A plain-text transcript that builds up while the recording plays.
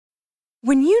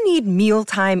When you need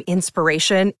mealtime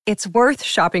inspiration, it's worth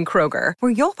shopping Kroger,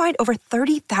 where you'll find over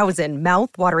 30,000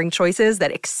 mouth-watering choices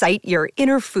that excite your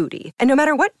inner foodie. And no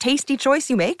matter what tasty choice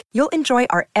you make, you'll enjoy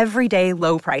our everyday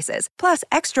low prices, plus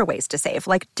extra ways to save,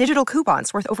 like digital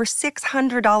coupons worth over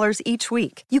 $600 each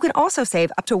week. You can also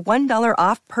save up to $1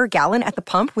 off per gallon at the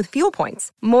pump with fuel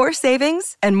points. More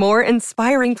savings and more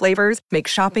inspiring flavors make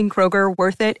shopping Kroger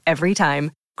worth it every time.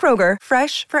 Kroger,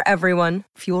 fresh for everyone.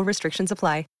 Fuel restrictions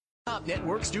apply. Hop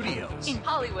Network Studios. In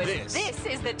Hollywood, this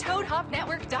is the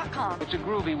ToadHopNetwork.com. It's a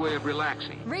groovy way of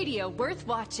relaxing. Radio worth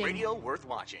watching. Radio worth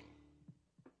watching.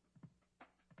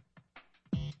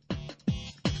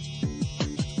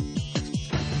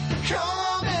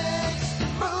 Comics,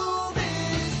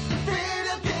 movies,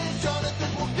 video games,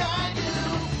 Jonathan will guide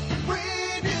you.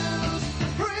 Reviews,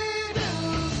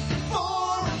 previews,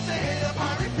 forums to hit up,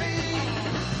 I repeat.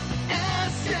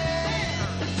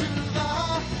 Escape to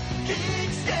the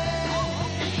Geekscape.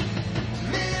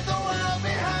 Leave the world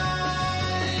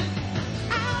behind.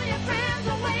 All your friends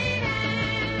are waiting.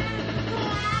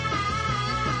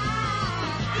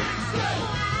 Geekscape.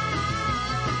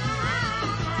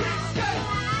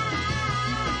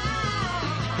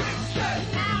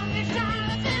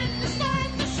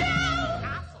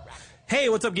 Hey,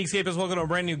 what's up, Geekscapists? Welcome to a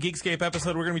brand new Geekscape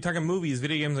episode. We're going to be talking movies,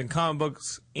 video games, and comic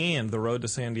books, and the road to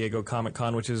San Diego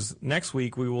Comic-Con, which is next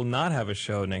week. We will not have a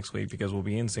show next week because we'll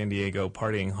be in San Diego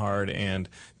partying hard and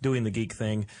doing the geek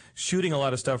thing, shooting a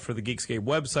lot of stuff for the Geekscape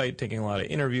website, taking a lot of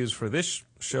interviews for this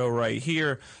show right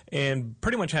here, and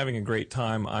pretty much having a great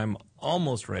time. I'm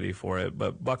almost ready for it,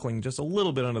 but buckling just a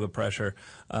little bit under the pressure.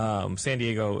 San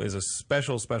Diego is a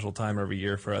special, special time every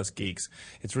year for us geeks.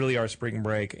 It's really our spring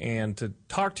break, and to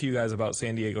talk to you guys about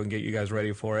San Diego and get you guys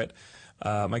ready for it,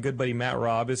 my good buddy Matt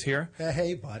Robb is here.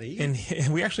 Hey, buddy. And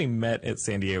we actually met at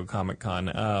San Diego Comic-Con.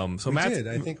 We did.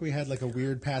 I think we had like a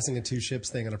weird passing of two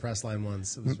ships thing on a press line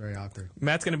once. It was very awkward.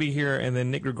 Matt's going to be here, and then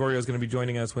Nick Gregorio is going to be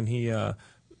joining us when he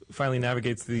finally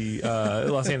navigates the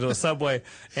Los Angeles subway.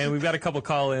 And we've got a couple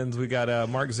call-ins. We got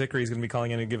Mark Zickery is going to be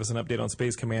calling in and give us an update on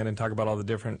Space Command and talk about all the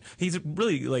different. He's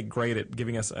really like great at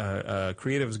giving us a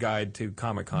creative's guide to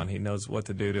Comic-Con. He knows what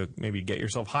to do to maybe get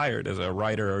yourself hired as a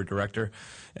writer or director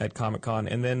at Comic-Con.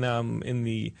 And then in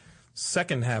the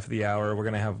second half of the hour, we're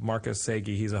going to have Marcus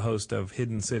Sagi. He's a host of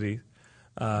Hidden City.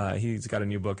 He's got a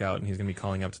new book out, and he's going to be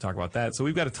calling up to talk about that. So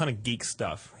we've got a ton of geek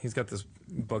stuff. He's got this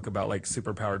book about like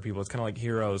superpowered people. It's kind of like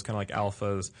Heroes, kind of like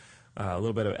Alphas, a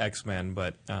little bit of X-Men,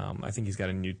 but I think he's got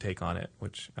a new take on it,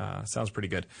 which sounds pretty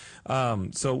good.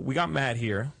 So we got Matt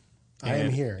here. I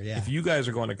am here, yeah. If you guys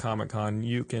are going to Comic-Con,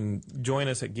 you can join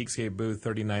us at Geekscape booth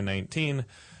 3919.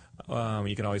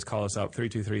 You can always call us up,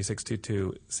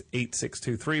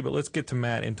 323-622-8623. But let's get to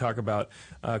Matt and talk about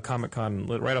Comic-Con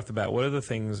right off the bat. What are the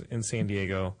things in San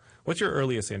Diego? What's your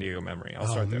earliest San Diego memory? I'll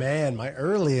start there. Oh, man, my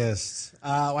earliest.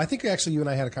 I think actually you and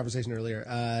I had a conversation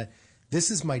earlier. This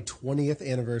is my 20th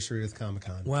anniversary with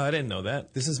Comic-Con. Wow, I didn't know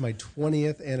that. This is my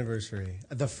 20th anniversary.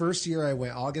 The first year I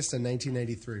went, August of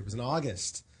 1993. It was in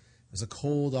August. It was a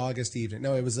cold August evening.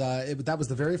 No, it was that was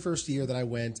the very first year that I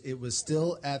went. It was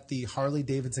still at the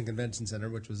Harley-Davidson Convention Center,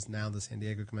 which was now the San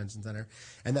Diego Convention Center.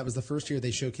 And that was the first year they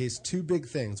showcased two big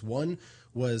things. One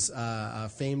was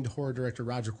famed horror director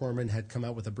Roger Corman had come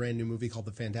out with a brand new movie called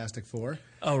The Fantastic Four.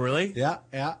 Oh, really? Yeah.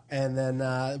 And then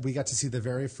we got to see the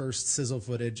very first sizzle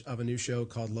footage of a new show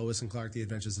called Lois and Clark: The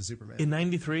Adventures of Superman. In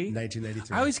 93?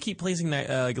 1993. I always keep placing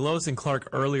like Lois and Clark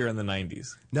earlier in the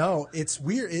 90s. No, it's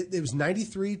weird. It was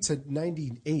 93 to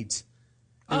 98. It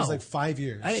was like 5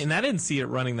 years. And I didn't see it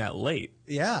running that late.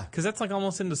 Yeah. Because that's like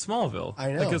almost into Smallville.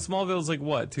 I know. Like Smallville's like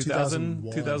what,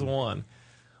 2001?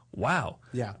 Wow.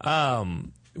 Yeah.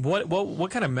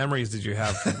 What kind of memories did you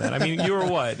have from that? I mean, you were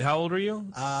what? How old were you?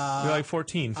 You were like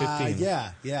 14, 15.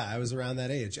 Yeah. I was around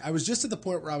that age. I was just at the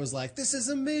point where I was like, this is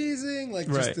amazing. Like,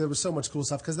 just, there was so much cool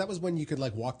stuff. Because that was when you could,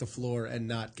 like, walk the floor and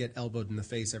not get elbowed in the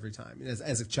face every time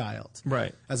as a child.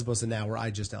 Right. As opposed to now where I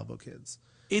just elbow kids.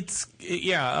 Thank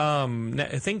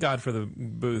God for the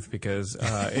booth because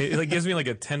it like gives me like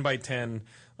a 10 by 10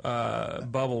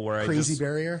 bubble where crazy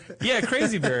barrier. Yeah,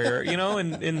 crazy barrier. You know,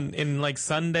 in like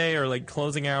Sunday or like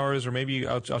closing hours, or maybe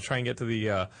I'll try and get to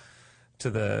the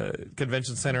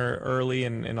convention center early,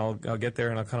 and I'll get there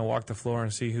and I'll kind of walk the floor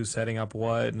and see who's setting up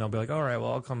what, and I'll be like, all right,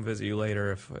 well, I'll come visit you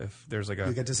later if there's like a.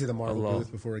 You get to see the Marvel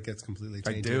booth before it gets completely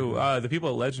tainted. I do. The people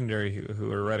at Legendary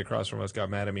who are right across from us got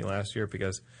mad at me last year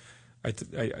because I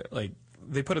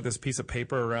they put this piece of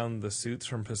paper around the suits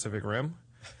from Pacific Rim.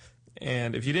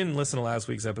 And if you didn't listen to last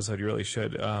week's episode, you really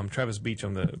should. Travis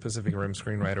Beacham, the Pacific Rim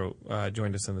screenwriter,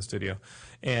 joined us in the studio.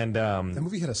 And that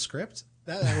movie had a script?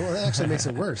 That actually makes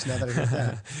it worse now that I heard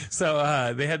that.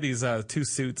 So they had these two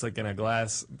suits like in a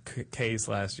glass case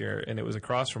last year, and it was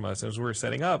across from us. As we were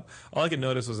setting up, all I could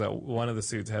notice was that one of the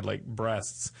suits had like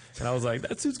breasts, and I was like,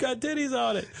 "That suit's got titties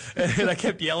on it," and I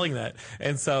kept yelling that.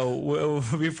 And so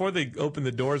before they opened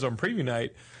the doors on preview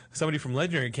night, somebody from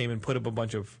Legendary came and put up a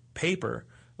bunch of paper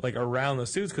like around the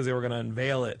suits because they were going to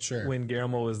unveil it when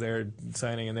Guillermo was there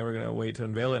signing, and they were going to wait to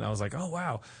unveil it. And I was like, "Oh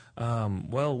wow."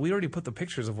 Well, we already put the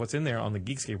pictures of what's in there on the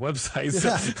Geekscape website,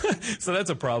 so that's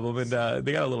a problem. And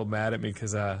they got a little mad at me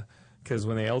because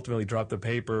when they ultimately dropped the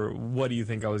paper, what do you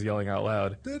think I was yelling out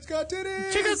loud? It's got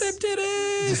titties! Check out them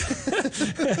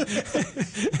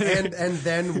titties! and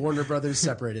then Warner Brothers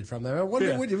separated from them. I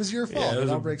wonder what it was your fault. It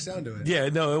all breaks down to it. Yeah,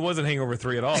 no, it wasn't Hangover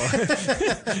 3 at all.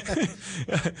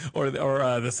 or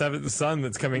the Seventh Son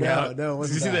that's coming out. No, it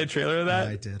wasn't. Did you see that trailer of that?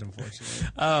 I did,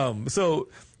 unfortunately. So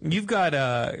you've got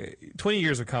 20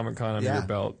 years of Comic-Con under your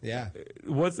belt. Yeah.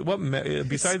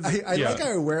 Besides? I like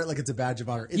how I wear it like it's a badge of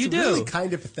honor. It's You do. really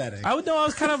kind of pathetic. I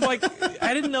was kind of like,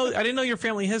 I didn't know your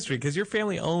family history because your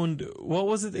family owned, what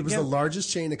was it? It was the largest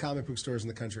chain of comic book stores in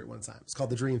the country at one time. It's called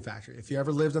the Dream Factory. If you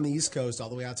ever lived on the East Coast all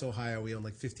the way out to Ohio, we owned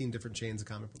like 15 different chains of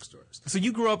comic book stores. So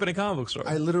you grew up in a comic book store?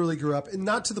 I literally grew up, and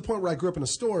not to the point where I grew up in a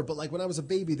store, but like when I was a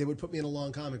baby, they would put me in a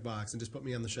long comic box and just put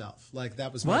me on the shelf. Like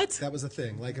that was that was a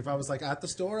thing. Like if I was like at the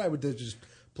store, I would just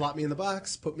plop me in the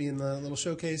box, put me in the little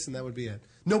showcase, and that would be it.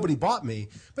 Nobody bought me,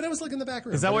 but I was like in the back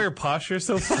room. Is that why your posture is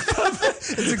so fucked up?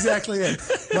 It's exactly it.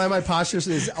 Why my posture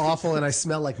is awful and I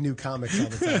smell like new comics all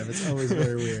the time. It's always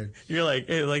very weird. You're like,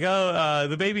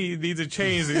 the baby needs a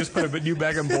change. They just put a new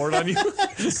bag and board on you.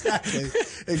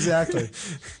 Exactly.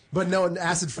 But no,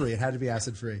 acid free. It had to be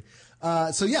acid free.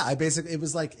 So yeah,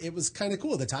 it was kind of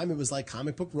cool at the time. It was like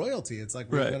comic book royalty. It's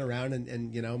like we went around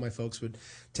and you know, my folks would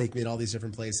take me to all these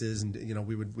different places, and you know,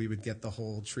 we would get the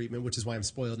whole treatment, which is why I'm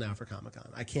spoiled now for Comic-Con.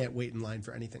 I can't wait in line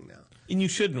for anything now. And you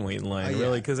shouldn't wait in line,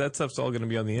 really, because that stuff's all going to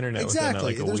be on the internet.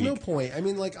 Exactly. Within, There's a no week. point. I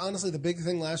mean, like honestly, the big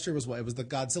thing last year was what? It was the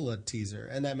Godzilla teaser,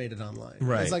 and that made it online.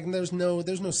 Right. It's like there's no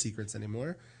secrets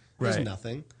anymore. There's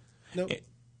nothing. Nope.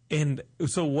 And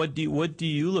so, what do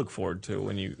you look forward to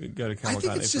when you go to Comic-Con?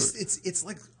 I think it's just it's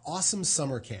like awesome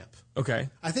summer camp. Okay.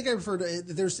 I think I refer to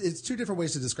it's two different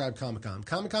ways to describe Comic-Con.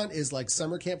 Comic-Con is like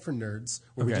summer camp for nerds,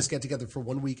 where we just get together for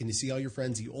 1 week and you see all your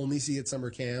friends you only see at summer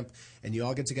camp, and you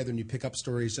all get together and you pick up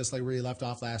stories just like where you left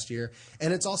off last year.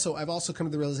 And it's also I've also come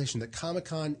to the realization that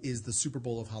Comic-Con is the Super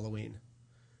Bowl of Halloween.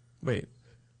 Wait.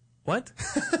 What?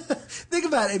 Think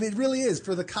about it. I mean, it really is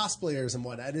for the cosplayers and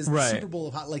whatnot. It is the Super Bowl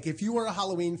of like if you are a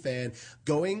Halloween fan,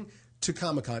 going to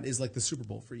Comic-Con is like the Super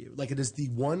Bowl for you. Like it is the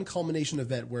one culmination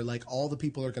event where like all the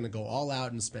people are going to go all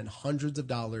out and spend hundreds of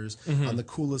dollars on the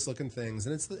coolest looking things,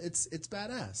 and it's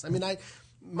badass. I mean,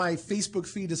 my Facebook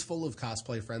feed is full of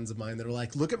cosplay friends of mine that are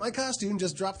like, look at my costume,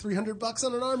 just dropped $300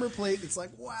 on an armor plate. It's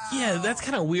like, wow. Yeah, that's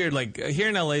kind of weird. Like here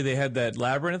in LA, they had that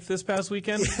Labyrinth this past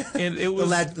weekend, and it was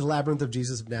the Labyrinth of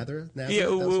Jesus of Nazareth. Yeah,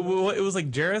 it was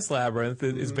like Jareth's Labyrinth.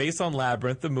 It's based on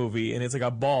Labyrinth, the movie, and it's like a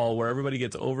ball where everybody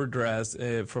gets overdressed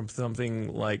from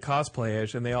something like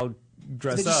cosplay-ish, and they all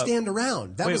dress up. They just stand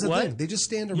around. That was the what? thing. They just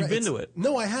stand around. You've been to it?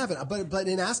 No, I haven't. But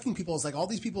in asking people, it's like all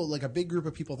these people, like a big group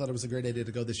of people thought it was a great idea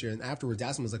to go this year. And afterwards,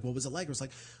 Aspen was like, what was it like? It was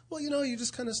like, well, you know, you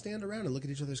just kind of stand around and look at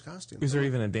each other's costumes. Is there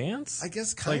even a dance? I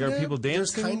guess kind of. of. Like, are people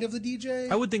dancing? There's kind of the DJ.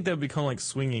 I would think that would become like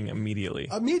swinging immediately.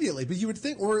 Immediately. But you would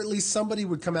think, or at least somebody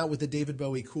would come out with a David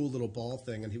Bowie cool little ball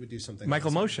thing and he would do something.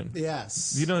 Michael Motion.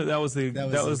 Yes. You know, that was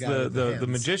the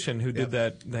magician who did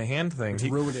the hand thing. He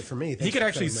ruined it for me. He could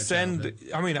actually send.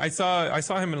 I mean, I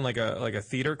saw him in like a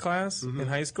theater class in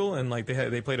high school, and like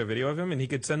they played a video of him, and he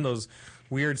could send those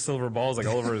weird silver balls like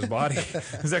all over his body.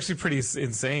 It was actually pretty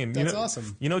insane. That's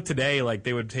awesome. You know, today like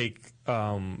they would take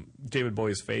David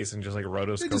Bowie's face and just like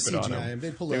rotoscope it on him.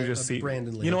 They'd pull a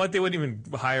Brandon Lee. You know what? They wouldn't even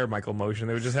hire Michael Motion.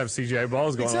 They would just have CGI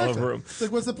balls going all over him. It's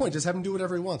like, what's the point? Just have him do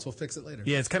whatever he wants. We'll fix it later.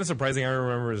 Yeah, it's kind of surprising. I don't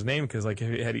remember his name because like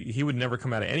he would never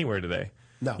come out of anywhere today.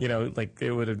 No. You know, like he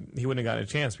wouldn't have gotten a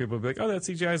chance. People would be like, "Oh, that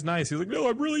CGI is nice." He's like, "No,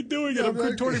 I'm really doing it. I'm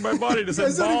contorting my body to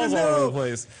send balls all over the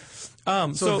place."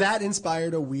 So that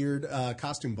inspired a weird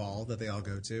costume ball that they all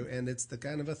go to, and it's the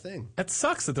kind of a thing. That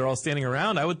sucks that they're all standing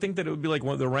around. I would think that it would be like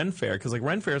the Ren Fair, because like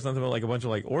Ren Fair is nothing but like a bunch of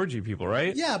like orgy people,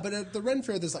 right? Yeah, but at the Ren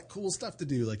Fair, there's like cool stuff to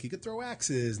do. Like you could throw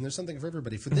axes, and there's something for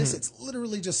everybody. For this, it's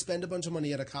literally just spend a bunch of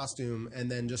money at a costume, and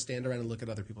then just stand around and look at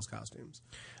other people's costumes.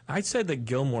 I said that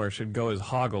Gilmore should go as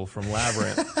Hoggle from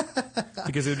Labyrinth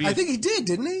because it would be. I think he did,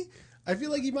 didn't he? I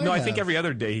feel like he might No, I have. think every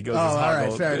other day he goes. Oh, as all right,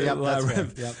 Hoggle, fair. Yep, that's fair.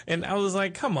 Riff. Yep. And I was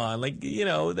like, come on, like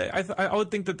I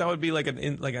would think that would be like a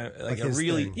his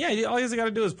really thing. yeah. All he's got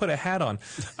to do is put a hat on.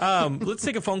 Let's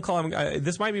take a phone call.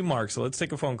 This might be Mark, so let's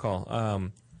take a phone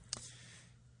call.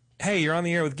 Hey, you're on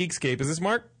the air with Geekscape. Is this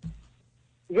Mark?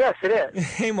 Yes, it is.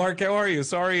 Hey, Mark, how are you?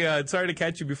 Sorry to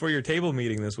catch you before your table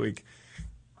meeting this week.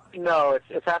 No,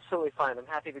 it's absolutely fine. I'm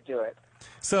happy to do it.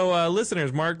 So,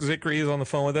 listeners, Mark Zickery is on the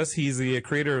phone with us. He's the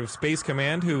creator of Space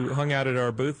Command, who hung out at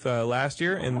our booth last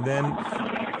year, and then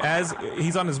as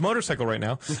he's on his motorcycle right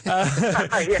now. Sounds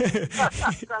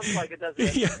like it, doesn't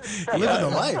it? Living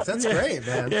the life. That's great,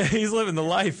 man. Yeah, he's living the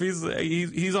life.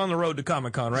 He's on the road to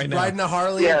Comic-Con right now. Riding a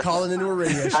Harley Yes. and calling into a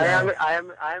radio show. I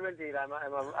am indeed. I'm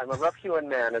a rough hewn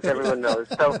man, as everyone knows.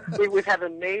 So we've had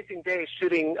an amazing day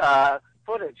shooting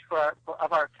footage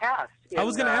of our cast. I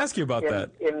was going to ask you about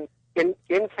that.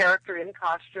 In character, in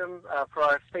costume, for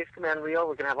our Space Command reel.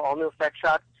 We're going to have all new effect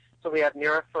shots. So we had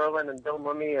Mira Furlan and Bill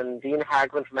Mumy and Dean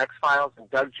Haglund from X-Files and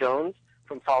Doug Jones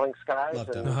from Falling Skies Love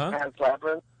and Doug. Pan's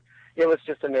Labyrinth. It was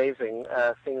just amazing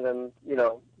seeing them,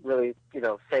 really,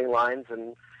 saying lines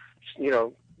and,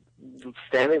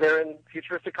 standing there in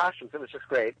futuristic costumes. It was just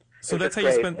great. So It was that's how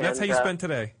just you great. spent. That's how And, you spent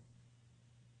today.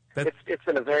 It's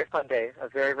been a very fun day, a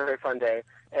very, very fun day.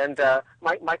 And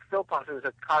Mike Philpott, who's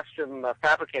a costume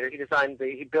fabricator,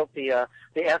 he built the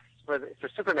S for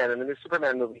Superman in the new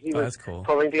Superman movie. He was that's cool.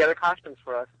 pulling together costumes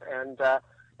for us, and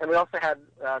we also had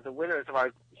the winners of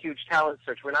our huge talent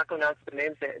search. We're not going to announce the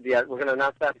names yet. We're going to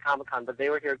announce that at Comic-Con, but they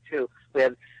were here too. We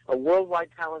had a worldwide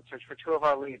talent search for two of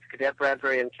our leads, Cadet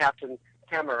Bradbury and Captain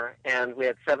Kemmer, and we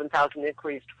had 7,000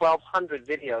 inquiries, 1,200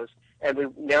 videos, and we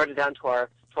narrowed it down to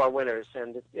our winners,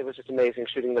 and it was just amazing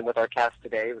shooting them with our cast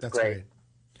today. It was That's great. great.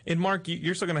 And Mark,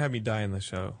 you're still going to have me die in the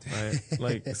show, right?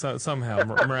 Like somehow,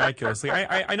 miraculously.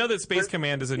 I know that Space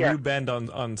Command is a new bend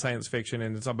on science fiction,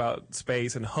 and it's about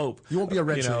space and hope. You won't be a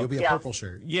red shirt. You'll be a Yeah. purple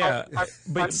shirt. Yeah,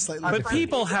 but Slightly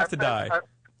people have to die.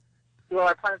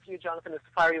 Our plan for you, Jonathan, is to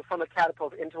fire you from a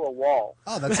catapult into a wall.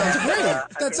 Oh, that sounds great. I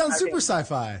That sounds think- super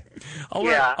sci-fi. I'll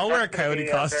Yeah, wear a that's gonna coyote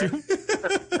be, costume.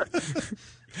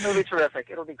 It'll be terrific.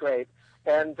 It'll be great.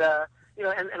 And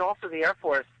and also the Air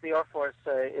Force. The Air Force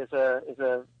is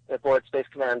a aboard Space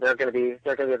Command. They're going to be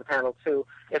at the panel too.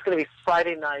 It's going to be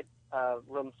Friday night,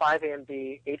 room 5 A and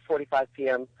B, 8:45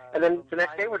 p.m. And then the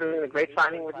next day we're doing a great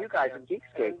signing with you guys at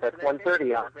Geekscape at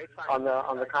 1:30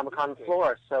 on the Comic-Con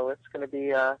floor. So it's going to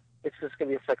be it's just going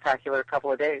to be a spectacular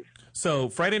couple of days. So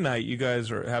Friday night, you guys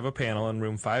have a panel in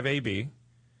room 5AB,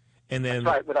 and then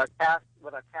That's right, with our cast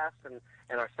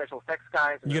and our special effects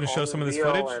guys. And You gonna all show new some of this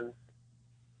reel footage? And,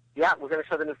 yeah, we're going to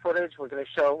show the new footage. We're going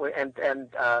to show and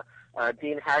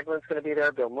Dean Haglund's going to be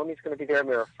there. Bill Mumy's going to be there.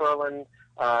 Mira Furlan.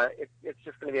 It's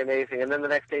just going to be amazing. And then the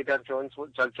next day, Doug Jones will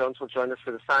join us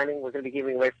for the signing. We're going to be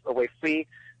giving away free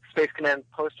Space Command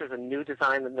posters, a new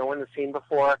design that no one has seen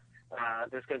before.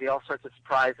 There's going to be all sorts of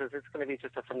surprises. It's going to be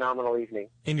just a phenomenal evening.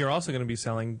 and you're also going to be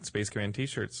selling Space Command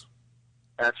T-shirts.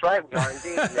 That's right, we are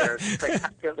indeed. They're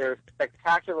spectacular. They're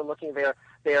spectacular looking.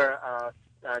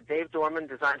 Dave Dorman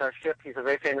designed our ship. He's a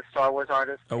very famous Star Wars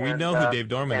artist. Oh, we and, know who Dave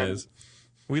Dorman and- is.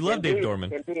 We love Dave Indeed,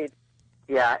 Dorman. Indeed.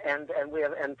 Yeah, and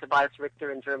Tobias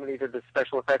Richter in Germany did the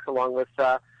special effects along with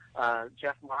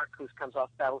Jeff Mark, who comes off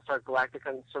Battlestar Galactica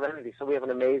and Serenity. So we have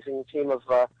an amazing team of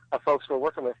folks we're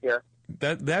working with here.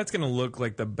 That's going to look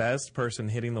like the best person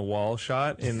hitting the wall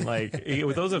shot in like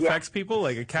with those effects people.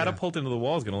 Like a catapult into the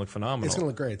wall is going to look phenomenal. It's going to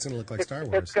look great. It's going to look like Star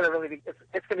Wars. It's going to really be.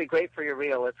 It's going to be great for your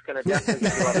reel. It's going to definitely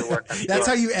give you other work. That's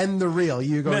how you end the reel.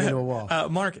 You going into a wall.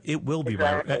 Mark, it will be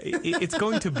Exactly. it's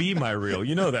going to be my reel.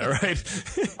 You know that,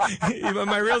 right?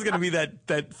 My reel is going to be that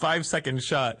 5-second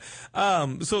shot.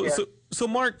 So,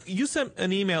 Mark, you sent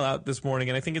an email out this morning,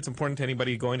 and I think it's important to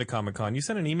anybody going to Comic-Con. You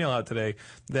sent an email out today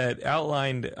that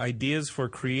outlined ideas for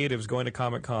creatives going to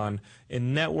Comic-Con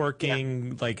and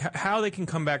networking, like how they can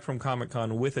come back from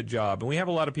Comic-Con with a job. And we have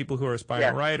a lot of people who are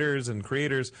aspiring writers and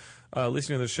creators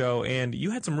listening to the show, and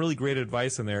you had some really great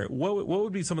advice in there. What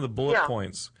would be some of the bullet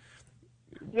points?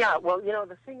 Yeah, well,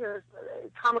 the thing is,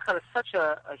 Comic-Con is such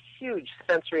a huge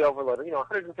sensory overload.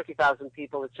 150,000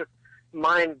 people. It's just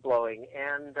mind-blowing.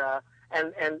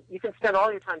 And you can spend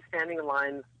all your time standing in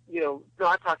lines,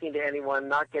 not talking to anyone,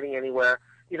 not getting anywhere.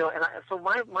 So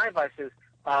my advice is,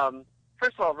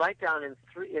 first of all, write down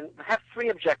have three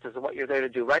objectives of what you're there to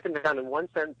do. Write them down in one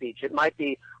sentence each. It might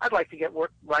be, I'd like to get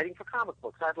work writing for comic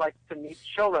books. I'd like to meet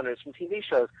showrunners from TV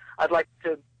shows. I'd like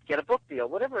to get a book deal,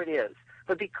 whatever it is.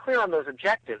 But be clear on those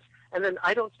objectives. And then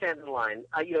I don't stand in line.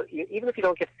 Even if you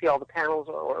don't get to see all the panels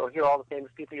or hear all the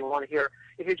famous people you want to hear,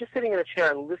 if you're just sitting in a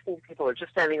chair and listening to people or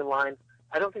just standing in line,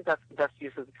 I don't think that's the best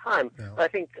use of the time. No. But I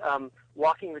think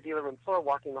walking the dealer room floor,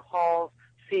 walking the halls,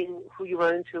 seeing who you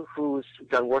run into, who's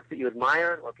done work that you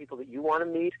admire, or people that you want to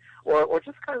meet, or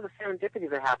just kind of the serendipity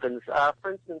that happens.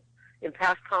 For instance, in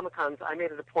past Comic-Cons, I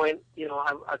made it a point,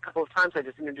 a couple of times I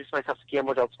just introduced myself to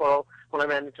Guillermo del Toro when I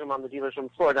ran into him on the dealer's room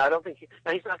floor. Now, I don't think he's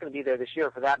not going to be there this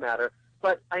year for that matter,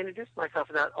 but I introduced myself,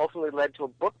 and that ultimately led to a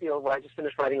book deal where I just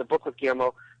finished writing a book with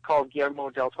Guillermo called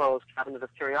Guillermo del Toro's Cabinet of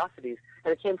Curiosities,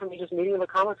 and it came from me just meeting him at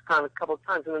Comic-Con a couple of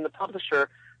times, and then the publisher,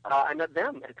 I met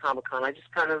them at Comic-Con. I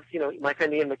just kind of, my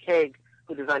friend Ian McCaig,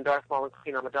 who designed Darth Maul and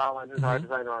Queen Amidala, and who's our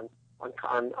designer on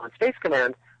Space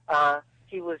Command,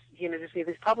 he introduced me to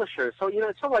these publishers. So,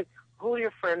 it's sort of like, who are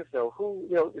your friends, though? Who,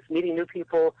 is meeting new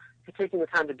people, taking the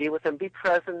time to be with them, be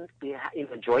present,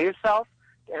 enjoy yourself,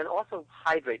 and also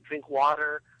hydrate, drink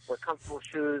water, wear comfortable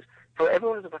shoes. For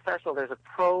everyone who's a professional, there's a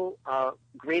pro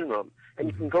green room. And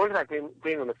you can go into that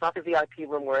green room. It's not the VIP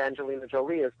room where Angelina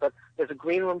Jolie is, but there's a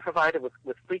green room provided with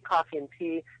free coffee and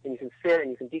tea, and you can sit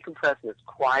and you can decompress, and it's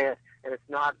quiet, and it's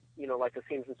not, like the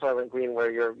scenes in Soylent Green where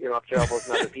you're, up to your elbows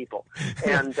in other people.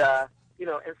 And,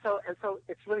 and so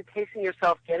it's really pacing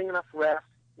yourself, getting enough rest,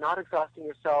 not exhausting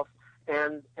yourself,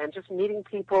 and just meeting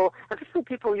people, and just meet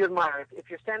people you admire. If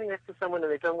you're standing next to someone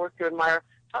and they've done work you admire,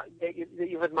 that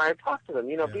you've admired, talk to them.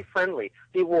 Be friendly,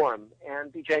 be warm,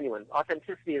 and be genuine.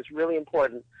 Authenticity is really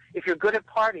important. If you're good at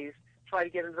parties, try to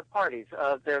get into the parties.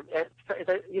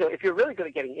 If you're really good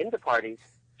at getting into parties,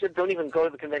 just don't even go to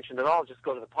the convention at all. Just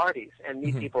go to the parties and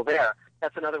meet people there.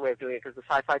 That's another way of doing it, because the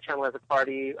Sci-Fi Channel has a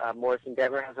party, Morris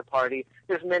Endeavor has a party.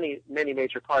 There's many, many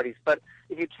major parties. But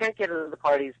if you can't get into the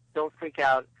parties, don't freak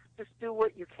out. Just do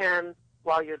what you can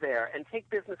while you're there, and take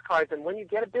business cards. And when you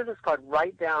get a business card,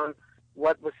 write down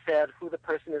what was said, who the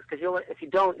person is, because if you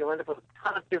don't, you'll end up with a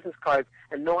ton of business cards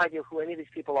and no idea who any of these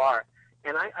people are.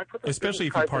 And I put those especially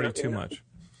if you party too much.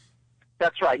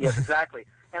 That's right. Yes, exactly.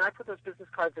 And I put those business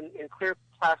cards in clear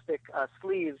plastic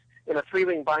sleeves in a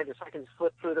 3-ring binder, so I can just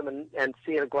flip through them and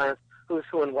see at a glance who's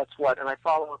who and what's what. And I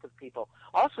follow up with people.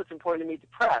 Also, it's important to meet the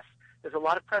press. There's a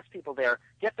lot of press people there.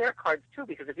 Get their cards, too,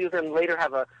 because if you then later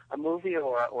have a movie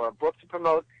or a book to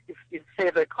promote, you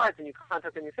save their cards and you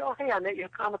contact them and you say, oh, hey, I met you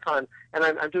at Comic-Con, and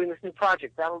I'm doing this new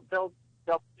project. They'll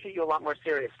treat you a lot more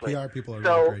seriously. PR people are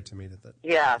really great to meet at that.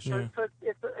 Yeah, so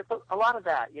it's a lot of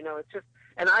that. It's just,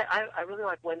 and I really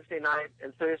like Wednesday night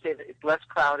and Thursday. It's less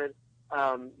crowded.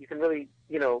 You can really,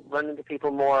 run into people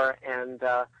more and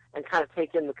kind of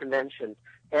take in the convention.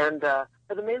 And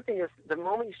but the main thing is, the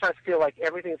moment you start to feel like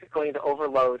everything's going to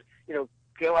overload,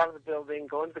 go out of the building,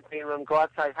 go into the green room, go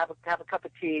outside, have a cup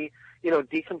of tea,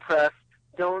 decompress.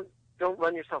 Don't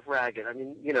run yourself ragged. I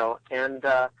mean, and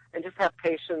just have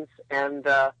patience and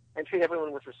treat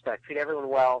everyone with respect. Treat everyone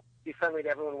well. Be friendly to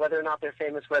everyone, whether or not they're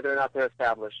famous, whether or not they're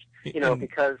established.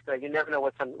 Because you never know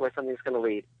where something's going to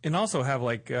lead. And also have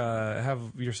have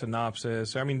your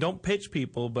synopsis. I mean, don't pitch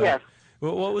people, but. Yes.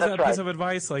 What was that piece of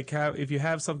advice? Like, if you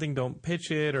have something, don't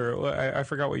pitch it, or I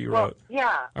forgot what you wrote.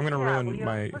 Yeah. I'm going to ruin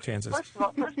my chances.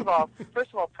 First of all,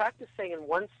 practice saying in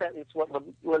one sentence what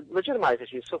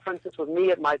legitimizes you. So, for instance, with me,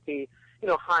 it might be,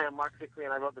 hi, I'm Mark Zickery,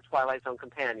 and I wrote The Twilight Zone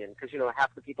Companion, because,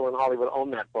 half the people in Hollywood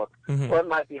own that book. Or it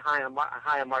might be, hi, I'm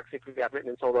Mark Zickery, I've written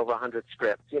and sold over 100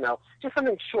 scripts, just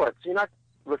something short. So you're not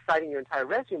reciting your entire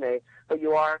resume, but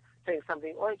you are saying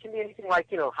something, or it can be anything like,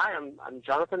 hi, I'm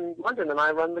Jonathan London, and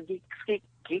I run the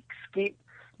Geekscape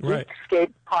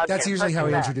podcast. That's usually how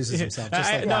he introduces himself.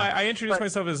 I introduce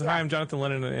myself as, hi, I'm Jonathan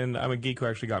Lennon, and I'm a geek who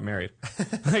actually got married.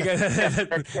 Yes.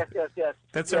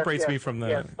 That separates me from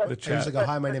the chat. I usually go,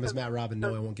 hi, my name is Matt Robin.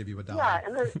 No, I won't give you $1. Yeah,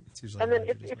 and then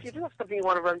if you do have something you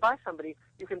want to run by somebody,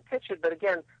 you can pitch it, but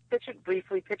again, pitch it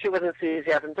briefly, pitch it with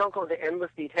enthusiasm. Don't go into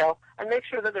endless detail, and make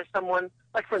sure that there's someone,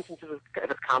 like, for instance, if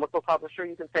it's a comic book publisher,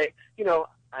 you can say,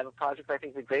 I have a project I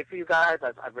think would be great for you guys.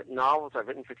 I've written novels. I've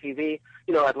written for TV.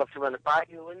 I'd love to run it by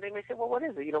you. And they may say, well, what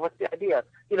is it? What's the idea?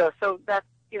 So that,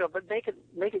 but make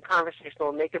it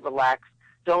conversational, make it relaxed.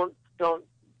 Don't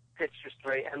pitch your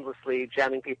story endlessly,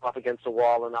 jamming people up against a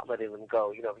wall and not letting them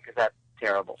go, because that's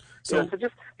terrible. So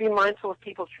just be mindful of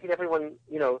people, treat everyone,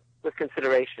 with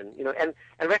consideration, and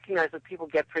recognize that people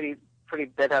get pretty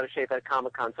bent out of shape at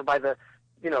Comic-Con. So by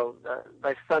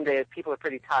by Sunday, people are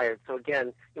pretty tired. So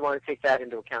again, you want to take that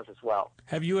into account as well.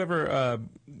 Have you ever,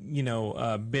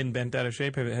 been bent out of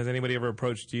shape? Has anybody ever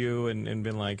approached you and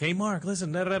been like, "Hey, Mark,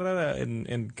 listen,"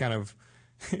 and kind of,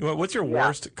 what's your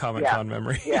worst Comic-Con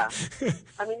memory? Yeah.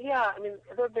 I mean,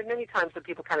 there have been many times that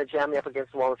people kind of jam me up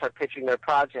against the wall and start pitching their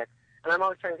project, and I'm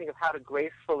always trying to think of how to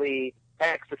gracefully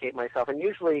extricate myself. And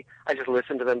usually, I just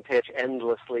listen to them pitch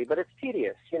endlessly, but it's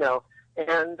tedious,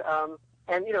 And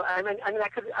you know, I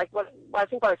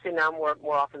think what I say now more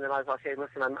often than others, I'll say,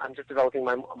 listen, I'm just developing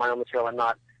my own material. I'm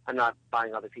not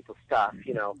buying other people's stuff,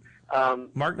 you know.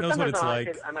 Mark knows what it's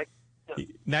like.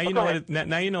 Now you know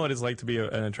now you know what it's like to be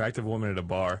an attractive woman at a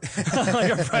bar,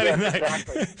 like a Friday night.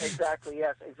 Exactly.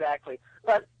 Yes, exactly.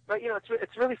 But you know,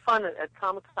 it's really fun at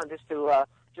Comic-Con just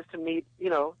to meet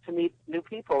new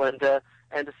people and to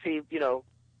see, you know,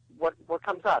 what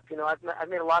comes up. You know, I've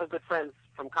made a lot of good friends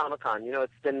from Comic-Con. You know,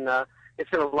 it's been a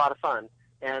lot of fun.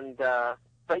 And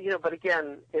but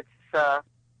again, it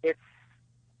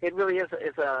really is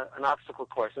an obstacle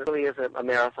course. It really is a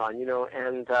marathon. You know,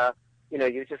 and you know,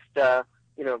 you just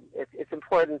it's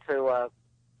important to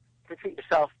treat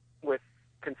yourself with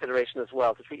consideration as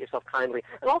well, to treat yourself kindly.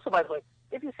 And also, by the way,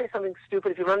 if you say something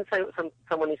stupid, if you run into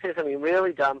someone, you say something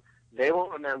really dumb, they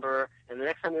won't remember, and the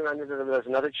next time you run into them, there's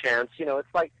another chance. You know,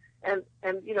 it's like, and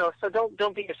you know, so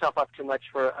don't beat yourself up too much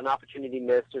for an opportunity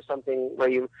missed or something where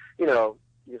you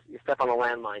step on a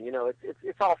landmine. You know,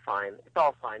 it's all fine. It's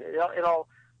all fine. It all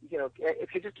you know,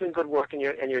 if you're just doing good work and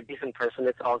you're a decent person,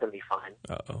 it's all going to be fine.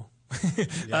 Uh-oh.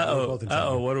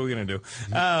 What are we going to do?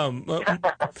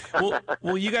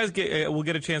 Well, you guys will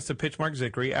get a chance to pitch Mark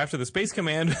Zicree after the Space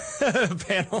Command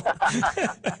panel.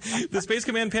 The Space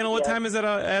Command panel, what time is that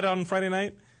at on Friday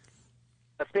night?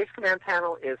 The Space Command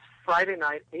panel is Friday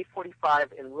night,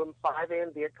 8:45 in room 5A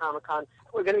in Viet Comic-Con.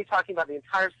 We're going to be talking about the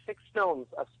entire 6 films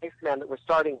of Space Command that we're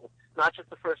starting with, not just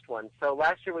the first one. So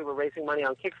last year we were raising money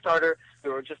on Kickstarter.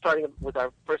 We were just starting with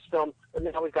our first film, and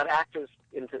now we've got actors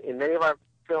in many of our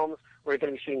films. We're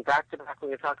going to be shooting back-to-back. We're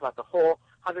going to talk about the whole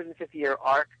 150-year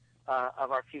arc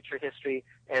of our future history,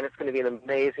 and it's going to be an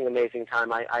amazing, amazing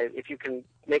time. If you can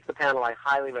make the panel, I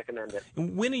highly recommend it.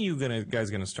 When are you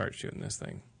guys going to start shooting this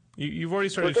thing? You've already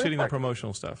started shooting the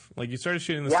promotional stuff. Like, you started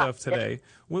shooting the stuff today.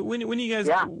 Yeah. When do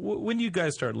you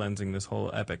guys start lensing this whole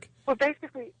epic? We're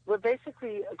basically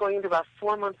going into about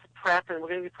 4 months of prep, and we're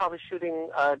going to be probably shooting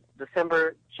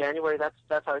December, January.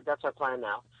 That's our plan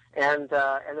now, and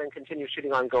then continue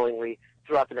shooting ongoingly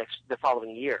throughout the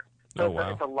following year. So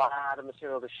it's a lot of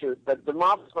material to shoot. But the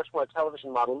model is much more a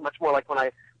television model, much more like when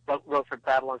I wrote for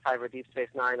Babylon 5 or Deep Space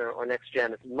Nine or Next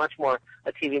Gen. It's much more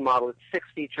a TV model. It's 6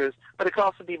 features, but it can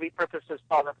also be repurposed as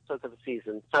 12 episodes of a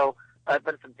season. So, but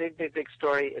it's a big, big, big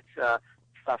story. It's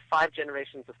 5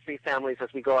 generations of 3 families as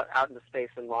we go out into space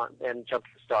and jump to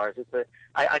the stars.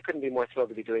 I couldn't be more thrilled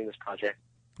to be doing this project.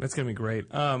 That's going to be great.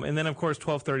 And then, of course,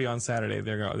 12:30 on Saturday,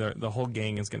 the whole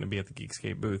gang is going to be at the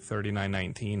Geekscape booth,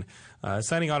 3919,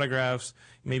 signing autographs,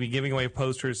 maybe giving away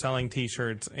posters, selling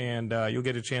T-shirts, and you'll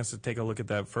get a chance to take a look at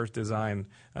that first design,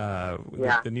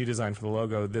 the new design for the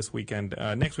logo next weekend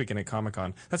at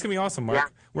Comic-Con. That's going to be awesome, Mark. Yeah.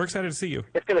 We're excited to see you.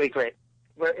 It's going to be great.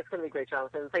 It's going to be great,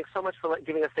 Jonathan. Thanks so much for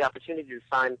giving us the opportunity to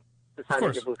sign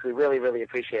at your booth. We really, really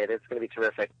appreciate it. It's going to be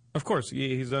terrific. Of course.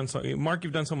 He's done so. Mark,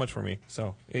 you've done so much for me,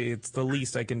 so it's the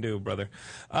least I can do, brother.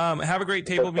 Have a great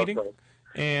table meeting,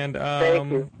 and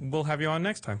we'll have you on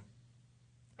next time.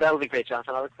 That'll be great,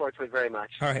 Jonathan. I look forward to it very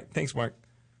much. All right. Thanks, Mark.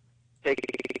 Take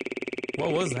it.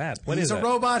 What was that? He's a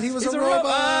robot. He was a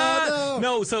robot.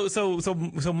 No,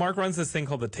 so Mark runs this thing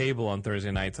called The Table on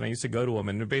Thursday nights, and I used to go to them,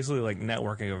 and they're basically like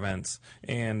networking events,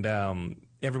 and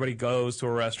everybody goes to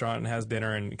a restaurant and has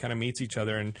dinner and kind of meets each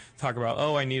other and talk about,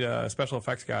 oh, I need a special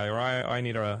effects guy, or I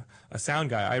need a sound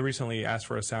guy. I recently asked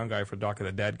for a sound guy for Dock of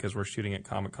the Dead because we're shooting at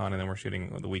Comic-Con and then we're shooting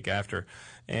the week after.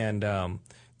 And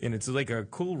it's like a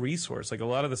cool resource. Like a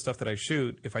lot of the stuff that I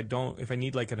shoot, if I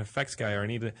need like an effects guy or I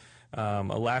need a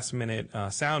last minute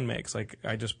sound mix, like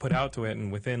I just put out to it,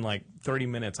 and within like 30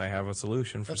 minutes I have a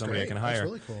solution for somebody I can hire. That's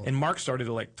really cool. And Mark started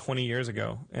it like 20 years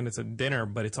ago, and it's a dinner,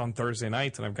 but it's on Thursday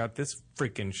nights, and I've got this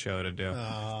freaking show to do.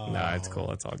 Oh. Nah, it's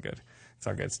cool. It's all good. It's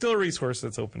all good. It's still a resource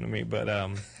that's open to me, but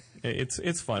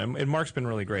it's fun. And Mark's been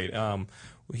really great.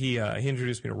 He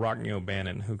introduced me to Rockney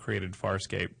O'Bannon, who created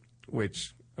Farscape,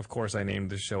 which of course I named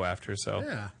this show after. So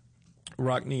yeah.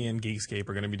 Rockney and Geekscape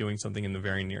are going to be doing something in the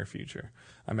very near future.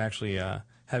 I'm actually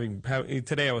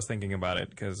today I was thinking about it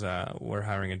because we're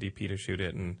hiring a DP to shoot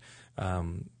it, and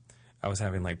I was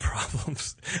having like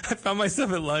problems. I found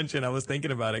myself at lunch and I was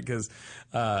thinking about it because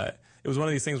it was one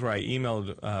of these things where I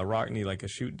emailed Rockney like a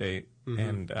shoot date,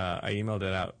 and I emailed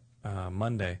it out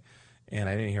Monday. And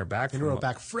I didn't hear back from him. And you wrote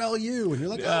back, "Frell you," and you're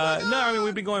like, "Oh my God." No, I mean,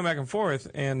 we've been going back and forth,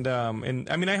 and I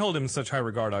mean, I hold him in such high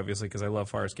regard, obviously, because I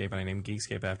love Farscape and I named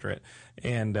Geekscape after it,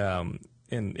 and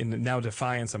now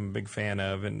Defiance, I'm a big fan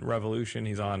of, and Revolution,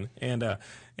 he's on, and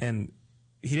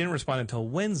he didn't respond until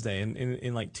Wednesday, and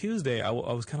in like Tuesday, I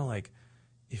was kind of like,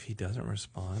 if he doesn't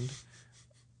respond,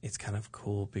 it's kind of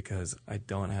cool because I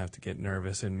don't have to get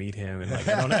nervous and meet him, and like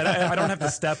I don't have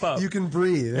to step up. You can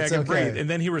breathe. Yeah, I It's can okay. breathe. And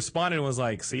then he responded and was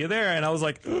like, "See you there." And I was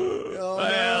like, Oh,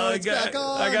 well, no, it's back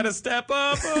on. I got to step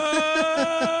up.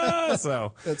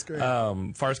 So That's great.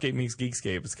 Farscape meets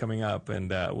Geekscape is coming up, and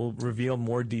we'll reveal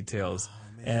more details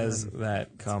as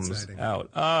that comes exciting.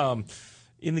 out.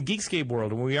 In the Geekscape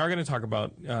world, we are going to talk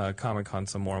about Comic-Con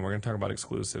some more, and we're going to talk about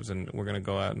exclusives, and we're going to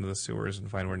go out into the sewers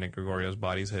and find where Nick Gregorio's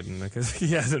body's hidden because he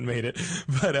hasn't made it.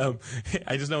 But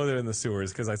I just know they're in the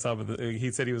sewers because I saw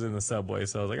he said he was in the subway,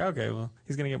 so I was like, okay, well,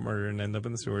 he's going to get murdered and end up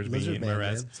in the sewers being Lizard eaten by man,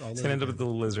 rats. man. It's all He's going to end up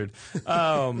lizard with the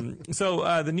lizard.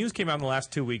 So the news came out in the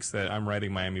last 2 weeks that I'm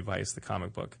writing Miami Vice, the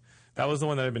comic book. That was the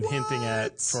one that I've been hinting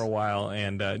at for a while,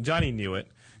 and Johnny knew it.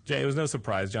 It was no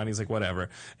surprise. Johnny's like, whatever.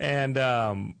 And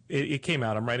it came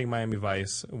out. I'm writing Miami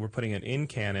Vice. We're putting it in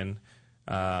canon.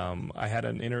 I had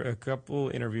a couple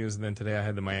interviews, and then today I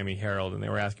had the Miami Herald, and they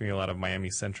were asking me a lot of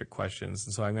Miami-centric questions.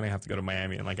 And so I'm going to have to go to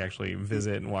Miami and like actually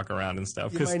visit and walk around and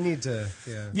stuff. You might need to,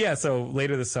 Yeah, so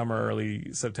later this summer,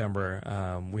 early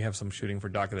September, we have some shooting for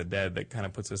Dock of the Dead that kind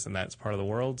of puts us in that part of the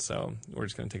world. So we're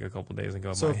just going to take a couple days and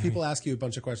go. So Miami. if people ask you a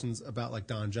bunch of questions about like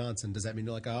Don Johnson, does that mean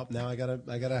you're like, oh, now I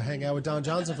gotta hang out with Don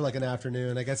Johnson for like an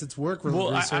afternoon? I guess it's work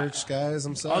research, guys.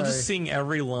 I'm sorry. I'll just sing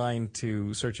every line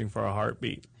to "Searching for a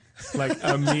Heartbeat." Like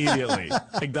immediately,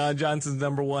 like Don Johnson's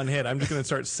 #1 hit. I'm just going to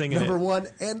start singing Number it. one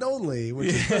and only, which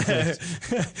is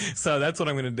perfect. So that's what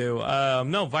I'm going to do.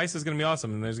 No, Vice is going to be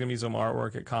awesome, and there's going to be some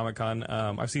artwork at Comic-Con.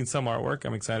 I've seen some artwork.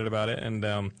 I'm excited about it, and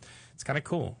it's kind of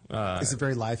cool. Is it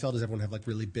very Liefeld? Does everyone have like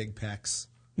really big pecs?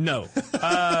 No,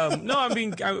 no.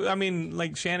 I mean,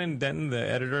 like Shannon Denton, the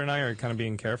editor, and I are kind of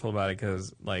being careful about it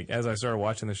because, like, as I started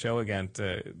watching the show again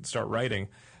to start writing.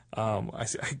 I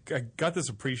got this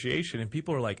appreciation, and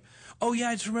people are like, "Oh yeah,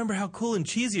 I just remember how cool and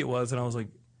cheesy it was," and I was like,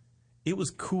 "It was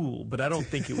cool, but I don't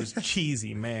think it was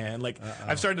cheesy, man." Like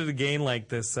I've started to gain like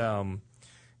this. I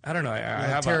don't know. I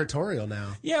have territorial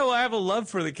now. Yeah, well, I have a love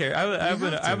for the character.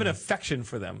 I have an affection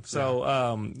for them.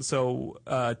 So,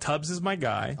 Tubbs is my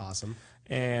guy. Awesome.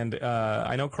 And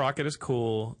I know Crockett is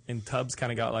cool, and Tubbs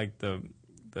kind of got like the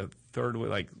third,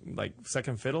 like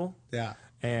second fiddle. Yeah.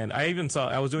 And I even saw,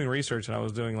 I was doing research and I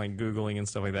was doing like Googling and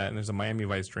stuff like that. And there's a Miami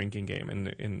Vice drinking game.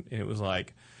 And it was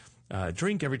like,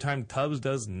 drink every time Tubbs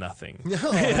does nothing.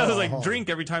 And I was like,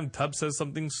 drink every time Tubbs says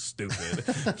something stupid.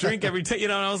 Drink every time,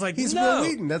 and I was like, He's no. Will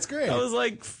Wheaton. That's great. I was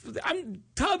like,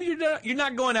 Tubb, you're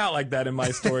not going out like that in my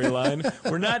storyline.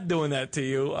 We're not doing that to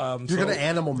you. You're going to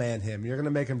Animal Man him. You're going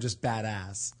to make him just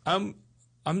badass.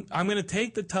 I'm going to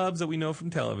take the Tubbs that we know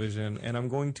from television, and I'm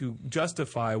going to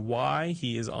justify why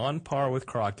he is on par with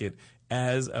Crockett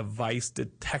as a Vice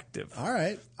detective. All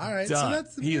right. Done.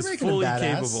 So He you're is making him fully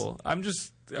badass. capable. I'm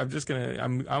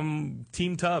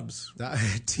Team Tubbs.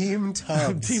 Team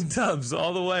Tubbs. Team Tubbs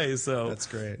all the way. So That's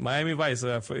great. Miami Vice.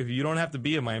 If you don't have to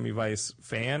be a Miami Vice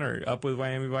fan or up with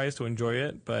Miami Vice to enjoy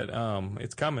it, but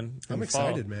it's coming. I'm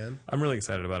excited, man. I'm really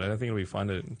excited about it. I think it'll be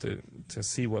fun to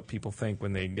see what people think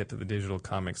when they get to the digital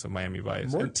comics of Miami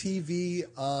Vice. More TV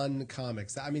on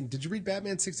comics. I mean, did you read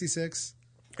Batman 66?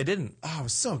 I didn't. Oh, it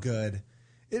was so good.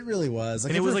 It really was.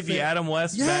 And it was like the Adam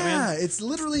West yeah, Batman? it's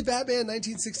literally Batman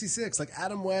 1966. Like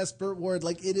Adam West, Burt Ward.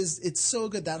 Like it's so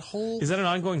good. That whole Is that an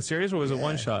ongoing series or was it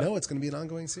one shot? No, it's going to be an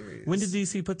ongoing series. When did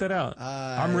DC put that out?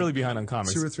 I'm really behind on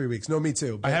comics. 2 or 3 weeks. No, me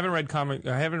too. I haven't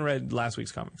read last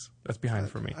week's comics. That's behind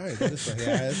for me. All right, that is fair.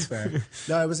 Yeah, that's fair.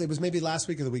 No, it was maybe last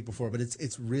week or the week before, but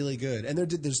it's really good. And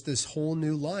there's this whole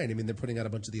new line. I mean, they're putting out a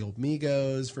bunch of the old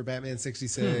Migos for Batman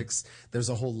 66. There's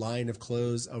a whole line of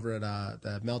clothes over at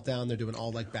the Meltdown. They're doing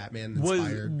all like Batman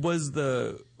inspired.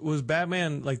 Was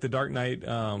Batman like the Dark Knight?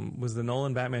 Was the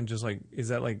Nolan Batman just like, is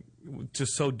that like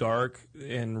just so dark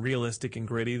and realistic and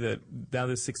gritty that now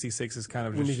this 66 is kind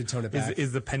of We need to tone it back.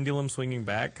 Is the pendulum swinging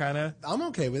back kind of? I'm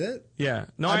okay with it. Yeah,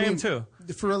 no, I am too.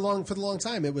 For the long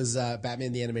time, it was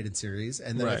Batman the animated series,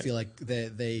 and then I Right. feel like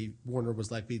Warner was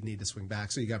like, we need to swing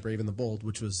back, so you got Brave and the Bold,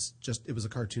 which was it was a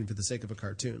cartoon for the sake of a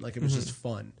cartoon, like it was just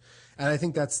fun, and I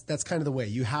think that's kind of the way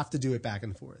you have to do it back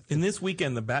and forth. And this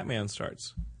weekend, the Batman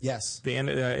starts. Yes,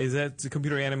 Is that the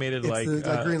computer animated It's like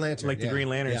the Green Lantern, like the yeah. Green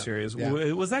Lantern Yeah. series?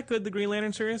 Yeah. Was that good? The Green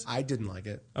Lantern series? I didn't like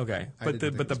it. Okay, I but didn't the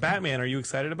think it was Batman, are you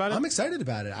excited about it? I'm excited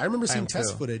about it. I remember seeing am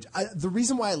test too. footage. The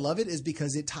reason why I love it is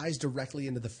because it ties directly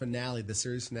into the finale, the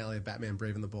series finale of Batman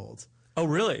Brave and the Bold. Oh,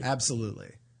 really?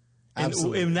 Absolutely.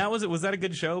 And that was that a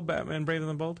good show, Batman Brave and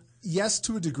the Bold? Yes,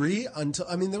 to a degree.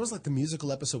 There was like the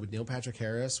musical episode with Neil Patrick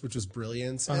Harris, which was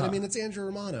brilliant. And I mean, it's Andrea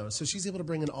Romano, so she's able to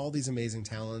bring in all these amazing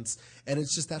talents, and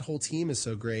it's just that whole team is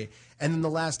so great. And then the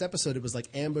last episode, it was like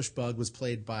Ambush Bug was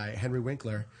played by Henry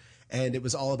Winkler, and it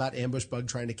was all about Ambush Bug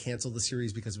trying to cancel the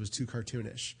series because it was too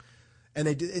cartoonish. And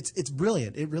they did, it's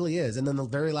brilliant. It really is. And then the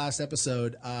very last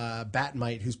episode,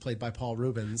 Batmite, who's played by Paul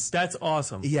Rubens. That's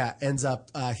awesome. Yeah, ends up,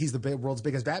 he's the world's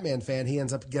biggest Batman fan. He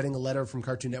ends up getting a letter from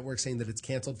Cartoon Network saying that it's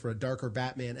canceled for a darker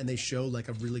Batman, and they show like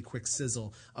a really quick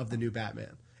sizzle of the new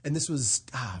Batman. And this was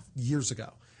years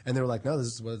ago. And they were like, no, this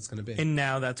is what it's going to be. And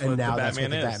now that's what the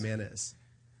Batman is.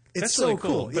 It's That's so really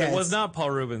cool. But Yeah, it was not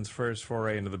Paul Rubens' first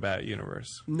foray into the Bat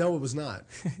universe. No, it was not.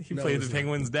 He played the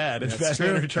Penguin's dad. That's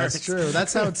true. That's true.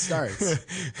 That's how it starts.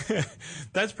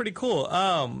 That's pretty cool.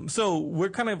 So we're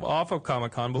kind of off of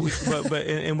Comic-Con, but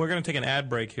we're going to take an ad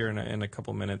break here in a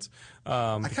couple minutes.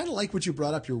 I kind of like what you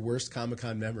brought up, your worst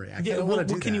Comic-Con memory. I Yeah, want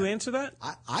to do can that. you answer that?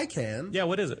 I can. Yeah,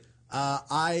 what is it?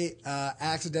 I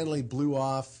accidentally blew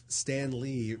off Stan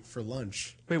Lee for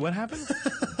lunch. Wait, what happened?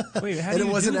 Wait, how And do it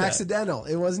you wasn't do that? accidental.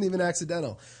 It wasn't even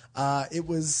accidental. It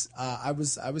was I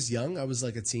was young. I was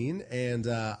like a teen, and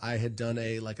I had done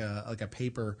a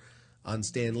paper on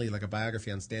Stan Lee, like a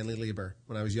biography on Stanley Lieber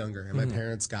when I was younger, and my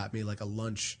parents got me like a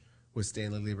lunch with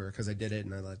Stanley Lieber because I did it,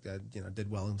 and I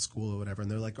did well in school or whatever. And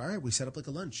they're like, all right, we set up like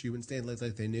a lunch. You and Stanley,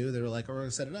 like they knew. They were like, oh, we're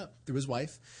gonna set it up. Through his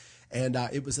wife. And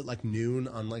it was at like noon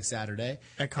on like Saturday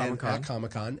At Comic-Con? At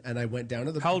Comic-Con, and I went down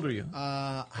to the. How old were you?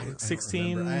 I don't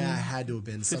 16? remember. I had to have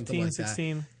been 15, something like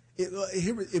 16?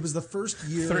 that. It was the first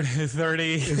year.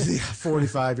 30. It was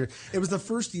 45 years. It was the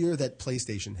first year that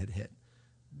PlayStation had hit.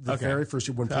 The Okay. very first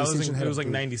year when That was PlayStation had it was a like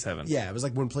booth. 97. Yeah, it was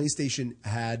like when PlayStation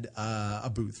had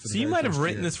a booth. For the So you very might have first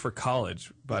written year. this for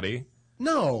college, buddy.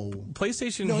 No.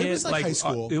 PlayStation No, hit it was like high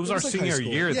school. It was our like high senior school.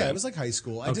 year. Yeah, then. it was like high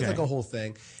school. I did Okay. like a whole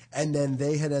thing, and then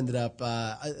they had ended up.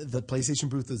 The PlayStation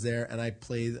booth was there, and I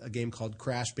played a game called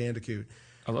Crash Bandicoot.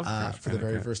 I love Crash for the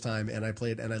very Bandicoot. first time, and I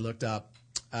played, and I looked up,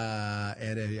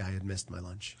 and I had missed my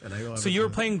lunch. And So you were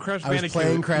playing Crash I was Bandicoot.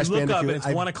 playing Crash you look Bandicoot. up, it's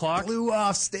I 1 o'clock. Blew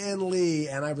off Stan Lee,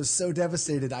 and I was so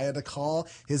devastated. I had to call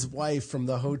his wife from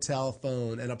the hotel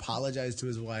phone and apologize to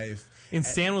his wife. And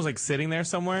Stan was like sitting there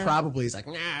somewhere. Probably he's like,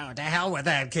 no, to hell with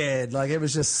that kid. Like it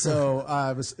was just so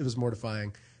it was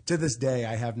mortifying. To this day,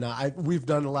 I have not. We've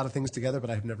done a lot of things together, but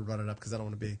I've never brought it up because I don't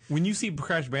want to be. When you see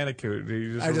Crash Bandicoot, do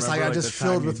you just I just remember, I just the time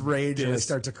filled you with rage and I dissed?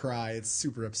 start to cry. It's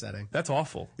super upsetting. That's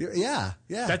awful. Yeah.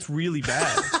 That's really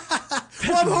bad.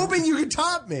 Well, I'm hoping you can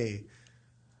top me.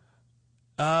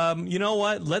 You know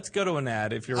what? Let's go to an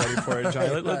ad if you're ready for it, Johnny.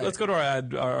 All right. Let's go to our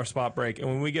ad, our spot break, and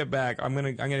when we get back, I'm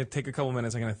gonna take a couple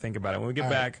minutes. I'm gonna think about it. When we get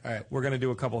back, all right. we're gonna do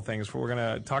a couple of things. We're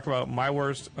gonna talk about my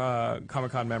worst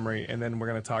Comic-Con memory, and then we're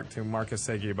gonna talk to Marcus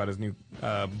Segi about his new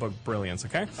book, Brilliance.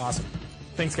 Okay? Awesome.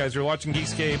 Thanks, guys. You're watching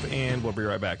Geekscape, and we'll be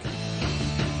right back.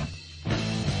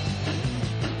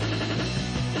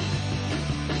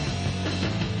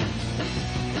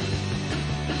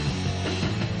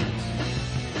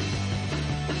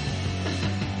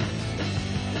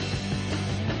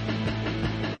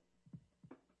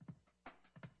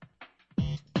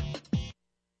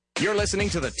 You're listening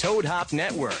to the Toad Hop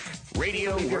Network.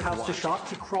 Radio Leave your worth house to watching. shop,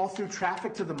 to crawl through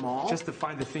traffic to the mall. Just to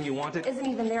find the thing you wanted? Isn't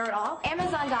even there at all.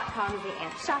 Amazon.com is the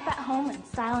answer. Shop at home in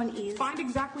style and ease. Find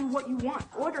exactly what you want.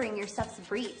 Ordering your stuff's a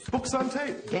breeze. Books on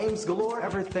tape, games galore,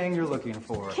 Everything you're looking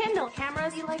for. Kindle,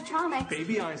 cameras, electronics.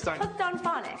 Baby Einstein. Hooked on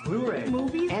phonics. Blu-ray,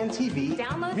 Movies. and TV,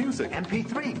 Download. music,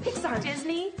 MP3, Pixar,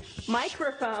 Disney,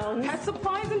 microphones. pet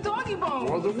supplies and doggy bones,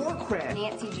 World of Warcraft,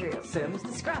 Nancy Drew. Sims.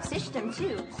 The Scruff System,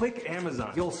 too. Click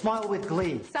Amazon. You'll smile with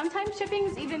glee. Sometimes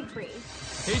shipping's even free.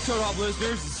 Hey, Toad Hop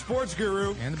listeners, the Sports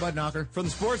Guru And the Bud Knocker. from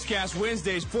the Sportscast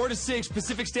Wednesdays, 4 to 6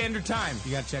 Pacific Standard Time.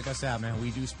 You got to check us out, man.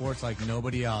 We do sports like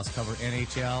nobody else. Cover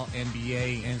NHL,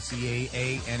 NBA,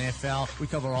 NCAA, NFL. We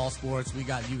cover all sports. You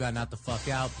got Not the Fuck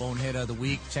Out, Bonehead of the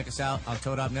Week. Check us out on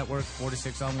Toad Hop Network, 4 to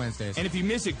 6 on Wednesdays. And if you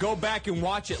miss it, go back and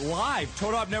watch it live,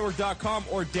 ToadHopNetwork.com,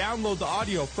 or download the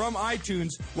audio from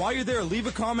iTunes. While you're there, leave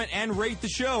a comment and rate the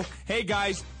show. Hey,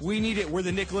 guys, we need it. We're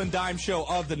the nickel and dime show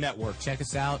of the network. Check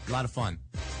us out. A lot of fun.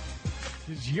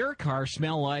 Does your car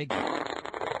smell like?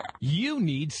 You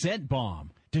need Scent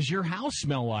Bomb. Does your house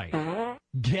smell like?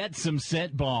 Get some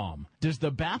Scent Bomb. Does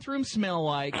the bathroom smell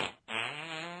like?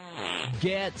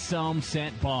 Get some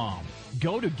Scent Bomb.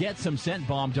 Go to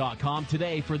GetSomeScentBomb.com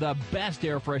today for the best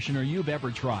air freshener you've ever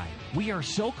tried. We are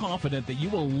so confident that you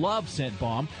will love Scent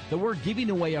Bomb that we're giving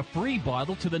away a free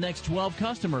bottle to the next 12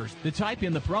 customers to type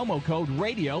in the promo code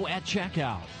RADIO at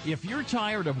checkout. If you're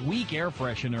tired of weak air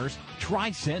fresheners,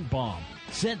 try Scent Bomb.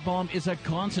 Scent Bomb is a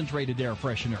concentrated air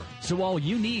freshener, so all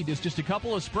you need is just a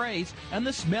couple of sprays and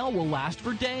the smell will last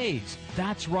for days.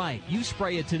 That's right, you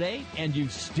spray it today and you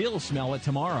still smell it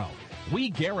tomorrow. We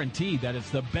guarantee that it's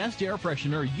the best air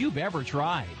freshener you've ever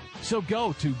tried. So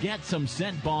go to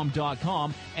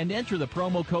GetSomeScentBomb.com and enter the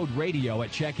promo code RADIO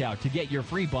at checkout to get your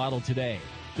free bottle today.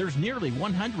 There's nearly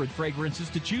 100 fragrances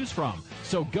to choose from.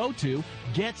 So go to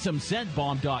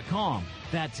GetSomeScentBomb.com.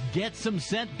 That's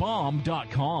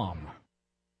GetSomeScentBomb.com.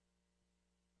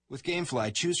 With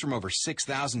GameFly, choose from over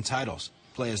 6,000 titles.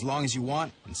 Play as long as you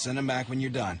want and send them back when you're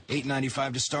done.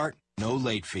 $8.95 to start, no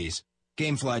late fees.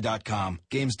 Gamefly.com.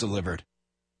 Games delivered.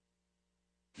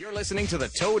 You're listening to the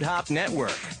Toad Hop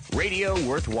Network, radio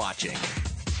worth watching.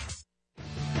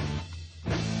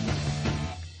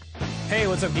 Hey,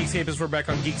 what's up, Geekscapists? We're back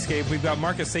on Geekscape. We've got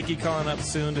Marcus Seiki calling up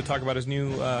soon to talk about his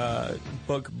new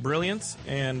book, Brilliance,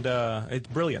 and it's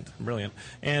brilliant.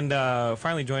 And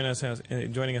finally joining us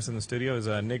in the studio is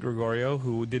Nick Gregorio,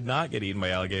 who did not get eaten by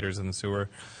alligators in the sewer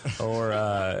or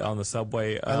on the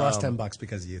subway. I lost $10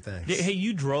 because of you. Thanks. Hey,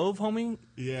 you drove, homie?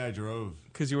 Yeah, I drove.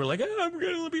 Because you were like, I'm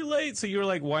going to be late. So you were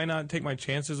like, why not take my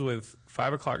chances with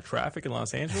 5 o'clock traffic in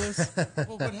Los Angeles?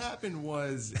 Well, what happened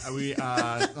was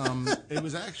it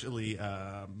was actually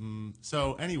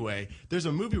so anyway, there's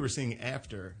a movie we're seeing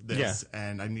after this,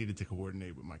 and I needed to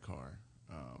coordinate with my car.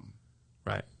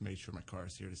 Right. Made sure my car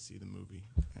is here to see the movie.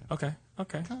 Okay.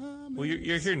 Well,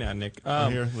 you're here now, Nick.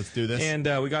 I'm here. Let's do this. And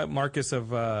we got Marcus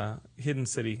of Hidden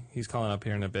City. He's calling up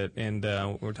here in a bit, and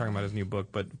we're talking about his new book.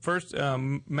 But first,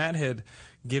 Matt had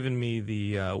given me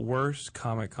the worst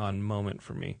Comic-Con moment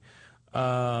for me.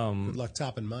 Good luck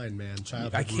topping mine, man.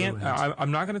 Childhood I can't. ruined. I'm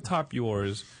not going to top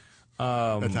yours.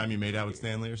 That time you made out with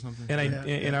Stanley or something.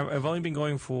 And I've only been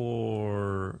going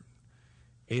for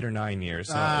 8 or 9 years,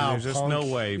 so there's just punk. no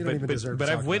way. You don't even deserve But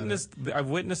to I've talk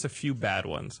witnessed a few bad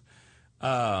ones.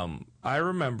 I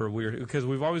remember because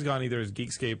we've always gone either as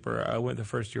Geekscape or I went the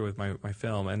first year with my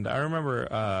film, and I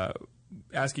remember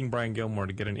asking Brian Gilmore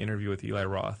to get an interview with Eli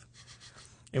Roth,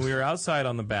 and we were outside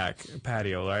on the back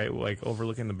patio, right, like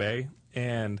overlooking the bay,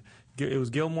 and it was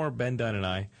Gilmore, Ben Dunn, and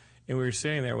I. And we were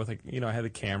sitting there with, I had the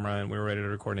camera, and we were ready to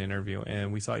record an interview.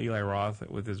 And we saw Eli Roth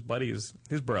with his buddies,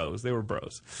 his bros. They were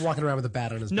bros. Walking around with a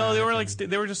bat on his back. No, they were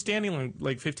they were just standing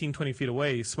like 15, 20 feet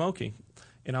away smoking.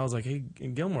 And I was like, hey,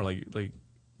 Gilmore,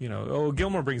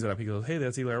 Gilmore brings it up. He goes, hey,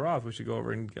 that's Eli Roth. We should go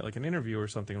over and get like an interview or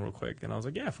something real quick. And I was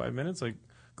like, yeah, 5 minutes. Like,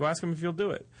 go ask him if he'll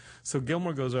do it. So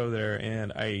Gilmore goes over there,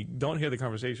 and I don't hear the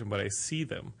conversation, but I see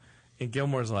them. And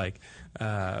Gilmore's like,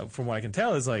 from what I can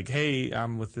tell, is like, hey,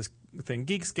 I'm with this thing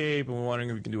Geekscape, and we're wondering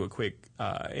if we can do a quick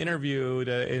interview.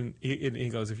 And he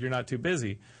goes, if you're not too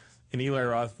busy. And Eli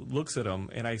Roth looks at him,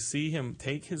 and I see him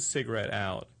take his cigarette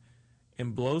out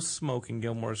and blow smoke in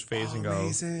Gilmore's face and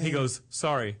go, he goes,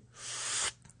 sorry,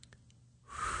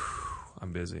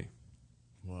 I'm busy.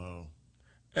 Whoa.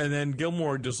 And then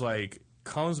Gilmore just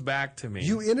comes back to me.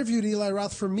 You interviewed Eli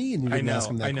Roth for me, and you didn't ask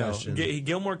him that question.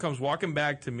 Gilmore comes walking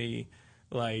back to me,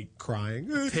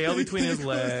 crying, tail between his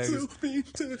legs,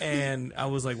 and I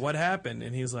was like, "What happened?"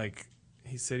 And he's like,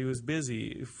 he said he was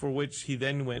busy, for which he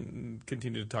then went and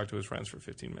continued to talk to his friends for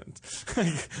 15 minutes,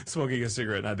 smoking a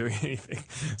cigarette, not doing anything.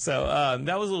 So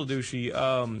that was a little douchey.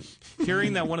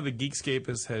 Hearing that one of the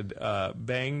Geekscapists had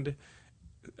banged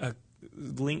a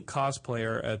Link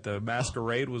cosplayer at the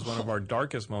Masquerade was one of our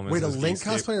darkest moments. Wait, a Link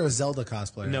cosplayer or a Zelda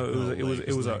cosplayer? No,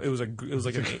 it was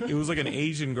like an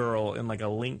Asian girl in like a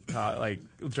Link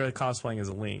cosplaying as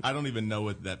a Link. I don't even know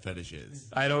what that fetish is.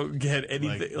 I don't get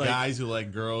anything. Guys who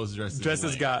like girls dressed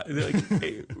as guys,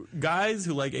 guys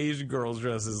who like Asian girls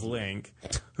dressed as Link.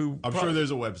 I'm sure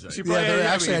there's a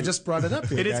website. I just brought it up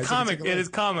here. It is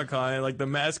Comic-Con, like the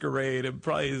Masquerade. It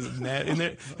probably is.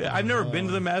 I've never been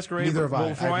to the Masquerade. Neither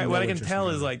have I. What I can tell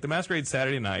is the Masquerade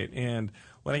Saturday night, and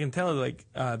what I can tell is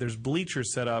there's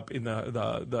bleachers set up in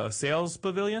the sales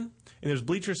pavilion, and there's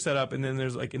bleachers set up, and then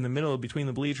there's in the middle between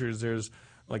the bleachers there's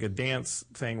a dance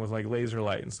thing with laser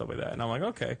light and stuff like that, and I'm like,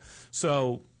 okay,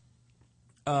 so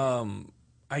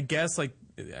I guess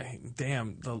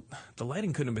damn, the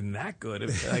lighting couldn't have been that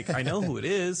good. I know who it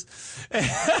is,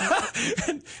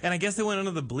 and I guess they went under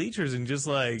the bleachers and just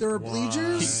there were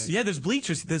bleachers. There's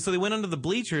bleachers. So they went under the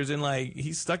bleachers and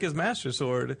he stuck his master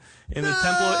sword in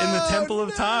the temple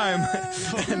of time.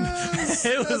 And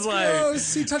it was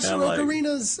gross. He touched the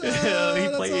ocarinas. He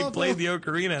played the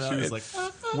ocarina. She was like,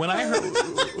 when I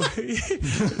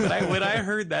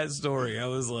heard that story, I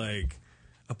was like,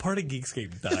 A part of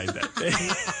Geekscape died that day.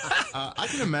 I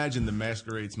can imagine the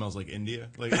masquerade smells like India.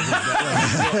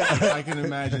 I can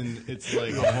imagine it's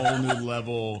like a whole new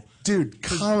level. Dude,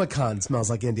 Comic-Con smells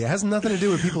like India. It has nothing to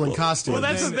do with people in costumes. Well,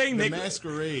 that's the thing. The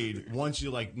masquerade, once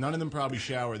you none of them probably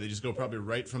shower. They just go probably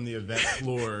right from the event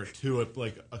floor to a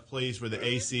place where the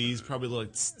AC's probably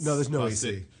no, there's no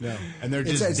busted. AC. No, and they're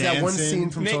just it's dancing. that one scene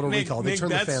from Total Recall. They turn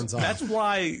the fans off. That's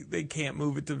why they can't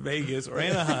move it to Vegas or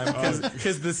Anaheim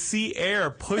because the sea air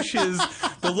pushes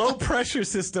the low pressure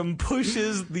system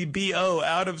pushes the BO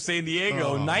out of San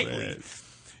Diego nightly, man.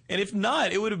 And if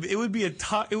not, it would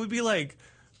be like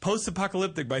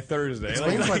post-apocalyptic by Thursday.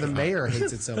 Explains why the mayor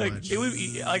hates it so much. It would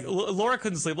be like Laura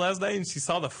couldn't sleep last night, and she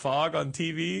saw the fog on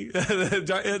TV.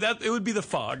 It would be the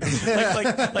fog,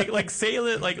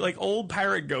 like old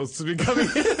pirate ghosts would be coming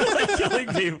in, like killing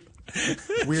people.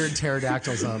 Weird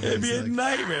pterodactyl zombies. It'd be a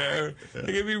nightmare.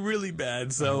 It'd be really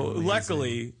bad. So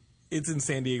luckily, it's in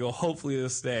San Diego. Hopefully it'll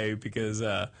stay because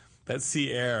that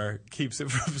sea air keeps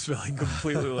it from smelling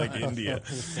completely like India.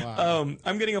 Wow.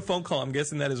 I'm getting a phone call. I'm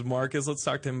guessing that is Marcus. Let's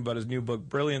talk to him about his new book,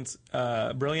 Brilliant.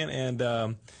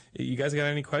 And you guys got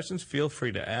any questions? Feel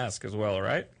free to ask as well, all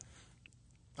right?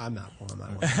 I'm not.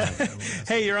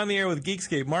 Hey, you're on the air with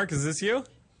Geekscape. Mark, is this you?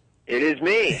 It is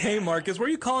me. Hey, Marcus. Where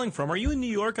are you calling from? Are you in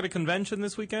New York at a convention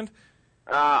this weekend?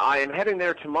 I am heading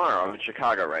there tomorrow. I'm in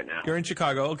Chicago right now. You're in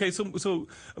Chicago. Okay, so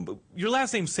your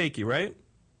last name's Seiki, right?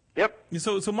 Yep.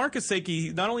 So Marcus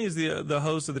Seiki not only is the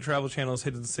host of the Travel Channel's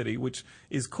Hidden City, which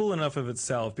is cool enough of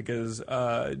itself because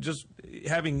just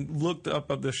having looked up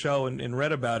of the show and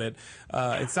read about it,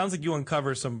 it sounds like you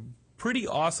uncover some pretty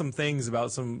awesome things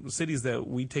about some cities that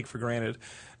we take for granted.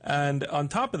 And on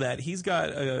top of that, he's got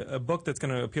a book that's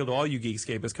going to appeal to all you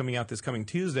Geekscape. It's coming out this coming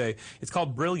Tuesday. It's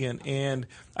called Brilliant, and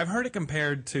I've heard it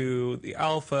compared to the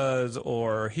Alphas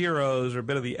or Heroes or a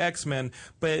bit of the X-Men.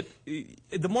 But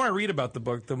the more I read about the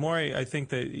book, the more I think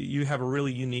that you have a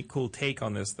really unique, cool take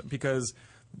on this because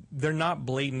they're not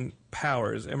blatant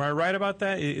powers. Am I right about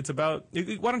that? It's about.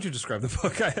 Why don't you describe the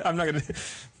book? I'm not going to.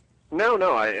 No.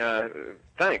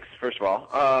 Thanks. First of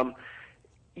all.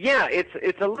 Yeah,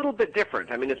 it's a little bit different.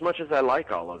 I mean, as much as I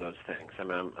like all of those things, I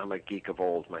mean, I'm a geek of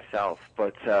old myself.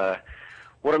 But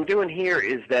what I'm doing here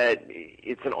is that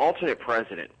it's an alternate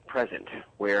present,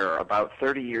 where about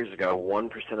 30 years ago,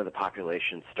 1% of the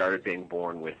population started being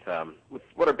born with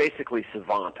what are basically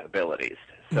savant abilities.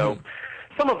 So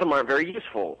some of them are very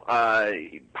useful,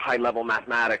 high-level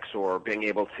mathematics or being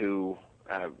able to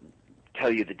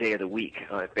tell you the day of the week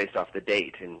based off the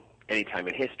date in any time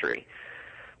in history.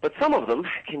 But some of them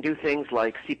can do things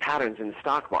like see patterns in the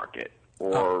stock market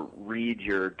or read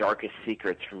your darkest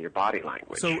secrets from your body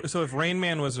language. So if Rain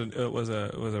Man was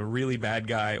a really bad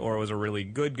guy or was a really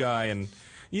good guy, and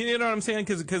you know what I'm saying?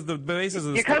 Because the basis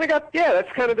of you kind of got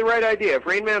that's kind of the right idea. If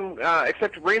Rain Man,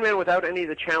 except Rain Man without any of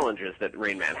the challenges that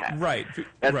Rain Man has. Right.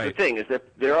 That's the thing is that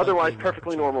they're otherwise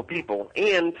perfectly normal people,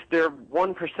 and they're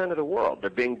 1% of the world.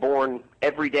 They're being born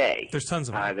every day. There's tons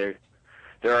of them.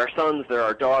 There are sons, there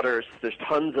are daughters, there's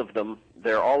tons of them.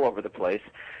 They're all over the place.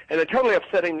 And they're totally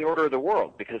upsetting the order of the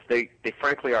world because they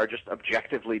frankly are just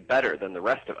objectively better than the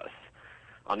rest of us.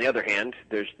 On the other hand,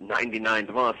 there's 99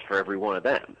 of us for every one of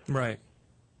them. Right.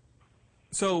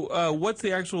 So what's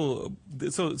the actual...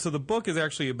 So the book is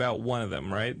actually about one of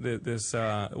them, right? This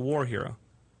war hero.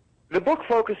 The book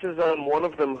focuses on one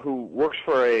of them who works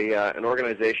for an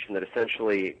organization that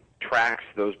essentially tracks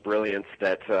those brilliants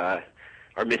that...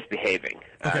 are misbehaving,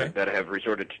 that have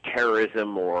resorted to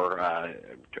terrorism or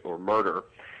murder,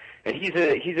 and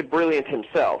he's a brilliant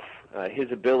himself.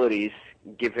 His abilities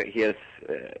he has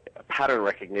a pattern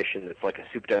recognition that's like a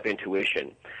souped-up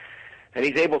intuition, and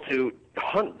he's able to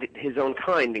hunt his own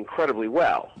kind incredibly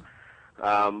well.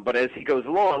 But as he goes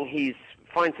along, he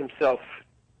finds himself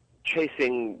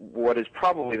chasing what is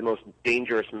probably the most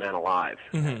dangerous man alive,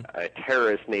 a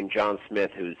terrorist named John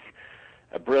Smith, who's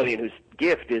a brilliant, whose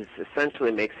gift is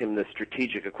essentially makes him the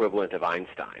strategic equivalent of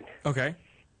Einstein. Okay.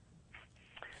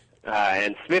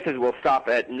 And Smith will stop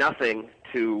at nothing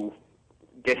to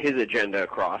get his agenda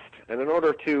across. And in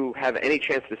order to have any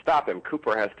chance to stop him,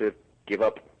 Cooper has to give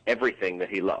up everything that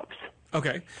he loves.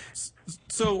 Okay.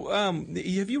 So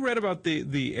have you read about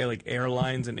the like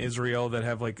airlines in Israel that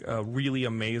have like a really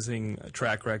amazing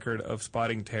track record of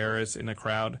spotting terrorists in a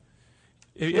crowd?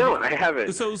 No, I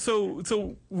haven't. So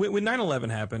when 9/11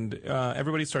 happened,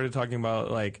 everybody started talking about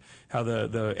like how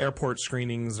the airport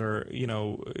screenings are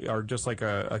just like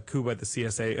a coup by the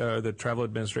CSA, the Travel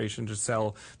Administration, to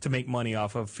sell to make money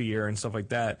off of fear and stuff like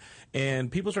that. And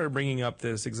people started bringing up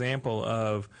this example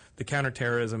of the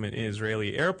counterterrorism in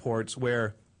Israeli airports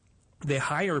where they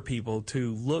hire people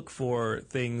to look for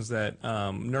things that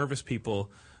nervous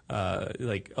people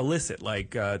like elicit,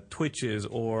 like twitches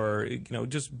or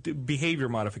just behavior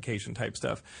modification type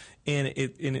stuff. And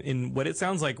in what it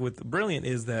sounds like with Brilliant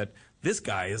is that this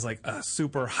guy is like a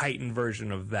super heightened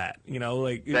version of that.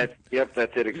 That's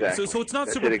it exactly. So it's not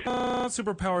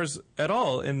superpowers at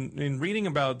all. And in reading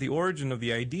about the origin of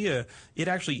the idea, it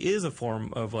actually is a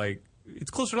form of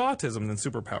it's closer to autism than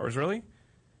superpowers, really.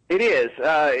 It is.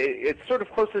 It's sort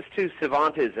of closest to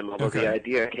savantism, although the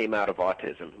idea came out of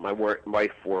autism. My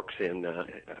wife works in a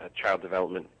child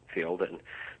development field and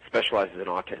specializes in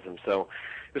autism, so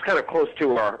it was kind of close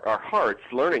to our hearts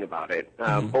learning about it.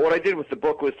 But what I did with the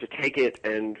book was to take it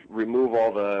and remove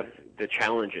all the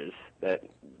challenges that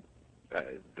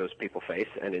those people face,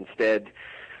 and instead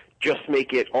just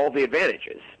make it all the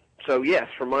advantages. So yes,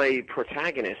 for my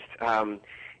protagonist,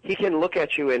 he can look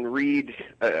at you and read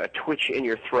a twitch in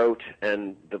your throat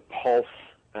and the pulse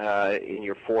in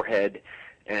your forehead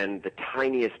and the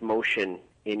tiniest motion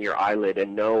in your eyelid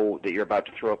and know that you're about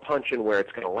to throw a punch and where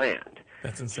it's going to land.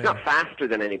 That's insane. He's not faster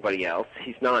than anybody else.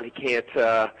 He can't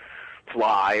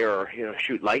fly or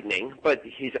shoot lightning, but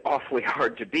he's awfully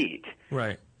hard to beat.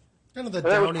 Right. Kind of the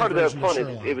that was part of the fun.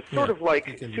 Of It was sort of like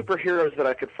superheroes that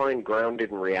I could find grounded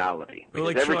in reality. Or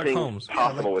like everything Sherlock Holmes.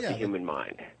 Possible with the human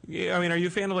mind. Yeah, I mean, are you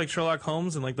a fan of like Sherlock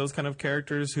Holmes and like those kind of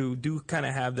characters who do kind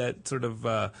of have that sort of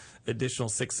additional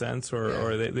sixth sense,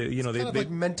 or they kind of like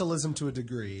mentalism to a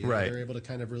degree. Right. They're able to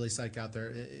kind of really psych out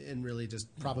there and really just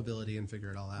probability and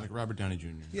figure it all out. Like Robert Downey Jr.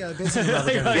 Yeah, basically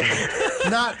Robert Downey Jr.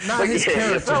 Not his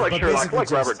character, it's not like but Sherlock, basically like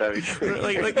just, Robert Downey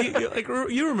Jr.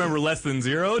 you remember Less Than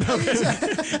Zero?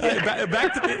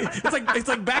 Back to it's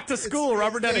like Back to School,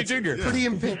 Robert Downey Jr. Pretty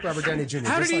in Pink, Robert Downey Jr.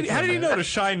 How did he know to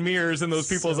shine mirrors in those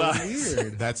people's eyes?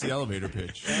 Weird. That's the elevator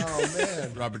pitch. Oh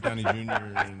man, Robert Downey Jr.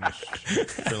 and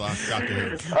Sherlock, Doctor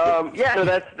Who. So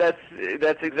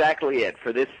that's exactly it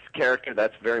for this character.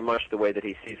 That's very much the way that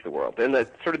he sees the world, and the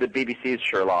sort of the BBC's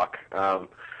Sherlock,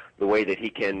 the way that he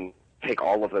can take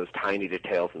all of those tiny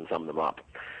details and sum them up.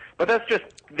 But that's just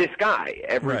this guy.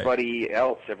 Everybody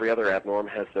else, every other abnorm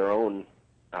has their own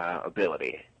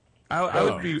ability.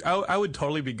 I would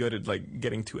totally be good at like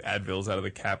getting 2 Advils out of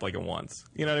the cap like at once.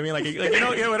 You know what I mean? Like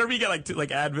whenever you get like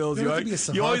Advils, you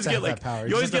always get like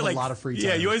you always get like a lot of free time.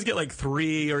 Yeah, you always get like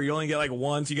 3, or you only get like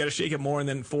once. You got to shake it more, and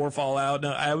then 4 fall out.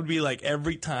 No, I would be like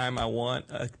every time I want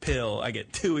a pill, I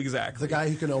get 2 exactly. The guy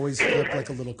who can always flip like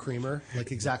a little creamer,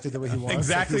 like exactly the way he wants.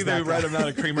 Exactly the right amount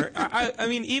of creamer. I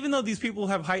mean, even though these people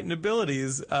have heightened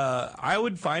abilities, I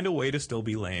would find a way to still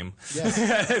be lame.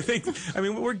 Yes. I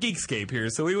mean, we're Geekscape here,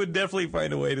 so we would definitely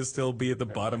find a way to still be at the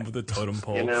bottom of the totem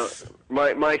pole.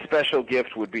 My special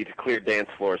gift would be to clear dance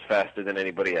floors faster than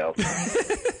anybody else.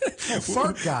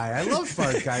 Fart guy. I love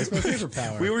Fart guy. It's my favorite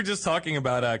power. We were just talking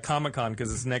about Comic-Con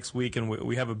because it's next week, and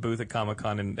we have a booth at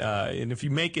Comic-Con. And if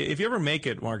you ever make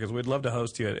it, Marcus, we'd love to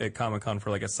host you at Comic-Con for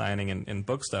like a signing and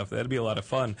book stuff. That'd be a lot of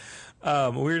fun.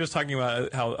 We were just talking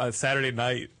about how Saturday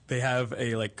night they have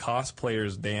a like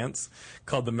cosplayers dance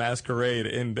called the Masquerade,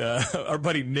 and our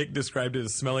buddy Nick described it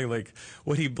as smelling like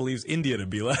what he believes India to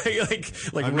be like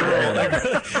when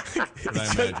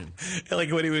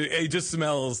it just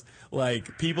smells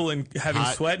like people having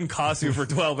sweat and costume for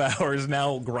 12 hours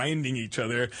now grinding each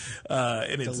other,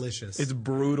 and it's delicious. It's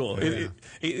brutal. Yeah.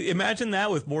 Imagine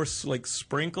that with more like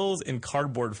sprinkles and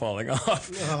cardboard falling off.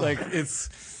 Like it's.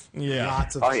 Yeah.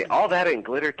 Lots of all that in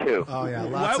glitter too. Oh yeah,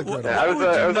 lots of glitter. I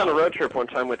was on a road trip one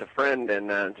time with a friend and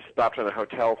just stopped in a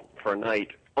hotel for a night,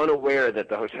 unaware that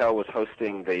the hotel was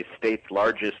hosting the state's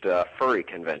largest furry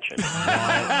convention. And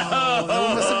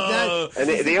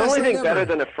the only thing better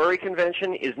than a furry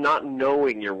convention is not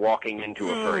knowing you're walking into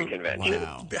a furry convention.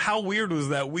 Wow. How weird was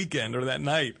that weekend or that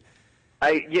night?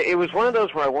 It was one of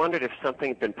those where I wondered if something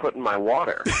had been put in my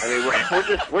water. I mean,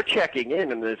 we're checking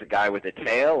in, and there's a guy with a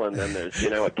tail, and then there's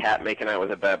a cat making out with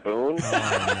a baboon.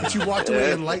 But you walked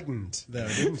away enlightened, though,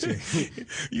 didn't you?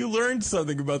 You learned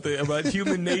something about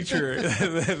human nature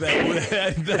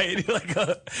that night,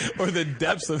 or the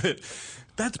depths of it.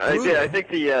 That's brutal. I did. I think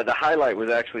the highlight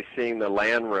was actually seeing the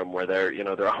LAN room where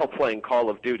they're all playing Call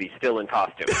of Duty, still in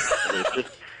costume.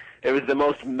 It was the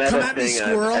most meta thing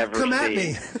I've ever seen. Come at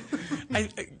me.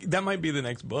 That might be the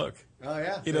next book. Oh,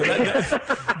 yeah.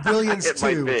 Brilliance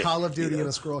 2, Call of Duty in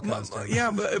a squirrel costume.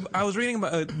 Yeah, but I was reading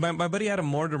about my buddy Adam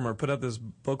Mortimer put out this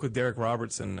book with Derek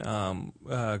Robertson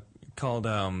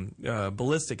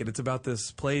Ballistic, and it's about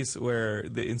this place where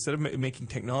instead of making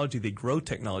technology, they grow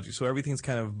technology. So everything's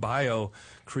kind of bio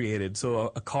created.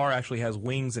 So a car actually has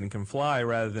wings and can fly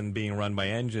rather than being run by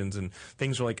engines. And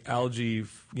things are like algae,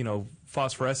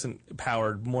 phosphorescent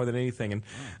powered more than anything.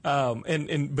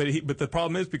 And but the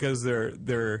problem is because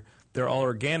they're all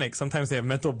organic. Sometimes they have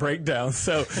mental breakdowns.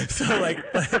 So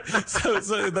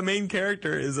the main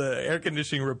character is an air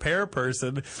conditioning repair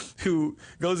person who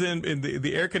goes in and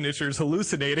the air conditioner is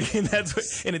hallucinating,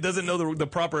 and it doesn't know the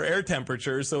proper air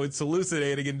temperature, so it's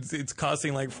hallucinating and it's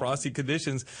causing like frosty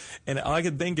conditions. And all I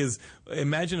can think is,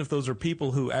 imagine if those are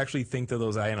people who actually think they're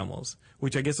those animals,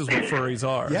 which I guess is what furries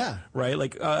are. Yeah. Right.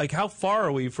 Like how far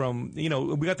are we from? We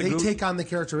got They take on the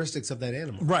characteristics of that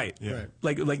animal. Right. Yeah.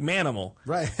 Right. Like Manimal.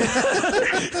 Right.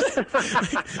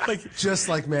 Just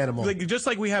like Manimal. Just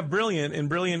like we have Brilliant, and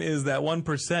Brilliant is that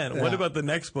 1%. Yeah. What about the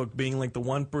next book being like the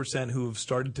 1% who have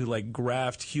started to like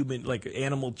graft human, like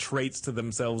animal traits to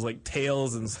themselves, like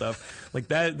tails and stuff like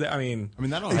that? I mean,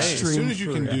 that'll as soon as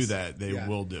you can do that, they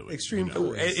will do it. Extreme.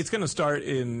 It's going to start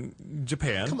in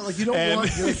Japan. Come on, you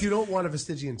don't want a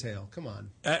vestigian tail. Come on.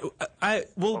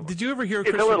 Did you ever hear? It's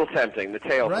a little tempting. The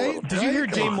tail, right? Did you hear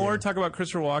Jay Moore talk about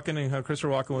Christopher Walken and how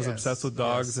Christopher Walken was obsessed with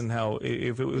dogs and how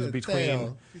if it was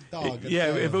between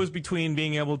if it was between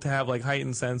being able to have like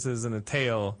heightened senses and a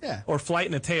tail, or flight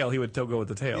and a tail, he would still go with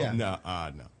the tail. Yeah. No.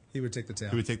 He would take the tail.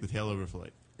 He would take the tail over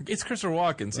flight. It's Christopher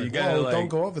Walken, so you gotta don't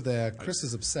go over there. Chris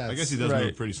is obsessed. I guess he does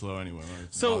move pretty slow anyway.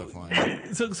 So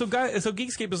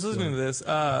Geekscape is listening to this.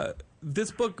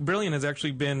 This book, Brilliant, has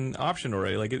actually been optioned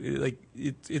already.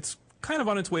 It's kind of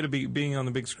on its way to being on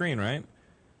the big screen, right?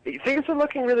 Things are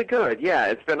looking really good. Yeah,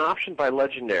 it's been optioned by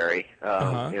Legendary,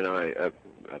 a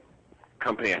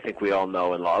company I think we all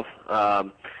know and love.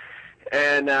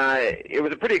 And it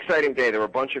was a pretty exciting day. There were a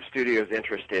bunch of studios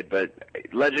interested, but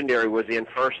Legendary was in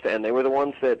first, and they were the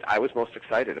ones that I was most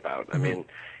excited about. I mean,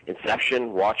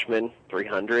 Inception, Watchmen,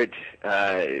 300,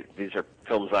 these are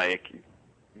films I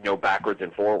know backwards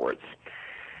and forwards.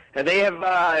 And they have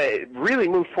really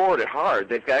moved forward it hard.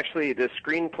 They've actually, the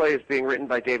screenplay is being written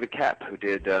by David Koepp, who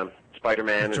did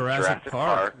Spider-Man and Jurassic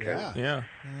Park. Yeah.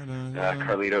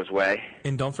 Carlito's Way.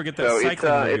 And don't forget that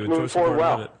cycling movie it's with moving Joseph forward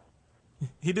well. Gordon-Levitt.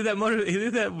 He did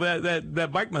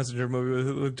that Bike Messenger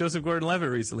movie with Joseph Gordon-Levitt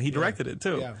recently. He directed it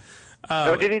too. Yeah.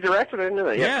 Did he direct it? I didn't know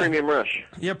that. Yeah, Premium Rush.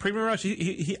 Yeah, Premium Rush.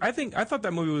 I thought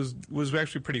that movie was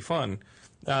actually pretty fun.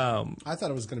 I thought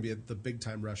it was going to be the big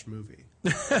time Rush movie,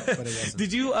 but it wasn't.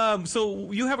 Did you?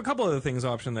 So you have a couple other things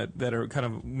optioned that are kind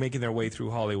of making their way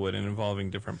through Hollywood and involving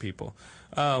different people.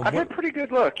 I've had a pretty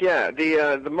good look. Yeah,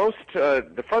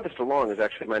 the farthest along is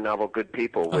actually my novel Good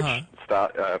People, which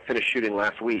finished shooting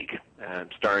last week,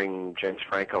 starring James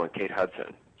Franco and Kate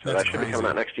Hudson. So that should be coming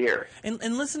out next year.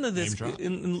 And listen to this. You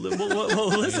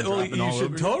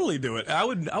should totally do it. I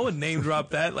would name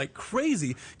drop that like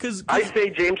crazy because I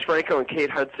say James Franco and Kate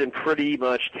Hudson pretty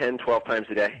much 10, 12 times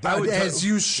a day. As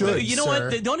you should. You know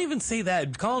what? Don't even say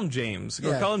that. Call him James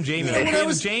or call him Jamie. I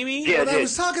was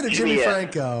talking to Jimmy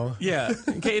Franco. Yeah,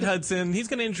 Kate Hudson. He's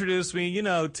going to introduce me.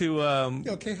 To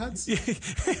Kate Hudson.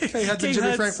 Kate Hudson,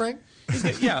 Jimmy Frank.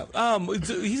 He's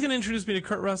going to introduce me to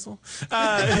Kurt Russell.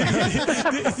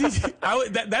 That's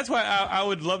why I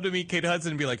would love to meet Kate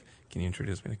Hudson and be like, can you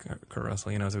introduce me to Kurt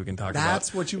Russell? So we can talk about.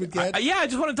 That's what you would get? I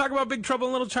just want to talk about Big Trouble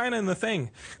in Little China and The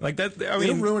Thing. Like that.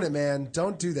 It'll ruin it, man.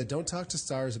 Don't do that. Don't talk to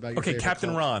stars about your favorite Captain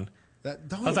club. Ron.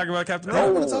 I'll talk about Captain Ron. Ron.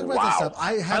 I want to talk about this stuff.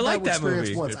 I had like that experience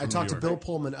movie. once. I talked to Bill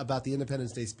Pullman about the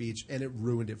Independence Day speech, and it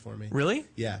ruined it for me. Really?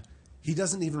 Yeah. He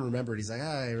doesn't even remember it. He's like,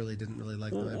 I really didn't really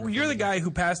like that. Well, you're the guy who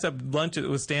passed up lunch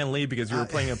with Stan Lee because you were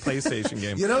playing a PlayStation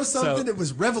game. You know something? It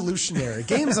was revolutionary.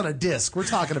 Games on a disc. We're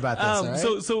talking about this, all right?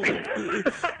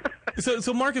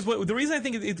 So Marcus, the reason I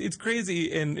think it's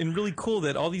crazy and really cool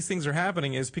that all these things are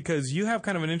happening is because you have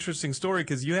kind of an interesting story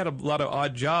because you had a lot of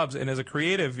odd jobs, and as a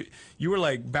creative, you were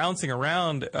like bouncing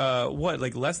around,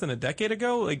 like less than a decade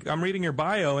ago? Like I'm reading your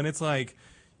bio, and it's like,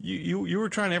 You were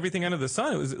trying everything under the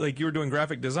sun. It was like you were doing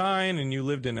graphic design and you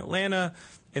lived in Atlanta.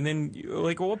 And then,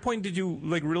 at what point did you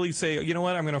really say, you know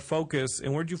what, I'm going to focus?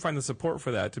 And where did you find the support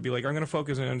for that to be like, I'm going to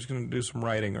focus and I'm just going to do some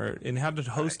writing? And how did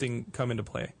hosting come into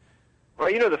play?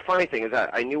 Well, the funny thing is that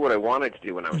I knew what I wanted to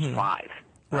do when I was 5.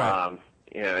 Right.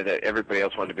 That everybody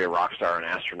else wanted to be a rock star or an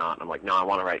astronaut. And I'm like, no, I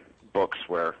want to write books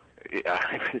where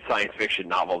science fiction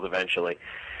novels eventually.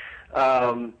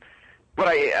 But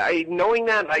I knowing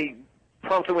that, I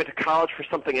promptly went to college for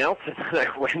something else, and then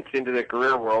I went into the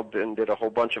career world and did a whole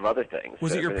bunch of other things.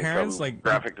 Was it your parents, from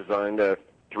graphic design to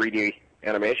 3D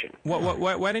animation.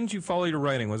 Why didn't you follow your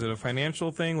writing? Was it a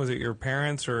financial thing? Was it your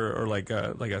parents, or like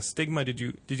a stigma? Did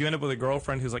you end up with a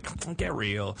girlfriend who's like, get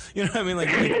real? You know what I mean?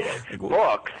 Like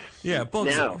books. Yeah,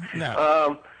 books.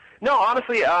 No,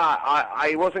 honestly,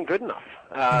 I wasn't good enough.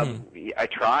 I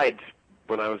tried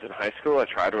when I was in high school. I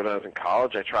tried when I was in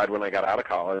college. I tried when I got out of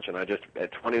college. And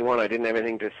at 21, I didn't have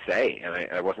anything to say, and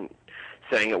I wasn't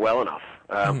saying it well enough.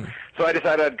 So I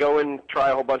decided I'd go and try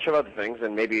a whole bunch of other things,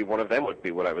 and maybe one of them would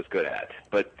be what I was good at.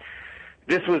 But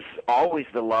this was always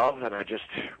the love, and I just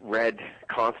read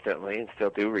constantly, and still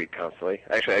do read constantly.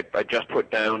 Actually, I just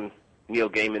put down Neil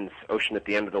Gaiman's Ocean at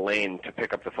the End of the Lane to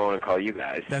pick up the phone and call you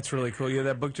guys. That's really cool. Yeah,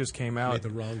 that book just came out. Made the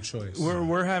wrong choice.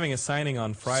 We're having a signing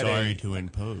on Friday. Sorry to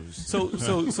impose.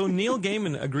 So Neil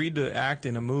Gaiman agreed to act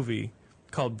in a movie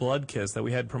called Blood Kiss that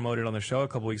we had promoted on the show a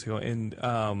couple weeks ago, and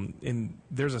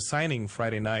there's a signing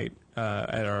Friday night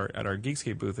at our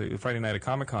Geekscape booth, Friday night at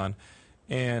Comic-Con,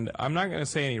 and I'm not going to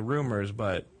say any rumors,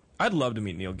 but I'd love to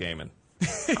meet Neil Gaiman.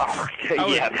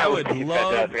 That would be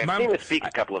fantastic. I've seen him speak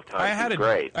a couple of times. He's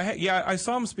great. I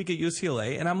saw him speak at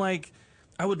UCLA, and I'm like,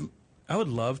 I would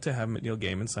love to have Neil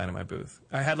Gaiman sign in my booth.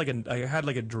 I had like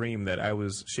a dream that I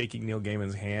was shaking Neil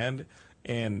Gaiman's hand.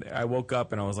 And I woke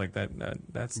up and I was like, that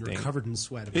stinks. You're covered in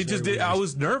sweat. It just did. I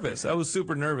was nervous. I was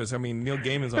super nervous. I mean, Neil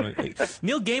Gaiman's on it.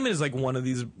 Neil Gaiman is like one of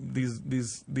these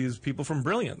people from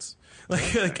Brilliance.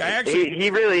 Like I actually. He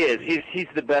really is. He's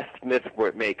the best myth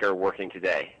maker working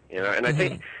today. You know, and I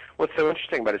think what's so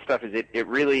interesting about his stuff is it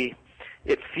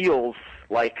feels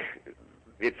like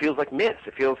myths.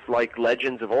 It feels like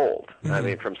legends of old. I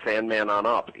mean, from Sandman on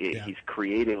up, he's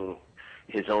creating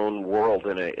his own world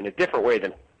in a different way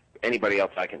than anybody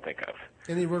else I can think of.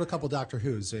 And he wrote a couple Doctor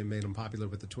Who's, so he made him popular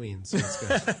with the tweens. So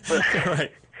it's good.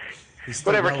 Right.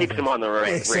 Whatever keeps him on the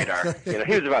radar. You know,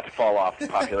 he was about to fall off in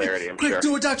popularity, I'm sure. Quick,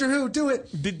 do it, Doctor Who, do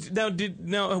it!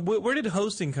 Where did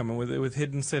hosting come in with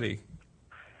Hidden City?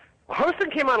 Hosting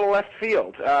came out of left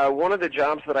field. One of the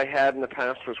jobs that I had in the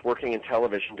past was working in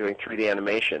television doing 3D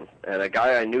animation. And a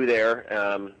guy I knew there,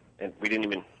 and we didn't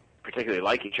even particularly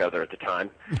like each other at the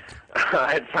time,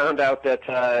 I had found out that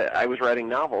I was writing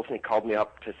novels, and he called me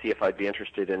up to see if I'd be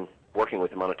interested in working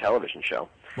with him on a television show.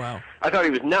 Wow. I thought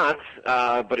he was nuts,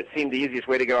 but it seemed the easiest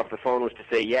way to get off the phone was to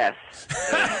say yes.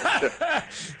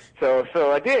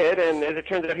 So I did, and as it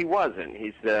turns out, he wasn't.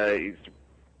 He's a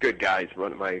good guy. He's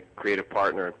my creative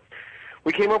partner.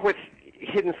 We came up with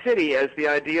Hidden City as the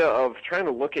idea of trying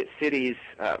to look at cities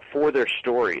for their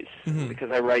stories,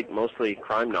 because I write mostly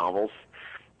crime novels.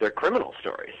 They're criminal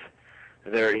stories.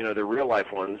 They're real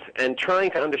life ones, and trying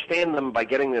to understand them by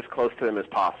getting as close to them as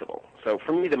possible. So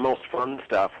for me, the most fun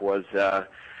stuff was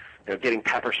getting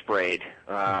pepper sprayed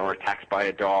or attacked by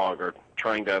a dog, or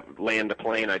trying to land a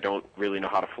plane I don't really know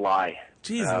how to fly.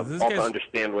 Jesus, all to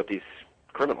understand what these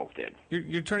criminals did.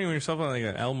 You're turning yourself on like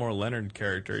an Elmore Leonard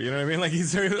character. You know what I mean? Like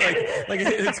he's like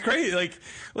it's crazy.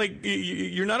 Like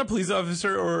you're not a police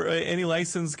officer or any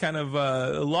licensed kind of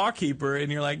law keeper, and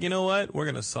you're like, you know what? We're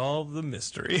gonna solve the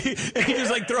mystery. And he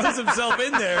just like throws himself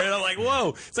in there, and I'm like, whoa!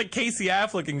 It's like Casey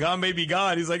Affleck in Gone Baby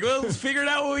Gone. He's like, well, let's figure it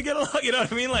out when we get along. You know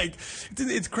what I mean? Like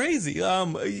it's crazy. I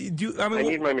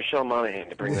need my Michelle Monaghan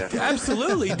to bring that.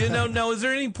 Absolutely. Now, is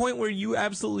there any point where you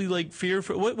absolutely like fear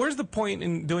for? Where's the point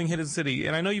in doing Hidden City?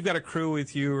 And I know you've got a crew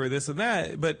with you or this and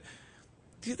that, but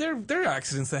there are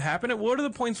accidents that happen. What are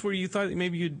the points where you thought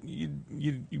maybe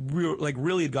you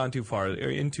really had gone too far or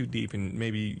in too deep, and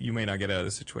maybe you may not get out of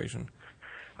the situation?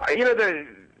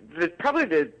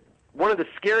 Probably one of the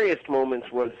scariest moments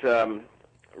was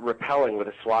rappelling with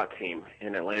a SWAT team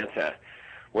in Atlanta,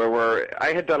 where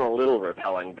I had done a little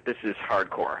rappelling, but this is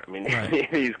hardcore. I mean,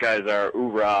 right. These guys are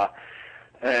oorah,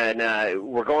 and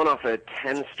we're going off a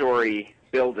 10-story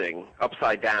building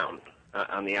upside down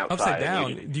on the outside. Upside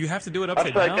down? Do you have to do it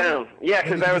upside down? Upside down. Yeah,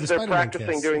 because they're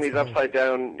practicing doing these upside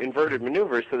down inverted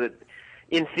maneuvers so that,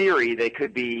 in theory, they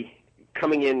could be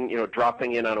coming in,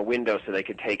 dropping in on a window so they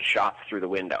could take shots through the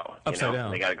window. Upside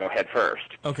down. They got to go head first.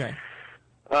 Okay.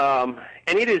 And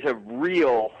it is a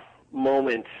real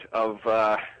moment of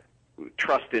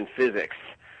trust in physics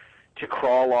to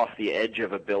crawl off the edge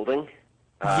of a building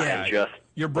and just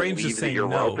your brain's just saying your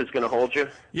rope is going to hold you.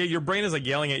 Yeah, your brain is like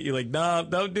yelling at you, like, "No,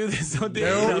 don't do this, don't do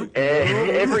this."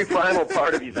 Every primal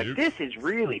part of you is like, "This is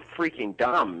really freaking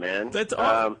dumb, man." That's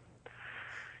awesome.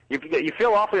 You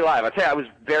feel awfully alive. I'd say I was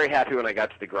very happy when I got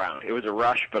to the ground. It was a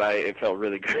rush, but it felt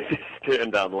really good to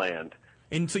stand on land.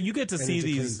 And so you get to see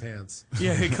these clean pants.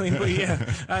 Yeah, clean. Yeah,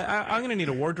 I'm going to need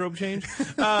a wardrobe change.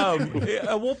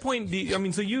 At what point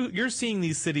so you're seeing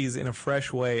these cities in a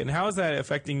fresh way, and how is that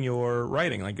affecting your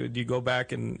writing? Like, do you go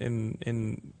back and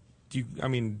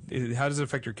how does it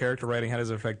affect your character writing? How does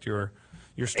it affect your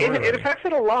your story. It affects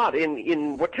it a lot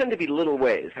in what tend to be little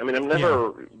ways. I mean, I'm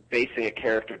never basing a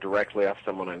character directly off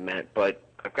someone I met, but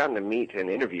I've gotten to meet and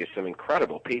interview some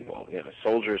incredible people,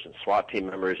 soldiers and SWAT team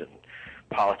members and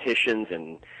politicians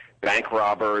and bank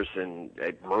robbers and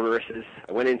murderesses.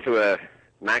 I went into a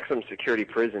maximum security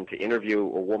prison to interview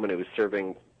a woman who was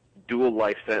serving dual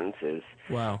life sentences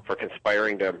for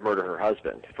conspiring to murder her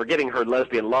husband, for getting her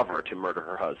lesbian lover to murder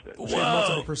her husband. She had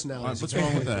multiple personalities. What's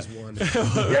wrong with that?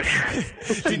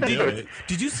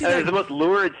 Did you see that? that? It was the most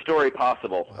lurid story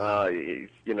possible. Sort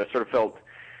of felt,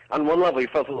 on one level, you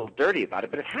felt a little dirty about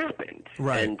it, but it happened.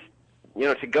 Right. And,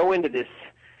 to go into this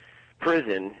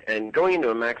prison, and going into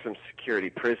a maximum security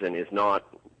prison is not,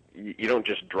 you don't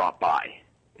just drop by.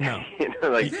 No.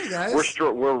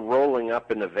 We're rolling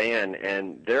up in the van,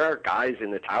 and there are guys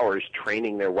in the towers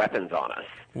training their weapons on us.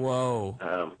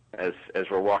 Whoa! As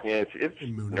we're walking in, it's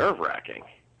nerve-wracking.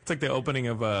 It's like the opening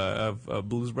of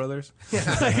Blues Brothers,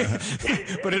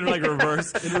 but in like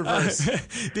reverse. In reverse.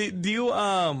 Do you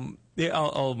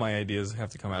all of my ideas have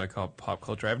to come out of pop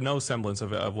culture. I have no semblance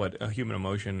of what a human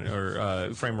emotion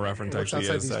or frame of reference actually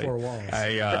is. These four walls.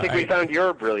 I think we found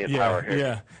your brilliant power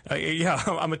here.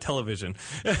 I'm a television.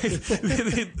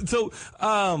 So,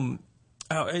 I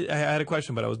had a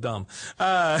question, but I was dumb.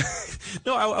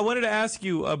 No, I wanted to ask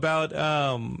you about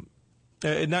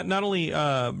not only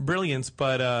brilliance,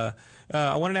 but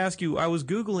I wanted to ask you. I was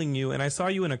Googling you, and I saw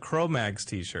you in a Cro-Mags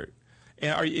T-shirt.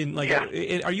 And are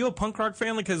you a punk rock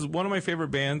fan? Because one of my favorite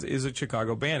bands is a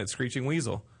Chicago band. It's Screeching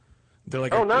Weasel. They're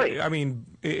like, nice. I mean,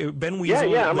 Ben Weasel.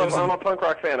 Yeah. I'm a punk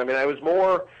rock fan. I mean, I was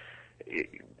more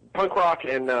punk rock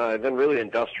and then really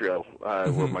industrial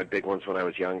were my big ones when I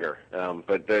was younger.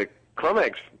 But the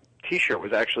Cro-Mags T-shirt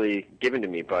was actually given to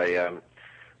me by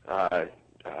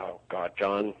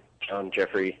John,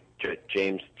 Jeffrey,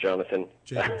 James, Jonathan,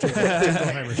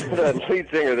 the lead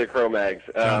singer of the Cro-Mags.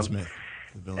 John Smith.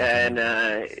 And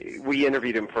we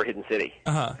interviewed him for Hidden City.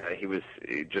 He was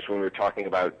just when we were talking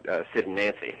about Sid and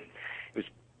Nancy.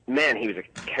 He was a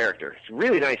character. He's a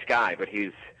really nice guy, but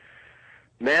he's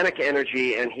manic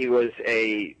energy, and he was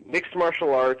a mixed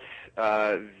martial arts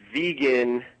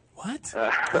vegan. What? He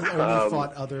only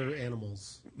fought other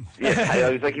animals. Yeah,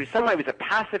 he was a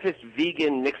pacifist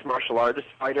vegan mixed martial artist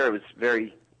fighter. It was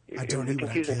a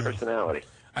confusing personality.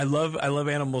 I love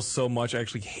animals so much. I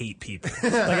actually hate people.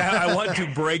 I want to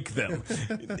break them.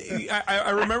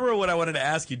 I remember what I wanted to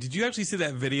ask you. Did you actually see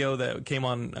that video that came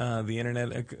on the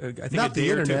internet? I think Not the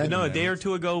internet. A day or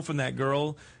two ago from that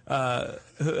girl.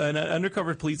 An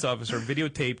undercover police officer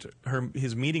videotaped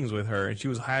his meetings with her, and she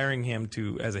was hiring him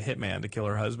as a hitman to kill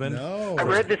her husband. No, I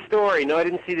read the story. No, I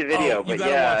didn't see the video. You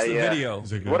gotta watch the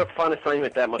video. What a fun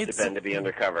assignment that must have been to be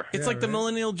undercover. It's like the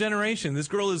millennial generation. This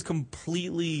girl is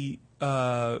completely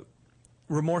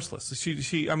remorseless.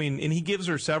 I mean, and he gives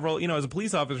her several, as a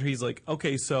police officer, he's like,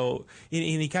 okay, so, and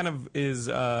he kind of is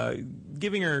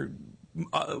giving her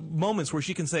moments where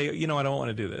she can say, I don't want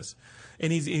to do this.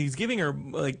 And he's giving her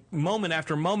like moment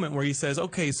after moment where he says,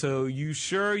 okay, so you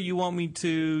sure you want me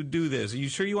to do this? Are you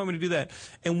sure you want me to do that?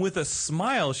 And with a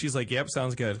smile, she's like, yep,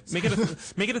 sounds good. Make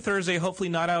it a Thursday, hopefully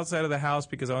not outside of the house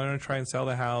because I want to try and sell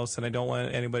the house and I don't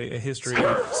want a history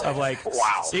of like,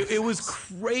 wow. It was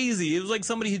crazy. It was like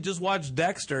somebody who just watched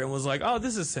Dexter and was like, oh,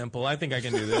 this is simple. I think I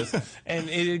can do this. And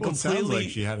it completely. It sounds like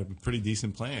she had a pretty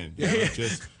decent plan.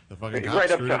 Just the fucking right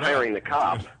up to hiring the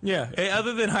cop. Yeah,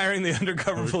 other than hiring the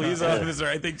undercover police officer,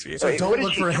 I think she. So don't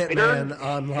look for a hitman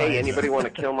online. Hey, anybody want to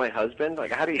kill my husband?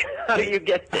 Like, how do you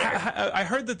get there? I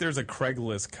heard that there's a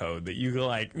Craigslist code that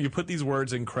you put these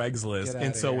words in Craigslist,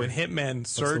 and so when hitmen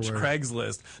search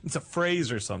Craigslist, it's a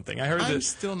phrase or something. I heard I'm that.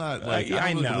 still not I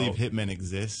don't believe hitmen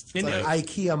exist. It's like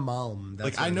IKEA Malm.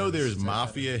 I know there's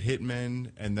mafia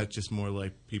hitmen, and that's just more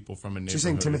like people from a neighborhood. She's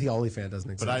saying Timothy Olyphant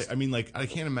doesn't exist. But I mean, I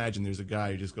can't imagine there's a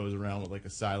guy who just goes around with like a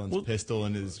silenced pistol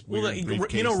in his weird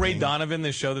briefcase Ray thing. Donovan,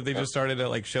 this show that they just started at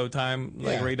like Showtime,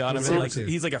 like Ray Donovan, like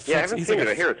he's like a I haven't seen it.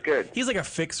 I hear it's good. He's like a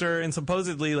fixer, and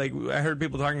supposedly, like I heard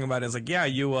people talking about it. It's like, yeah,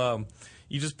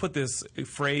 you just put this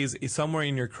phrase somewhere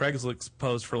in your Craigslist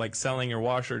post for like selling your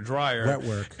washer or dryer. Wet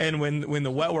work. And when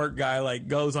the wet work guy like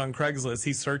goes on Craigslist,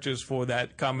 he searches for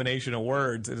that combination of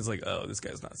words, and it's like, oh, this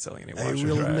guy's not selling any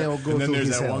washer or dryer. And then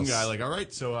there's that one guy like, all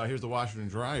right, so here's the washer and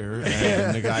dryer.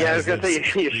 And the guy I was going to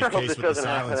say, you sure hope this doesn't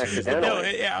happen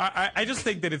accidentally. No, I just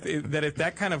think that if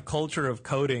that kind of culture of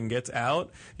coding gets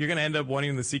out, you're going to end up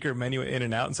wanting the secret menu in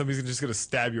and out, and somebody's just going to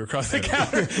stab you across the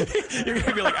counter. You're going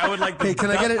to be like, I would like the. Hey, can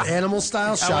I get an animal style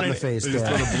shot in the face? They just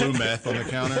put a blue meth on the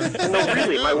counter. No,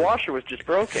 really, my washer was just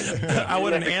broken. I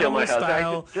want an animal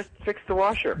style. Just fix the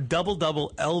washer. Double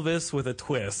Elvis with a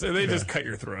twist. And they just cut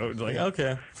your throat. Like,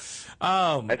 okay.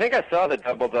 I think I saw the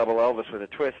double Elvis with a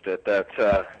twist at that.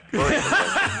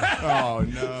 Oh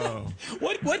no!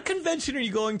 What convention are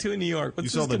you going to in New York? You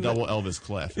saw the double Elvis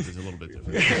clef. It was a little bit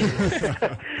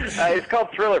different. It's called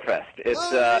Thriller Fest.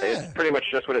 It's pretty much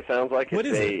just what it sounds like. What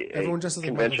it's is it? Everyone dresses like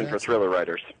convention Michael for thriller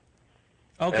writers.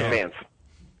 Okay. And fans.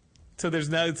 So there's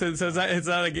no. So it's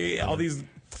not like all these.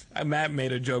 Matt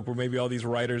made a joke where maybe all these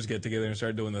writers get together and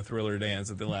start doing the Thriller dance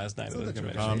at the last night of the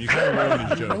convention. You kind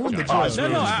of ruined the joke.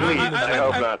 John. I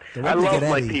hope not. I love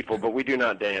my people, but we do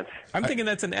not dance. I'm thinking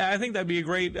I think that'd be a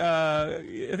great. I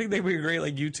think that'd be a great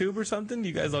like YouTube or something.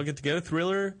 You guys all get together.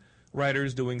 Thriller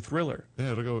writers doing Thriller.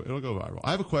 Yeah, it'll go viral.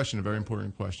 I have a question, a very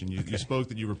important question. You spoke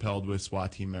that you repelled with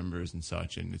SWAT team members and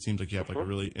such, and it seems like you have like a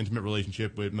really intimate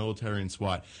relationship with military and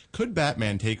SWAT. Could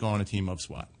Batman take on a team of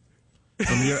SWAT?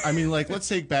 Let's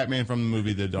take Batman from the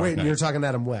movie The Dark Knight. Wait, you're talking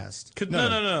Adam West.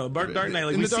 No. Dark Knight.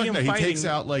 Like, in we The Dark see him Knight, fighting. he takes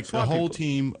out like the SWAT whole people.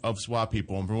 team of SWAT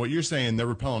people, and from what you're saying, they're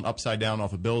repelling upside down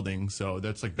off a building. So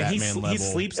that's like Batman level. He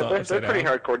sleeps They're pretty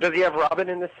hardcore. Does he have Robin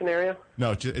in this scenario?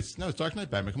 No, it's Dark Knight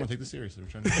Batman. Come on, take this seriously. We're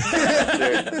trying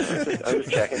to. I'm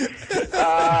just checking.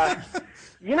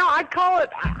 I'd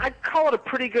call it a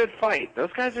pretty good fight.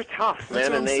 Those guys are tough, That's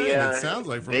man, what and I'm saying. It sounds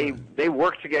like they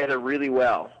work together really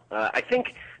well. I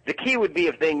think the key would be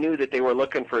if they knew that they were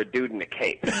looking for a dude in a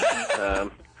cape.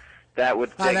 That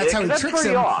would that's how he that's tricks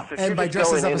pretty him, off. If and you're by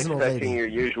just dressing going up in as an old expecting lady. your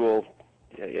usual,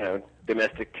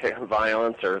 domestic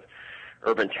violence or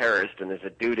urban terrorist, and there's a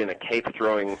dude in a cape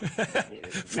throwing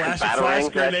flash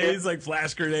grenades, like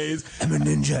flash grenades. I'm a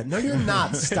ninja. No, you're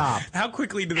not. Stop. How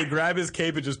quickly do they grab his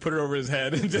cape and just put it over his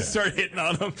head and just start hitting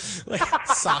on him? Like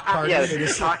sock party. Yeah,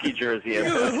 it's a hockey jersey.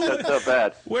 That's so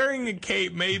bad. Wearing a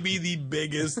cape may be the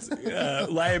biggest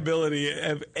liability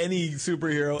of any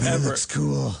superhero ever. Looks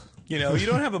cool. You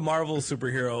don't have a Marvel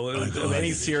superhero of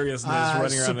any seriousness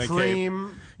running around in a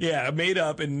cape. Yeah, made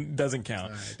up and doesn't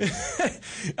count.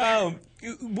 Right.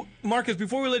 Marcus,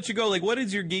 before we let you go, like, what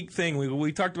is your geek thing?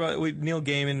 We talked about with Neil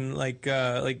Gaiman. Like,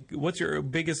 what's your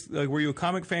biggest? Like, were you a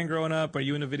comic fan growing up? Are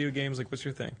you into video games? Like, what's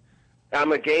your thing?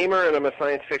 I'm a gamer and I'm a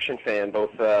science fiction fan, both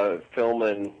film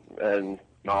and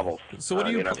novels. So what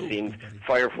do you? I've seen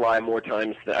Firefly more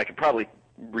times than I could probably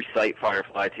recite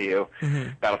Firefly to you. Mm-hmm.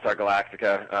 Battlestar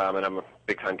Galactica, and I'm a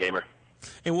big time gamer.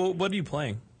 And what are you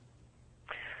playing?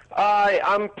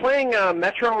 I'm playing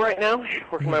Metro right now,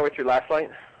 working my way through Last Light.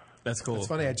 That's cool. It's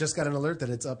funny. I just got an alert that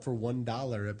it's up for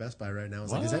 $1 at Best Buy right now. I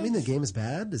was like, does that mean the game is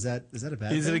bad? Is that a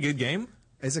bad? Is thing? it a good game?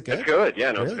 Is it good? It's good.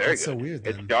 Yeah, no, Really? it's very That's good. so weird.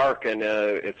 It's Then. dark and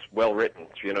it's well written.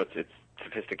 It's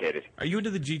sophisticated. Are you into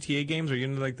the GTA games? Are you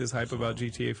into like this hype about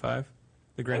GTA 5?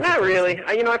 The Grand Not Theft Auto really.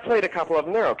 stuff? I played a couple of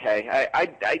them. They're okay.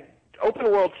 I open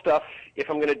world stuff. If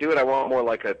I'm going to do it, I want more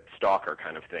like a Stalker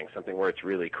kind of thing, something where it's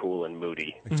really cool and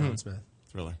moody. Like John Smith.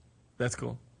 Thriller. That's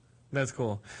cool. That's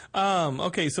cool.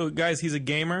 Okay, so guys, he's a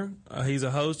gamer. He's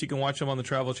a host. You can watch him on the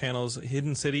Travel Channel's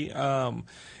Hidden City. And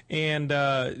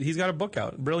he's got a book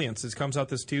out, Brilliance. It comes out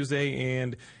this Tuesday,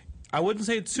 and I wouldn't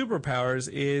say it's superpowers.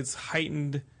 It's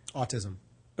heightened Autism.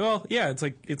 Well, yeah, it's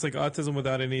like autism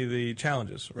without any of the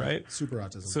challenges, right? Super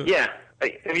autism. So, Yeah.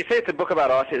 If you say it's a book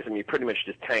about autism, you pretty much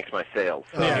just tanked my sales.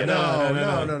 So, Yeah, no.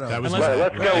 That was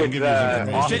Let's go with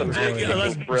awesome. thriller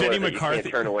Jenny that you McCarthy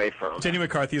can't turn away from. Jenny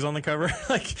McCarthy's on the cover.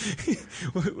 Like,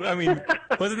 I mean,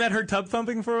 wasn't that her tub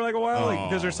thumping for like a while? Like,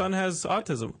 because her son has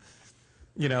autism.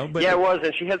 But yeah, it was,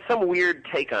 and she had some weird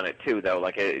take on it too, though.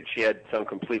 Like she had some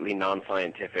completely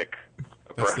non-scientific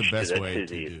That's approach the best to the way to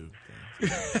disease. do.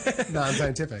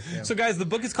 Non-scientific. Yeah. So, guys, the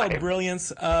book is called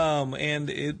Brilliance, and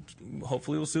it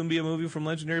hopefully will soon be a movie from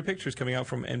Legendary Pictures coming out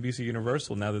from NBC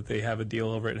Universal now that they have a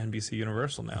deal over at NBC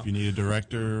Universal now. If you need a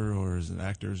director or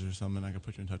actors or something, I can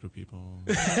put you in touch with people.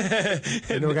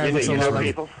 You know a guy who looks a lot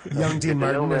like young Dean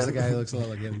Martin. There's a guy who looks a lot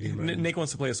like young Dean Martin. Nick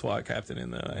wants to play a SWAT captain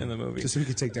in the movie. Just so he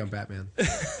could take down Batman.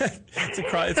 It's a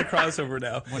crossover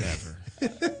now. Whatever.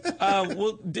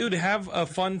 Well, dude, have a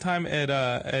fun time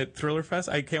at Thriller Fest.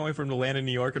 I can't wait for him to land in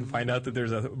New York and find out that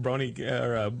there's a brony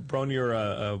or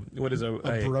a what is a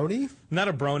brony? Not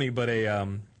a brony, but a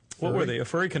what were they? A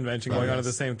furry convention going on at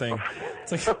the same thing.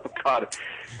 It's like, oh God,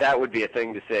 that would be a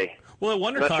thing to say. Well, at I'm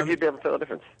not sure if WonderCon, you'd be able to tell the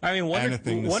difference. I mean,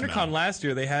 Anything to WonderCon smell. last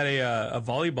year they had a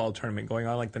volleyball tournament going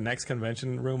on like the next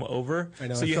convention room over. I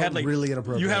know, So it you felt had like really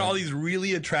inappropriate. you had all these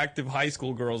really attractive high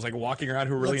school girls like walking around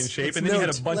who were really in shape, let's and then you had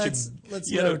note- a bunch let's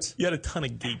you note. had a ton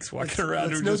of geeks walking around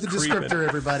Let's who note were the just creeping. descriptor,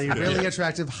 everybody. Really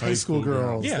attractive high school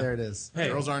girls. Yeah. There it is. Hey.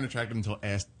 Girls aren't attractive until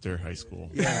after high school.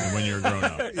 Yeah. And when you're a grown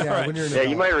up. Yeah, Right. when you're an Yeah,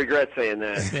 you adult. might regret saying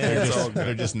that.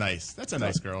 They're just nice. That's a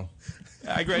nice girl.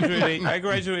 I graduated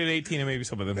at 18, and maybe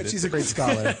some of them But did. she's a great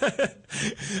scholar.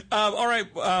 All right,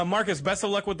 Marcus, best of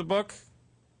luck with the book.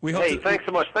 Thanks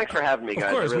so much. Thanks for having me, guys.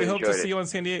 Of course, I really we hope to enjoyed see it. you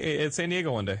on San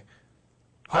Diego one day.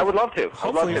 I would love to.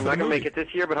 I'm not for the going to movie. make it this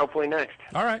year, but hopefully next.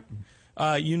 All right.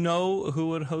 You know who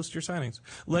would host your signings?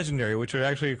 Legendary, which are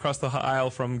actually across the aisle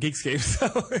from Geekscape.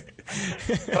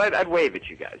 So. But I'd wave at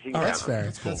you guys. You can that's count on fair.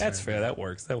 it. Cool. That's fair. That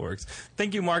works.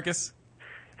 Thank you, Marcus.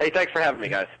 Hey, thanks for having me,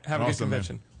 guys. Have a good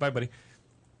convention. Bye, buddy.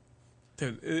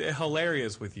 Dude,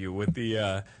 hilarious with you with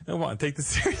the. Come on, take this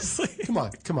seriously. Come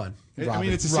on. I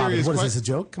mean, it's a Robin, serious what is question. this, a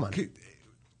joke? Come on.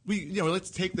 Let's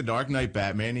take the Dark Knight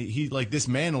Batman. He like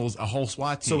dismantles a whole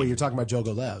SWAT team. So wait, you're talking about Joe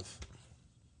Golev?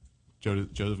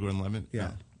 Joseph Gordon-Levitt? Yeah.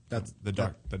 No. That's the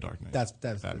Dark Knight. That's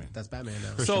Batman. That's Batman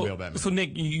now. Christian Bale Batman. So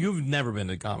Nick, you've never been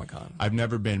to Comic-Con. I've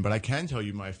never been, but I can tell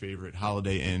you my favorite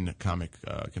Holiday Inn comic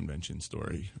convention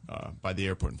story by the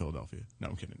airport in Philadelphia. No,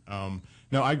 I'm kidding.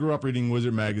 No, I grew up reading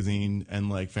Wizard magazine and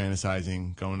like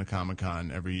fantasizing going to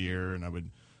Comic-Con every year, and I would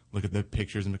look at the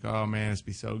pictures and be like, oh man, this would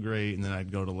be so great, and then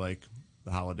I'd go to like the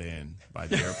Holiday Inn by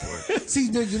the airport. See,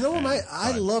 you know what?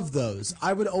 I love those.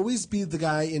 I would always be the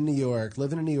guy in New York,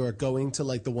 living in New York, going to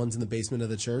like the ones in the basement of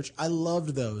the church. I loved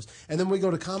those. And then we go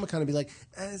to Comic-Con and be like,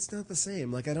 it's not the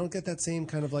same. Like, I don't get that same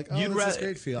kind of like, this is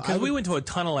great feel. Because we went to a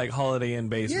ton of like Holiday Inn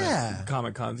basement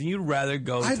Comic-Cons, and you'd rather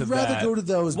go to that. I'd rather go to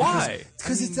those. Why?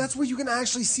 Because that's where you can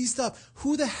actually see stuff.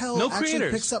 Who the hell actually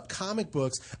creators. picks up comic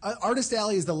books? Artist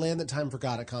Alley is the land that time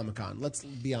forgot at Comic-Con. Let's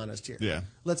be honest here. Yeah.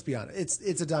 Let's be honest.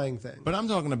 It's a dying thing. But I'm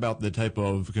talking about the type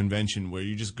of convention where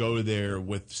you just go there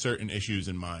with certain issues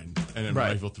in mind and then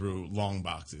rifle through long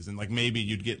boxes. And, like, maybe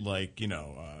you'd get, like,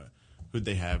 who'd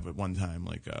they have at one time?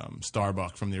 Like,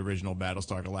 Starbuck from the original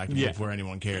Battlestar Galactica before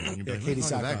anyone cared. And you'd be like, Katie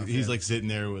Sackhoff, he's, like, sitting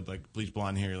there with, like, bleach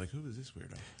blonde hair. You're like, who is this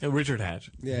weirdo? Richard Hatch.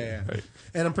 Yeah. Right.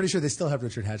 And I'm pretty sure they still have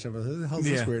Richard Hatch. I'm like, who the hell is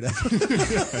this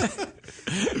weirdo?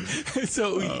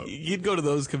 So you'd go to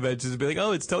those conventions and be like,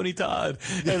 oh, it's Tony Todd.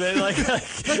 And then, like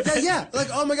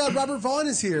oh my God, Robert Vaughn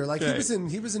is here. Like,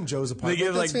 he was in Joe's apartment. They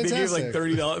give That's fantastic.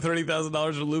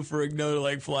 $30,000 to Lou Ferrigno to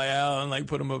like fly out and like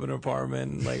put him up in an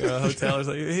apartment, like a hotel. It's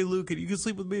like, hey Lou, you can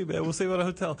sleep with me, man. We'll save out a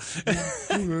hotel.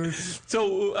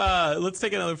 So let's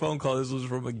take another phone call. This was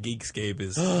from a Geekscape.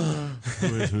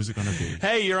 Who's it gonna be?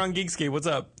 Hey, you're on Geekscape. What's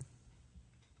up?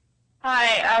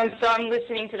 Hi, so I'm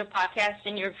listening to the podcast,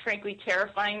 and you're frankly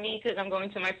terrifying me because I'm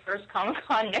going to my first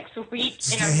Comic-Con next week,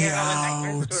 and I'm hearing all the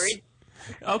nightmare stories.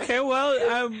 Okay,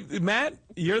 well, Matt,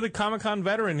 you're the Comic-Con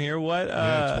veteran here. What?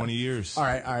 20 years. All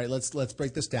right. Let's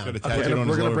break this down. Got a tattoo on his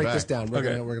We're gonna lower break back. this down. We're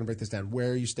gonna break this down. Where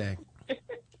are you staying?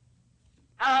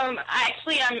 I'm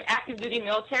active duty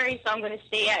military, so I'm going to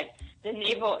stay at the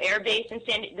Naval Air Base in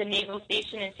the Naval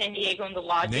Station in San Diego in the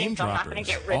lodging. Name So I'm not going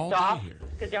to droppers get all ripped day off here.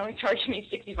 because they're only charging me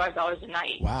 $65 a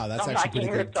night. Wow, that's so I'm actually not pretty getting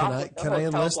good. ripped off with the Can I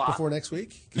hotel enlist block. before next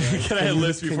week? Can I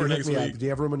enlist before next hook me week? up? Do you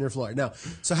have room on your floor? No.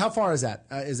 So how far is that?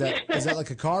 Is that like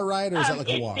a car ride or is that like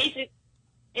a walk?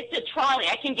 It's a trolley.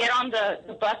 I can get on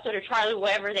the bus or the trolley,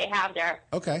 whatever they have there.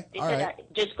 Okay, They all said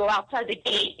right. just go outside the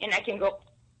gate, and I can go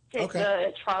take Okay.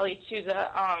 the trolley to the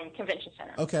convention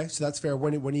center. Okay, so that's fair.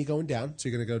 When are you going down? So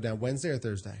you're going to go down Wednesday or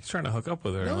Thursday? He's trying to hook up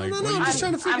with her. No, like, no, what are you I'm just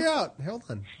doing? trying to figure out.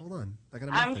 Hold on. I got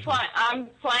I'm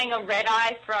flying a red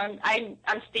eye from. I'm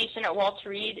stationed at Walter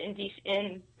Reed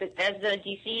in Bethesda,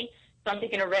 DC. So I'm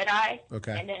taking a red eye.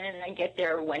 Okay. And then I get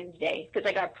there Wednesday because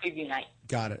I got preview night.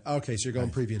 Got it. Okay, so you're going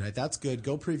preview night. That's good.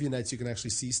 Go preview night so you can actually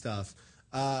see stuff.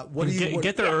 What do you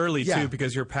get there early Yeah. too,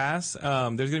 because your pass. There's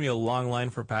going to be a long line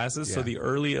for passes. So Yeah. the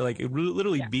early,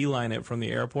 literally beeline it from the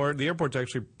airport. The airport's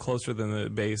actually closer than the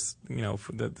base, to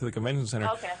the convention center.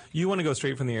 Okay. You want to go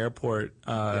straight from the airport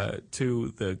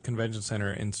to the convention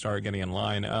center and start getting in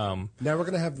line. Now we're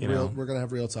gonna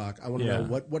have real talk. I want to Yeah.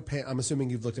 know what I'm assuming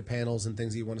you've looked at panels and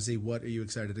things that you want to see. What are you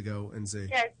excited to go and see?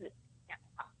 Yes.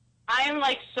 I am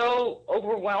so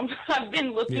overwhelmed. I've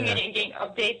been looking Yeah. at it and getting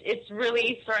updates. It's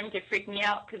really starting to freak me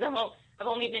out because I've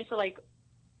only been to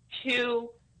 2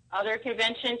 other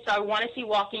conventions, so I want to see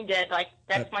Walking Dead.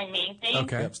 That's my main thing.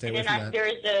 Okay. Yep, stay and away then from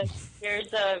that.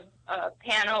 there's a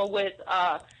panel with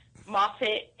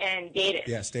Moffat and Gatiss.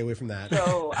 Yeah, stay away from that.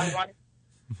 So I want.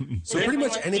 So Does pretty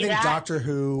much anyone see anything that? Doctor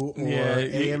Who or Yeah,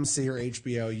 AMC or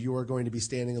HBO, you are going to be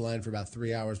standing in line for about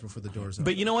 3 hours before the doors open.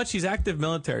 But you know what? She's active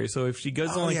military, so if she goes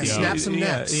on yeah, snap some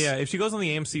necks. if she goes on the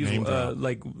AMC's Name drop.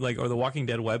 or the Walking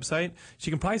Dead website, she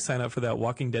can probably sign up for that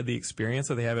Walking Dead the Experience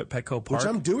that they have at Petco Park. Which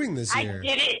I'm doing this I year.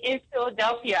 did it in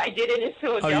Philadelphia. you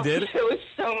did? It was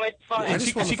so much fun. And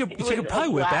she could probably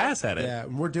whip ass at it. Yeah,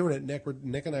 we're doing it.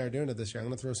 Nick and I are doing it this year. I'm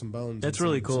going to throw some bones. That's and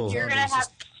really some cool. You're gonna have.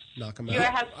 knock them You're going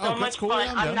to have out. so much fun.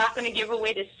 I'm not going to give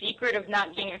away the secret of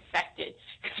not being infected.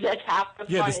 Because that's half the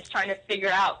Yeah, fun this- is trying to figure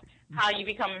out how you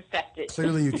become infected.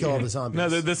 Clearly, you kill all the zombies. No,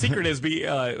 the secret is be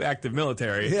active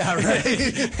military. Yeah, right.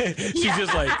 She's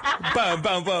just like, boom,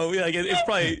 boom, boom. Like, it's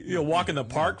probably walk in the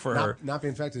park for her. Not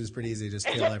being infected is pretty easy. Just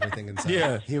kill everything inside.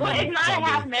 Yeah. Well, it's not a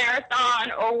half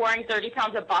marathon or wearing 30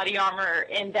 pounds of body armor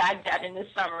in Baghdad in the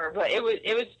summer, but it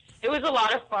was a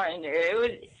lot of fun. It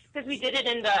was because we did it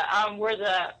in the where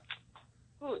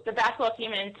the basketball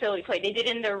team in Philly played. They did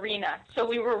it in the arena. So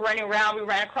we were running around. We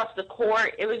ran across the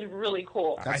court. It was really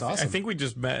cool. That's awesome. I think we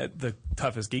just met the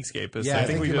toughest Geekscapists. Yeah, I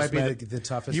think we you just might be met the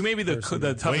toughest. You may be the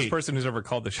toughest Wait. person who's ever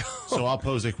called the show. So I'll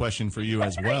pose a question for you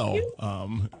as well.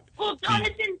 Well,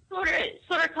 Jonathan sort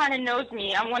of kind of knows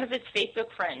me. I'm one of his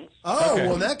Facebook friends. Oh,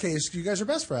 well, in that case, you guys are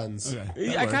best friends.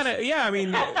 Okay. I kind of, I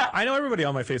mean, I know everybody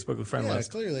on my Facebook friend Yeah,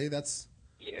 list. clearly, that's...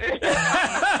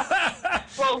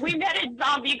 Well, we met at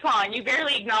ZombieCon. You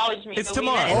barely acknowledged me. It's but we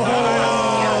tomorrow. met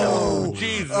at Oh,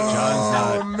 Jesus.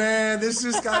 Oh, man, this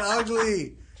just got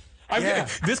ugly.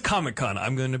 This Comic-Con,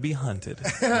 I'm going to be hunted.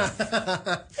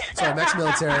 So I'm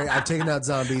ex-military. I've taken out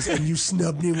zombies, and you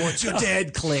snubbed me once you're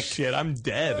dead. Click. Shit, I'm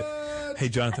dead. Hey,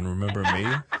 Jonathan, remember me?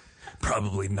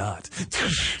 Probably not.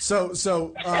 So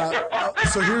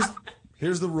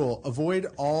here's the rule: avoid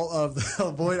all of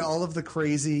the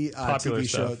crazy Popular TV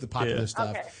show, stuff. the popular Yeah. stuff.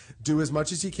 Okay. Do as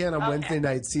much as you can on Wednesday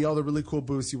night. See all the really cool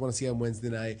booths you want to see on Wednesday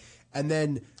night, and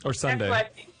then Or Sunday. That's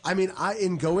what- I mean,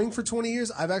 in going for 20 years,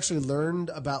 I've actually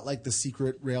learned about like the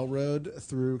secret railroad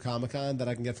through Comic-Con that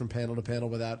I can get from panel to panel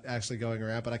without actually going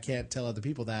around. But I can't tell other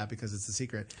people that because it's a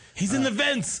secret. He's in the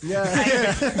vents.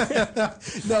 Yeah.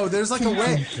 No, there's like a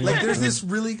way. Like there's this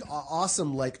really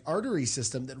awesome like artery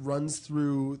system that runs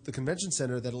through the convention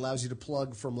center that allows you to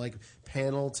plug from like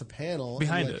panel to panel.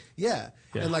 Behind and, like, it. Yeah.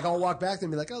 Yeah. And like I'll walk back and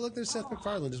be like, oh look, there's Seth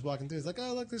MacFarlane just walking through. It's like,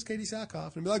 oh look, there's Katie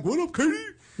Sackhoff, and be like, what up, Katie?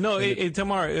 No,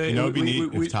 tomorrow. You know, it'd be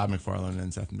neat if Todd McFarlane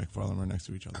and Seth MacFarlane were next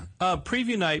to each other.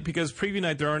 Preview night, because preview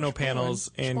night there are no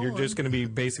panels, and you're just going to be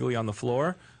basically on the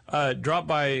floor. Drop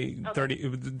by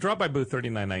booth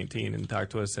 3919 and talk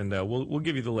to us, and we'll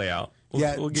give you the layout.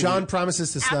 We'll give John you-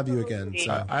 promises to snub you again.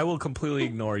 So. I will completely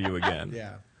ignore you again.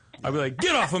 Yeah. I'll be like,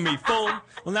 get off of me, fool.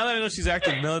 Well, now that I know she's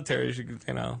active military, she could,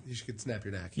 You should snap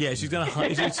your neck. Yeah, she's gonna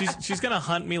hunt. She's gonna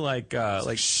hunt me like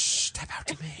shh, tap out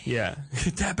to me. Yeah,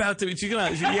 tap out to me.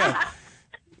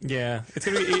 Yeah. It's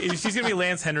gonna be. She's gonna be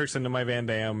Lance Henriksen to my Van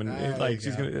Damme, and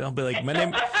I'll be like,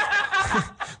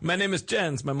 my name is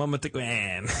Jens. My mama took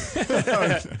Ann.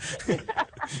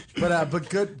 But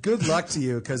good luck to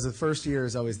you because the first year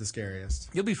is always the scariest.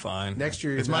 You'll be fine. Next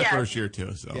year, It's my first year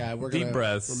too. So Yeah, we're Deep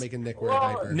breaths. We're making Nick wear a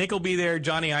diaper. Nick will be there.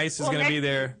 Johnny Ice is going to be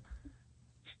there.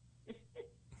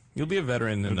 You'll be a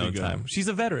veteran in no time. She's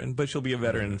a veteran, but she'll be a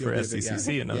veteran for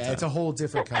SCCC in no time. Yeah, it's a whole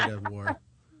different kind of war.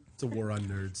 It's a war on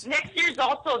nerds. Next year's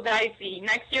also dicey.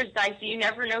 You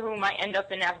never know who might end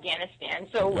up in Afghanistan.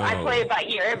 So I play it by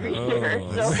ear every year.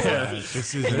 So yeah.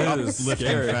 This is an uplifting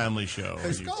family show.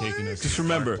 You've taken us. Just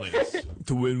remember,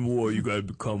 to win war, you got to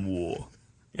become war.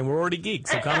 And we're already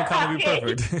geeks, so Comic-Con will be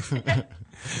perfect.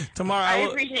 Tomorrow, I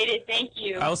appreciate it. Thank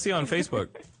you. I will see you on Facebook.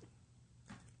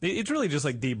 It's really just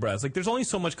like deep breaths. Like there's only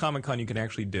so much Comic-Con you can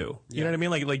actually do. You know what I mean?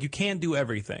 Like you can't do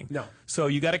everything. No. So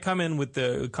you got to come in with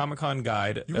the Comic-Con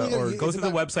guide or go through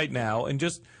the website now and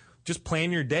just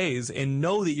plan your days and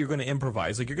know that you're going to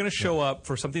improvise. Like you're going to show up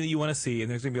for something that you want to see,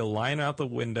 and there's going to be a line out the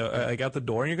window, like out the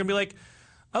door, and you're going to be like,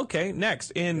 okay,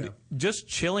 next. And just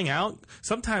chilling out.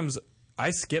 Sometimes I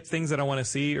skip things that I want to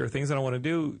see or things that I want to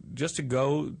do just to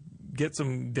go get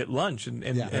lunch and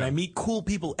I meet cool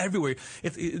people everywhere.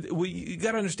 What you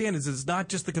got to understand is it's not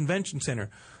just the convention center.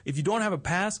 If you don't have a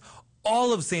pass,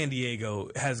 all of San Diego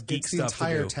has geek stuff to do.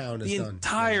 The entire town is the done. The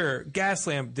entire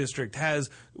Gaslamp district has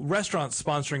restaurants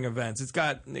sponsoring events. It's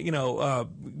got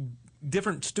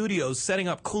different studios setting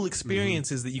up cool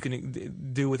experiences that you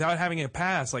can do without having a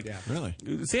pass. Like really,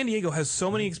 San Diego has so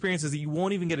many experiences that you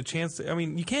won't even get a chance to. I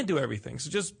mean, you can't do everything. So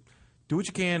just do what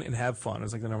you can and have fun.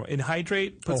 It's like the number. And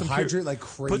hydrate. Hydrate like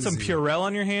crazy. Put some Purell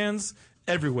on your hands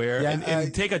everywhere,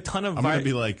 and take a ton of. I'm gonna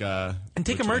be like and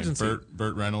take emergency.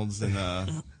 Burt Reynolds and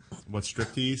what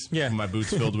striptease? Yeah, my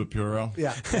boots filled with Purell.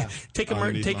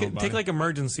 Take like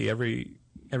emergency every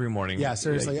morning. Yeah,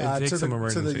 seriously. Take to some the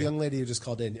emergency. young lady who just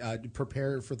called in,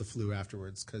 prepare for the flu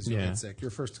afterwards because you'll get sick.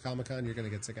 Your first Comic-Con, you're going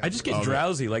to get sick. I just get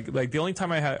drowsy. Like the only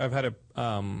time I've had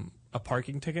a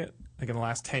parking ticket like in the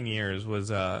last 10 years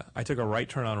was I took a right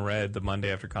turn on red the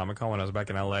Monday after Comic-Con when I was back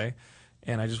in LA,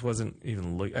 and I just wasn't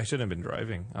even I shouldn't have been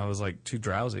driving. I was like too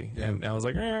drowsy, and I was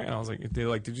like, and I was like,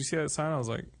 did you see that sign? I was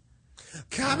like,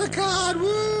 Comic-Con,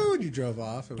 woo! And you drove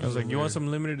off. I was like, you want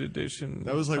some limited edition?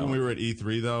 That was like when we were at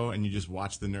E3 though, and you just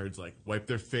watched the nerds like wipe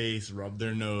their face, rub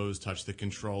their nose, touch the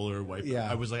controller, wipe. Yeah.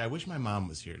 I was like, I wish my mom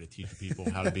was here to teach people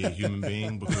how to be a human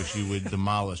being because she would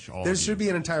demolish all. There of should you. be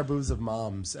an entire booth of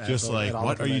moms. Just like,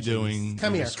 what are you doing?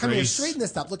 Come You here, come here, disgrace. straighten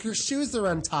this up. Look, your shoes are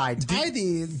untied. Tie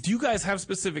these. Do you guys have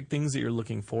specific things that you're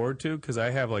looking forward to? Because I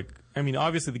have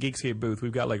obviously the Geekscape booth.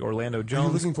 We've got like Orlando Are Jones.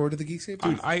 you looking forward to the Geekscape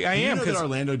booth? I Do am. you know that Because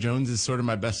Orlando Jones is sort of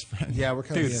my best friend. Yeah, we're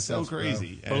kind of Dude, It's so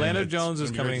crazy. And Orlando it's Jones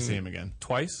is gonna be great coming to see him again.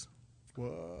 twice.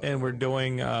 And we're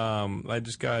doing. I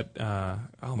just got.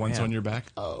 Once man. on your back.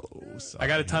 Oh, sorry. I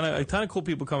got a ton of cool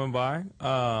people coming by,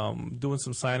 doing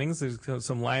some signings. There's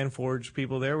some Lion Forge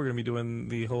people there. We're gonna be doing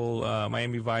the whole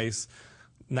Miami Vice,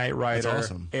 Knight Rider, That's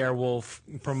awesome. Airwolf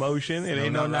promotion. It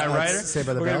ain't no Knight Knight Rider. Rider. Saved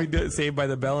by the We're Bell. gonna be doing Saved by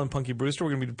the Bell and Punky Brewster.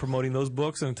 We're gonna be promoting those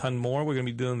books and a ton more. We're gonna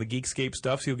be doing the Geekscape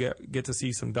stuff, so you'll get to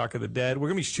see some Dock of the Dead. We're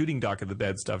gonna be shooting Dock of the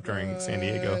Dead stuff during San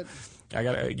Diego.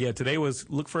 Today was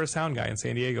look for a sound guy in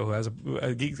San Diego who has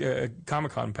a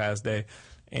Comic-Con pass day.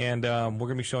 And we're going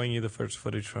to be showing you the first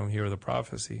footage from Hero of the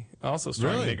Prophecy. Also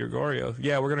starring Really? Nick Gregorio.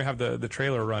 Yeah, we're going to have the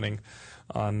trailer running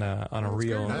on a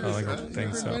reel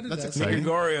thing. So That's Nick exciting.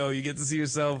 Gregorio, you get to see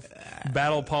yourself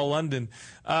battle Paul London.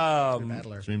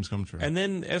 Dreams come true. And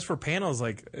then as for panels,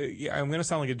 I'm going to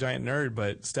sound like a giant nerd,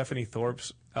 but Stephanie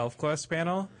Thorpe's ElfQuest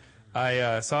panel,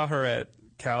 I saw her at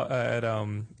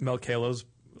Mel Kalo's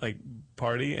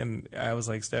party, and I was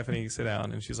like, Stephanie, sit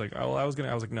down. And she's like, oh, I was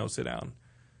like, no, sit down.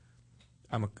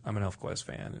 I'm an ElfQuest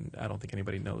fan, and I don't think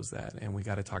anybody knows that. And we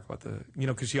got to talk about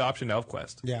because she optioned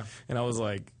ElfQuest. Yeah. And I was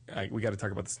like, we got to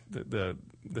talk about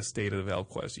the state of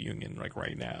ElfQuest Union,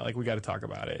 right now. We got to talk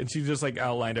about it. And she just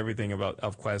outlined everything about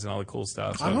ElfQuest and all the cool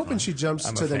stuff. So I'm hoping she jumps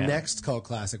I'm a to the fan. next cult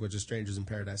classic, which is Strangers in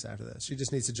Paradise after this. She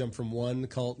just needs to jump from one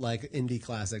cult indie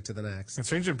classic to the next. And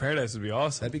Stranger in Paradise would be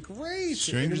awesome. That'd be great.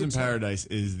 Strangers in Paradise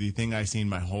is the thing I've seen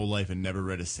my whole life and never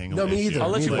read a single No, me issue. either. I'll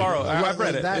let you Me either. borrow. I've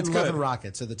read it. That It's and Love good. and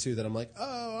Rockets are the two that I'm like, oh,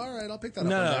 all right, I'll pick that up.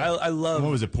 No, one day. I love.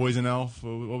 What was it? Poison Elf?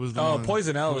 What was the one?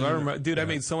 Poison Elves. I remember, dude. I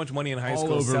made so much money in high All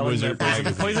school over selling Wizard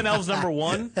magazine. Poison Elves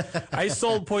 #1. I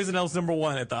sold Poison Elves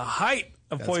 #1 at the height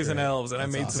of That's Poison great. Elves, and That's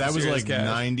I made awesome. some That was serious like cash.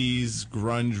 90s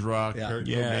grunge rock, Yeah. Kurt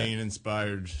Yeah. Cobain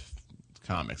inspired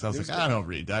comics. I was like, I don't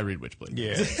read. I read Witchblade.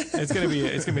 Yeah, it's gonna be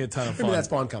a ton of Give me fun. that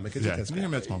Spawn comic. Could you Yeah. kiss Can me? you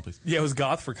give me that Spawn, please? Yeah, it was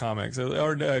goth for comics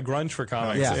or grunge for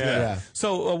comics. Yeah.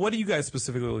 So, what are you guys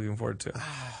specifically looking forward to?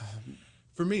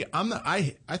 For me,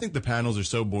 I think the panels are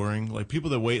so boring. Like people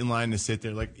that wait in line to sit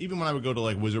there. Like even when I would go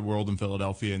to Wizard World in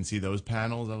Philadelphia and see those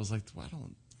panels, I was like, well,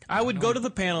 I would go to the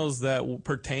panels that will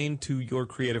pertain to your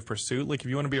creative pursuit. Like if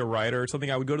you want to be a writer or something,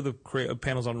 I would go to the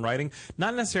panels on writing,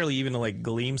 not necessarily even to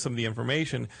glean some of the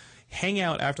information. Hang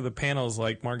out after the panels,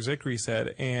 like Mark Zickery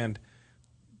said, and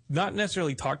not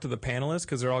necessarily talk to the panelists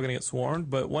because they're all going to get swarmed.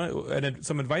 But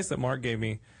some advice that Mark gave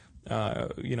me, a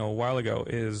while ago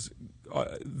is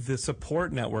the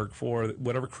support network for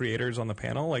whatever creators on the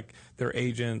panel, like their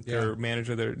agent, their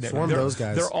manager, Swarm those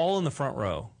guys. They're all in the front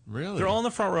row. Really? They're all in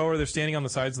the front row, or they're standing on the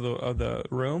sides of the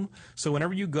room. So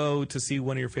whenever you go to see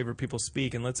one of your favorite people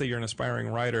speak, and let's say you're an aspiring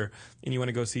writer and you want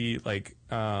to go see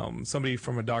somebody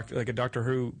from a Doctor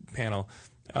Who panel,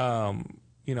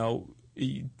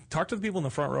 you talk to the people in the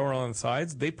front row or on the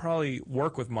sides. They probably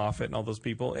work with Moffat and all those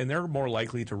people, and they're more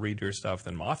likely to read your stuff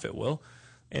than Moffat will.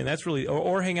 And that's really,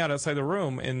 or hang out outside the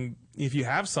room. And if you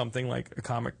have something like a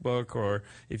comic book, or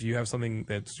if you have something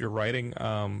that's you're writing,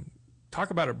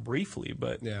 talk about it briefly,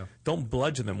 but don't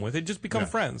bludgeon them with it. Just become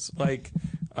friends. Like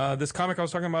this comic I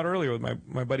was talking about earlier with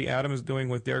my buddy Adam is doing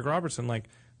with Derek Robertson. Like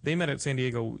they met at San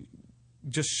Diego,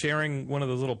 just sharing one of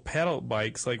those little pedal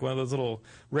bikes, like one of those little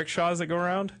rickshaws that go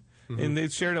around. And they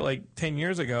shared it 10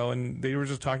 years ago, and they were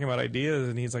just talking about ideas.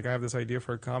 And he's like, I have this idea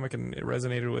for a comic, and it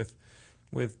resonated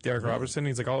with Derek Robertson.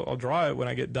 He's like, I'll draw it when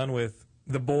I get done with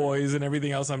The Boys and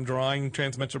everything else I'm drawing,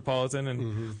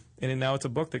 Transmetropolitan, and now it's a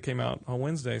book that came out on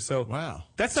Wednesday. So wow,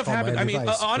 that stuff happened. Miami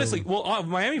Vice. Honestly,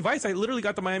 Miami Vice, I literally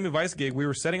got the Miami Vice gig. We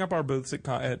were setting up our booths at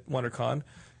WonderCon,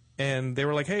 and they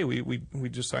were like, hey, we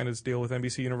just signed this deal with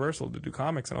NBC Universal to do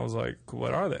comics. And I was like,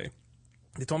 what are they?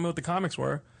 They told me what the comics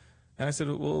were. And I said,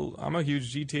 well, I'm a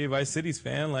huge GTA Vice Cities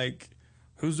fan. Like,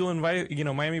 who's doing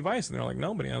Miami Vice? And they're like,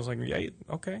 nobody. And I was like, yeah,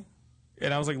 okay.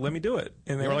 And I was like, let me do it.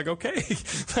 And they were like, okay.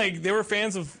 They were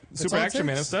fans of Super Action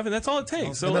Man and stuff, and that's all it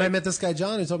takes. So and then I met this guy,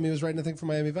 John, who told me he was writing a thing for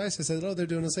Miami Vice. I said, oh, they're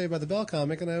doing a Saved by the Bell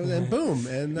comic, and boom.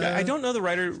 And I don't know the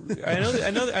writer. I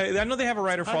know they have a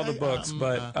writer for all the books,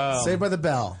 but Saved by the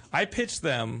Bell. I pitched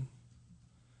them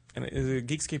and it was a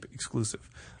Geekscape exclusive.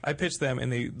 I pitched them,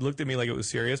 and they looked at me like it was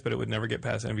serious, but it would never get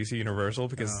past NBC Universal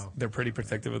because they're pretty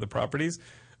protective of the properties.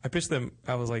 I pitched them.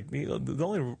 I was like, the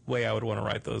only way I would want to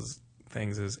write those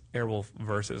things is Airwolf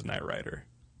versus Knight Rider.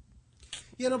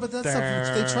 Yeah, no, but that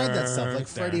stuff, they tried that stuff, like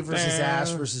Freddy versus Ash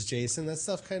versus Jason. That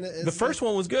stuff kind of is. The first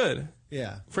one was good.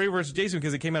 Yeah. Freddy versus Jason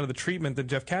because it came out of the treatment that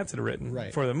Jeff Katz had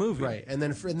written for the movie. Right, and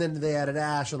then they added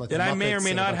Ash and like. And I may or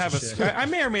may not have I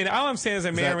may or may not. All I'm saying is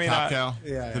I may or may not.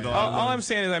 Yeah. All I'm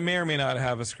saying is I may or may not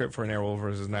have a script for an Airwolf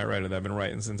versus Knight Rider that I've been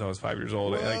writing since I was 5 years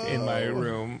old, like in my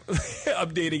room,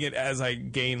 updating it as I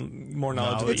gain more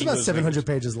knowledge. It's about 700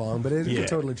 pages long, but it could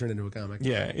totally turn into a comic.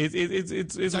 Yeah,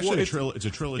 it's actually it's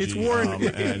a trilogy. It's Warren,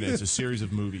 and it's a series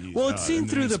of movies. Well, it's seen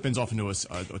through it spins off into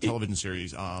a television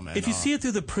series. If you see it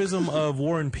through the prism of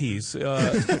War and Peace.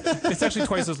 It's actually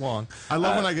twice as long. I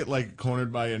love when I get like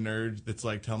cornered by a nerd that's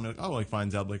like telling me like, oh, like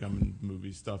finds out like I'm in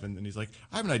movie stuff, and then he's like,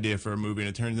 I have an idea for a movie, and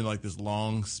it turns into like this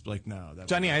long like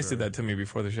Johnny Ice did that to me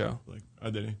before the show. Like, oh,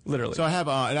 did he? Literally. So I have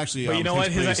it actually. But you know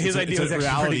what? His idea was actually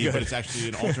reality, pretty good. but it's actually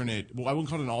an alternate. Well, I wouldn't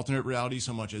call it an alternate reality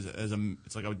so much as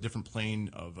it's like a different plane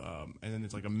of, and then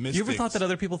it's like a mystic. You ever thought that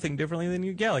other people think differently than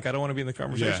you? Yeah, like I don't want to be in the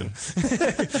conversation.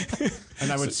 Yeah.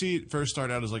 And I would see it first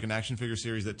start out as like an action figure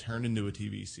series that turned into a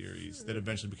TV series that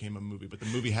eventually became a movie, but the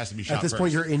movie has to be shot At this first.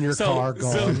 point, you're in your car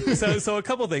gone. So a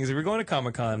couple things. If you're going to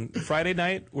Comic-Con, Friday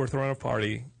night, we're throwing a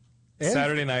party. And?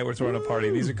 Saturday night, we're throwing a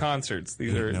party. These are concerts.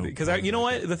 These are because you know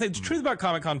what? The truth about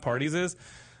Comic-Con parties is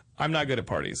I'm not good at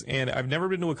parties, and I've never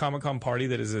been to a Comic-Con party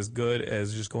that is as good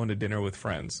as just going to dinner with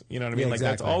friends. You know what I mean? Yeah, like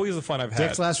that's always the fun I've had.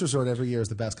 Dick's Last Resort every year is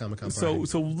the best Comic-Con party.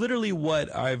 So literally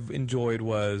what I've enjoyed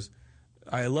was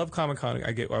I love Comic-Con.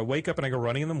 I wake up and I go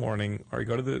running in the morning, or I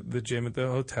go to the gym at the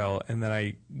hotel, and then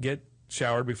I get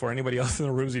showered before anybody else in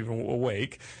the room's even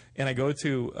awake. And I go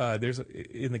to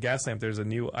in the gas lamp there's a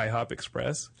new IHOP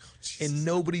Express, and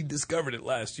nobody discovered it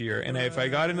last year. And if I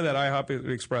got into that IHOP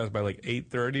Express by like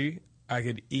 8:30, I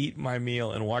could eat my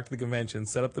meal and walk to the convention,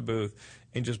 set up the booth,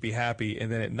 and just be happy.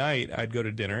 And then at night I'd go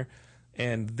to dinner.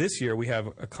 And this year we have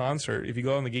a concert. If you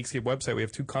go on the Geekscape website, we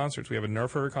have two concerts. We have a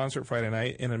Nerfer concert Friday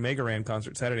night and a Mega Ran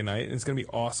concert Saturday night. And it's going to be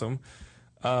awesome.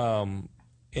 And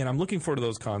I'm looking forward to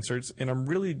those concerts. And I'm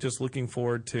really just looking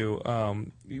forward to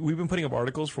we've been putting up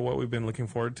articles for what we've been looking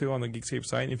forward to on the Geekscape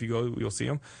site. And if you go, you'll see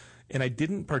them. And I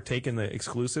didn't partake in the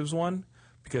exclusives one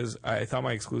because I thought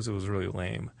my exclusive was really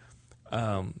lame.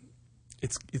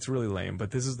 It's really lame.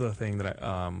 But this is the thing that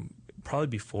I probably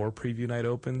before preview night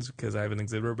opens, because I have an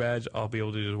exhibitor badge, I'll be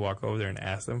able to just walk over there and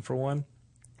ask them for one.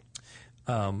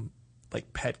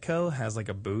 Like Petco has like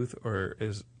a booth, or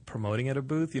is promoting at a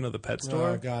booth, the pet store.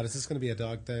 Oh God, is this going to be a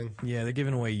dog thing? Yeah, they're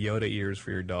giving away Yoda ears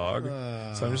for your dog.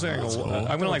 So I'm just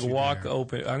I'm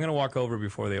gonna walk over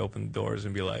before they open the doors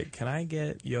and be like, can I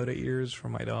get Yoda ears for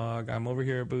my dog? I'm over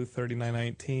here at booth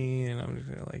 3919, and I'm just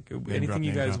gonna, like, anything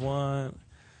you guys want,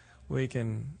 we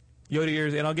can. Yoda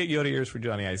ears, and I'll get Yoda ears for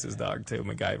Johnny Ice's dog too,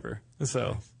 MacGyver.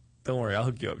 So don't worry, I'll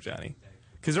hook you up, Johnny.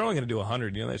 Because they're only going to do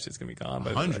 100. That shit's going to be gone.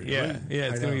 100? Yeah, Really? yeah,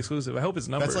 it's going to be exclusive. I hope it's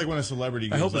numbered. That's like when a celebrity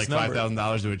gives like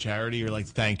 $5,000 to a charity. You're like,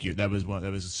 thank you. That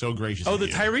was so gracious. Oh, of the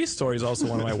you. Tyrese story is also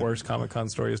one of my worst Comic-Con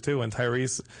stories too. When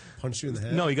Tyrese punched you in the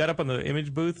head. No, he got up on the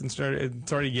Image booth and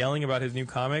started yelling about his new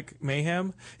comic,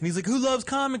 Mayhem. And he's like, "Who loves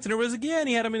comics?" And everyone's like, "Yeah." And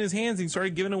he had them in his hands. And he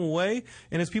started giving them away.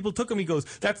 And as people took them, he goes,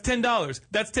 "That's $10.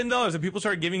 That's $10." And people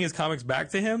started giving his comics back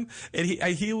to him. And he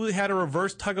had a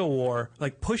reverse tug of war,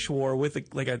 like push war, with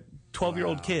a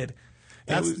 12-year-old kid.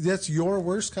 That's your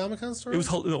worst Comic-Con story? It was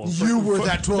you were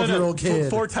that 12-year-old kid.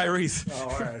 For Tyrese. Oh,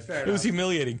 all right, fair enough. It was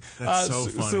humiliating. That's so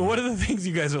funny. So what are the things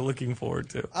you guys are looking forward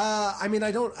to? I mean,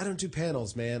 I don't do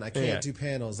panels, man. I can't do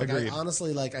panels. Like, Agreed. I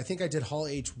honestly, I think I did Hall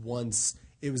H once.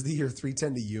 It was the year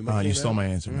 310 to Yuma. You stole my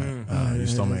answer, man. You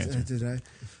stole my answer. Did I?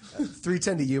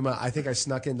 310 to Yuma. I think I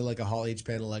snuck into a Hall H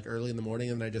panel early in the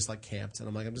morning, and then I just camped, and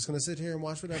I'm like, I'm just gonna sit here and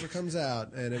watch whatever comes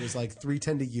out. And it was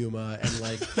 310 to Yuma, and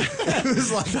it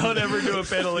was don't ever do a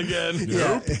panel again.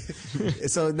 Nope.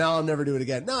 So now I'll never do it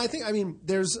again. No, I mean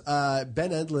there's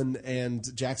Ben Edlund and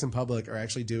Jackson Public are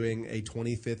actually doing a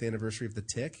 25th anniversary of The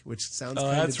Tick, which sounds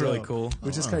that's really cool.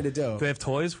 Which is kind of dope. Do they have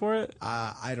toys for it?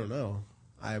 I don't know.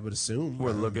 I would assume.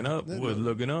 We're looking up. We're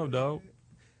looking up, dog.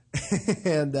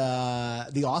 And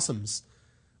The Awesomes,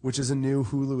 which is a new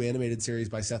Hulu animated series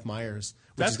by Seth Meyers.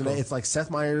 That's cool. It's like Seth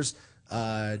Meyers,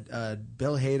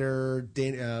 Bill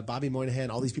Hader, Bobby Moynihan,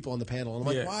 all these people on the panel. And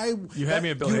I'm like, why? You had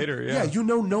me at Bill Hader, yeah. Yeah,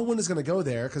 no one is going to go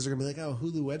there because they're going to be like, oh,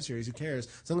 Hulu web series, who cares?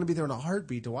 So I'm going to be there in a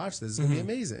heartbeat to watch this. It's going to be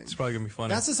amazing. It's probably going to be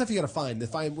funny. That's the stuff you got to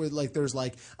find. Where there's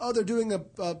they're doing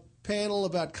a panel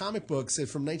about comic books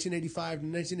from 1985 to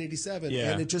 1987,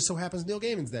 Yeah. and it just so happens Neil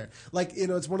Gaiman's there. Like,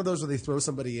 it's one of those where they throw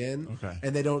somebody in,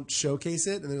 and they don't showcase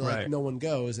it, and they're like, Right. no one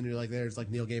goes, and you're like, there's like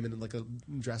Neil Gaiman in like a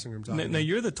dressing room talking. Now,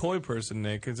 you're the toy person,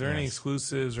 Nick. Is there any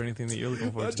exclusives or anything that you're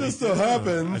looking for? That just so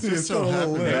happens. That just so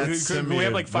happens. We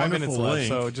have like 5 minutes left,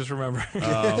 so just remember.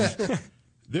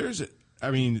 There's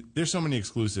so many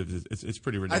exclusives. It's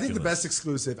pretty ridiculous. I think the best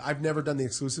exclusive. I've never done the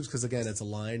exclusives because again, it's a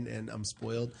line, and I'm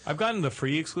spoiled. I've gotten the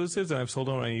free exclusives, and I've sold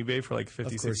them on eBay for like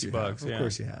 50, 60 bucks. Of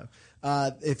course you have.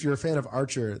 If you're a fan of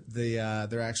Archer,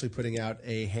 they're actually putting out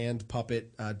a hand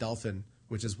puppet dolphin,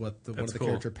 which is what one of the cool.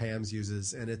 character Pam's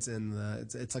uses, and it's in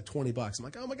it's like $20. I'm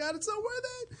like, oh my god, it's so worth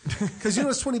it, because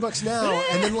it's $20 now,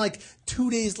 and then like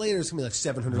 2 days later it's gonna be like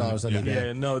 $700 on eBay.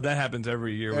 Yeah, no, that happens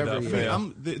every year without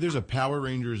fail. There's a Power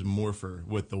Rangers morpher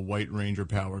with the White Ranger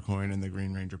Power Coin and the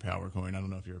Green Ranger Power Coin. I don't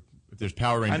know if there's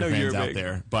Power Ranger fans out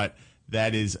there, but I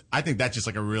think that's just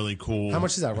like a really cool. How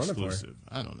much is that running for?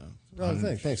 I don't know. Oh,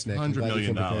 thanks, Nick. $100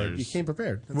 million. You came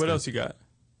prepared. That's what good. else you got?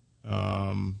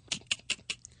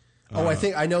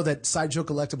 I know that Sideshow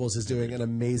Collectibles is doing an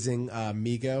amazing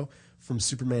Mego from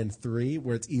Superman 3,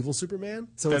 where it's evil Superman.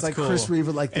 So That's it's like cool. Chris Reeve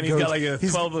with like the And he's got like a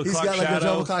 12 o'clock He's got like shadow. a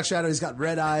 12 o'clock shadow. He's got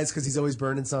red eyes because he's always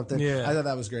burning something. Yeah. I thought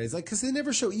that was great. It's like, because they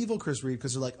never show evil Chris Reeve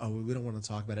because they're like, oh, we don't want to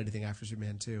talk about anything after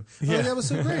Superman 2. Yeah. Like, that was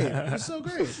so great. It was so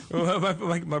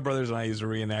great. My brothers and I used to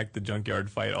reenact the junkyard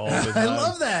fight all the time. I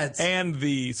love that. And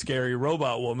the scary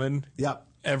robot woman. Yep.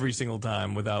 Every single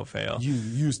time without fail. You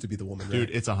used to be the woman, right?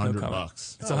 Dude, it's $100.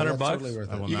 It's $100. Totally worth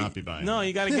it. I will not be buying. No,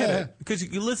 you got to get it because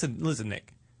you listen,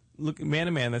 Nick. Look, man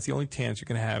to man, that's the only chance you're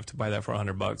going to have to buy that for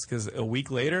 $100. Because a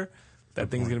week later, that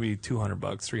thing's going to be $200,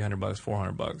 $300,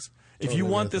 $400. If you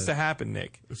want this to happen,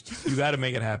 Nick, you got to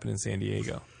make it happen in San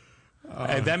Diego.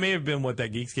 That may have been what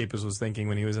that Geekscapist was thinking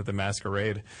when he was at the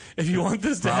masquerade. If you want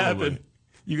this to happen,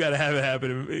 you got to have it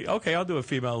happen. Okay, I'll do a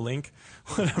female Link.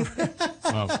 Whatever.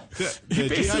 The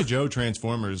G.I. Joe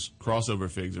Transformers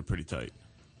crossover figs are pretty tight.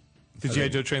 The G.I.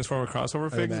 Joe Transformer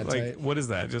crossover figs? Like, tight? what is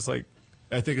that? Just like...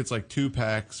 I think it's like 2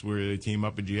 packs where they team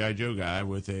up a G.I. Joe guy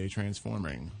with a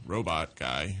transforming robot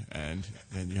guy, and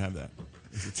you have that.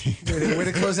 Way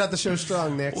to close out the show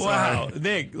strong, Nick. Wow, Sorry.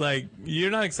 Nick, like,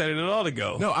 you're not excited at all to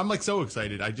go. No, I'm like so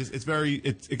excited.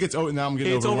 It gets, now I'm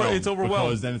getting overwhelmed. It's overwhelmed.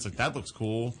 Because then it's like, that looks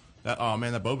cool. Oh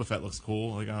man, that Boba Fett looks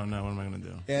cool. Like, oh no, what am I going to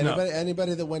do? Yeah,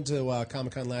 anybody that went to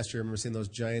Comic-Con last year, I remember seeing those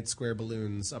giant square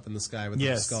balloons up in the sky with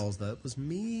those skulls. That was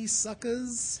me,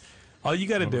 suckers. All you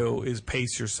got to do is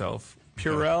pace yourself.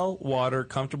 Purell, water,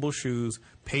 comfortable shoes,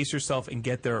 pace yourself and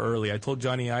get there early. I told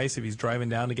Johnny Ice if he's driving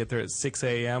down to get there at 6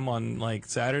 a.m. on like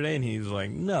Saturday, and he's like,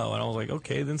 no. And I was like,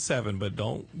 okay, then 7, but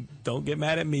don't get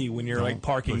mad at me when you're like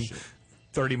parking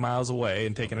 30 miles away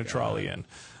and taking a trolley in.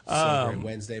 So great.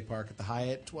 Wednesday park at the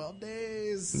Hyatt, 12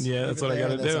 days. Yeah, that's what I got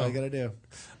to do. That's all I got to do.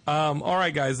 All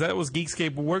right, guys, that was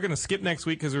Geekscape. We're going to skip next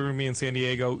week because we're going to be in San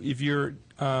Diego. If you're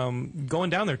going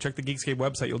down there, check the Geekscape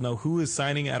website. You'll know who is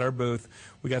signing at our booth.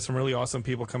 We got some really awesome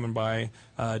people coming by.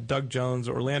 Doug Jones,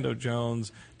 Orlando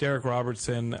Jones, Derek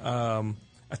Robertson, a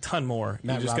ton more.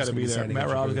 Matt you just got to be there. Matt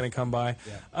Robb's going to come by.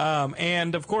 Yeah.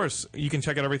 And, of course, you can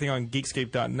check out everything on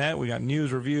Geekscape.net. We got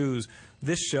news, reviews,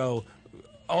 this show,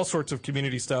 all sorts of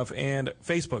community stuff, and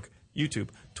Facebook, YouTube,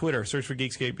 Twitter. Search for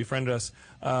Geekscape. Befriend us.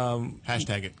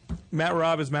 Hashtag it. Matt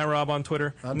Robb is Matt Robb on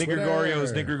Twitter. Nick Gregorio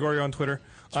is Nick Gregorio on Twitter.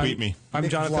 Tweet me. I'm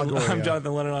Nick Jonathan. Vlogorio. I'm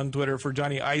Jonathan Lennon on Twitter. For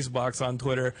Johnny Icebox on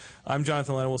Twitter, I'm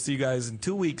Jonathan Lennon. We'll see you guys in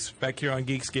 2 weeks back here on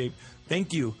Geekscape.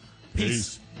 Thank you.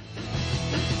 Peace.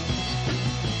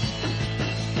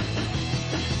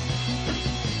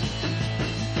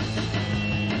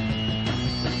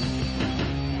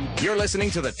 You're listening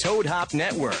to the Toad Hop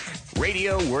Network,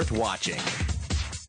 radio worth watching.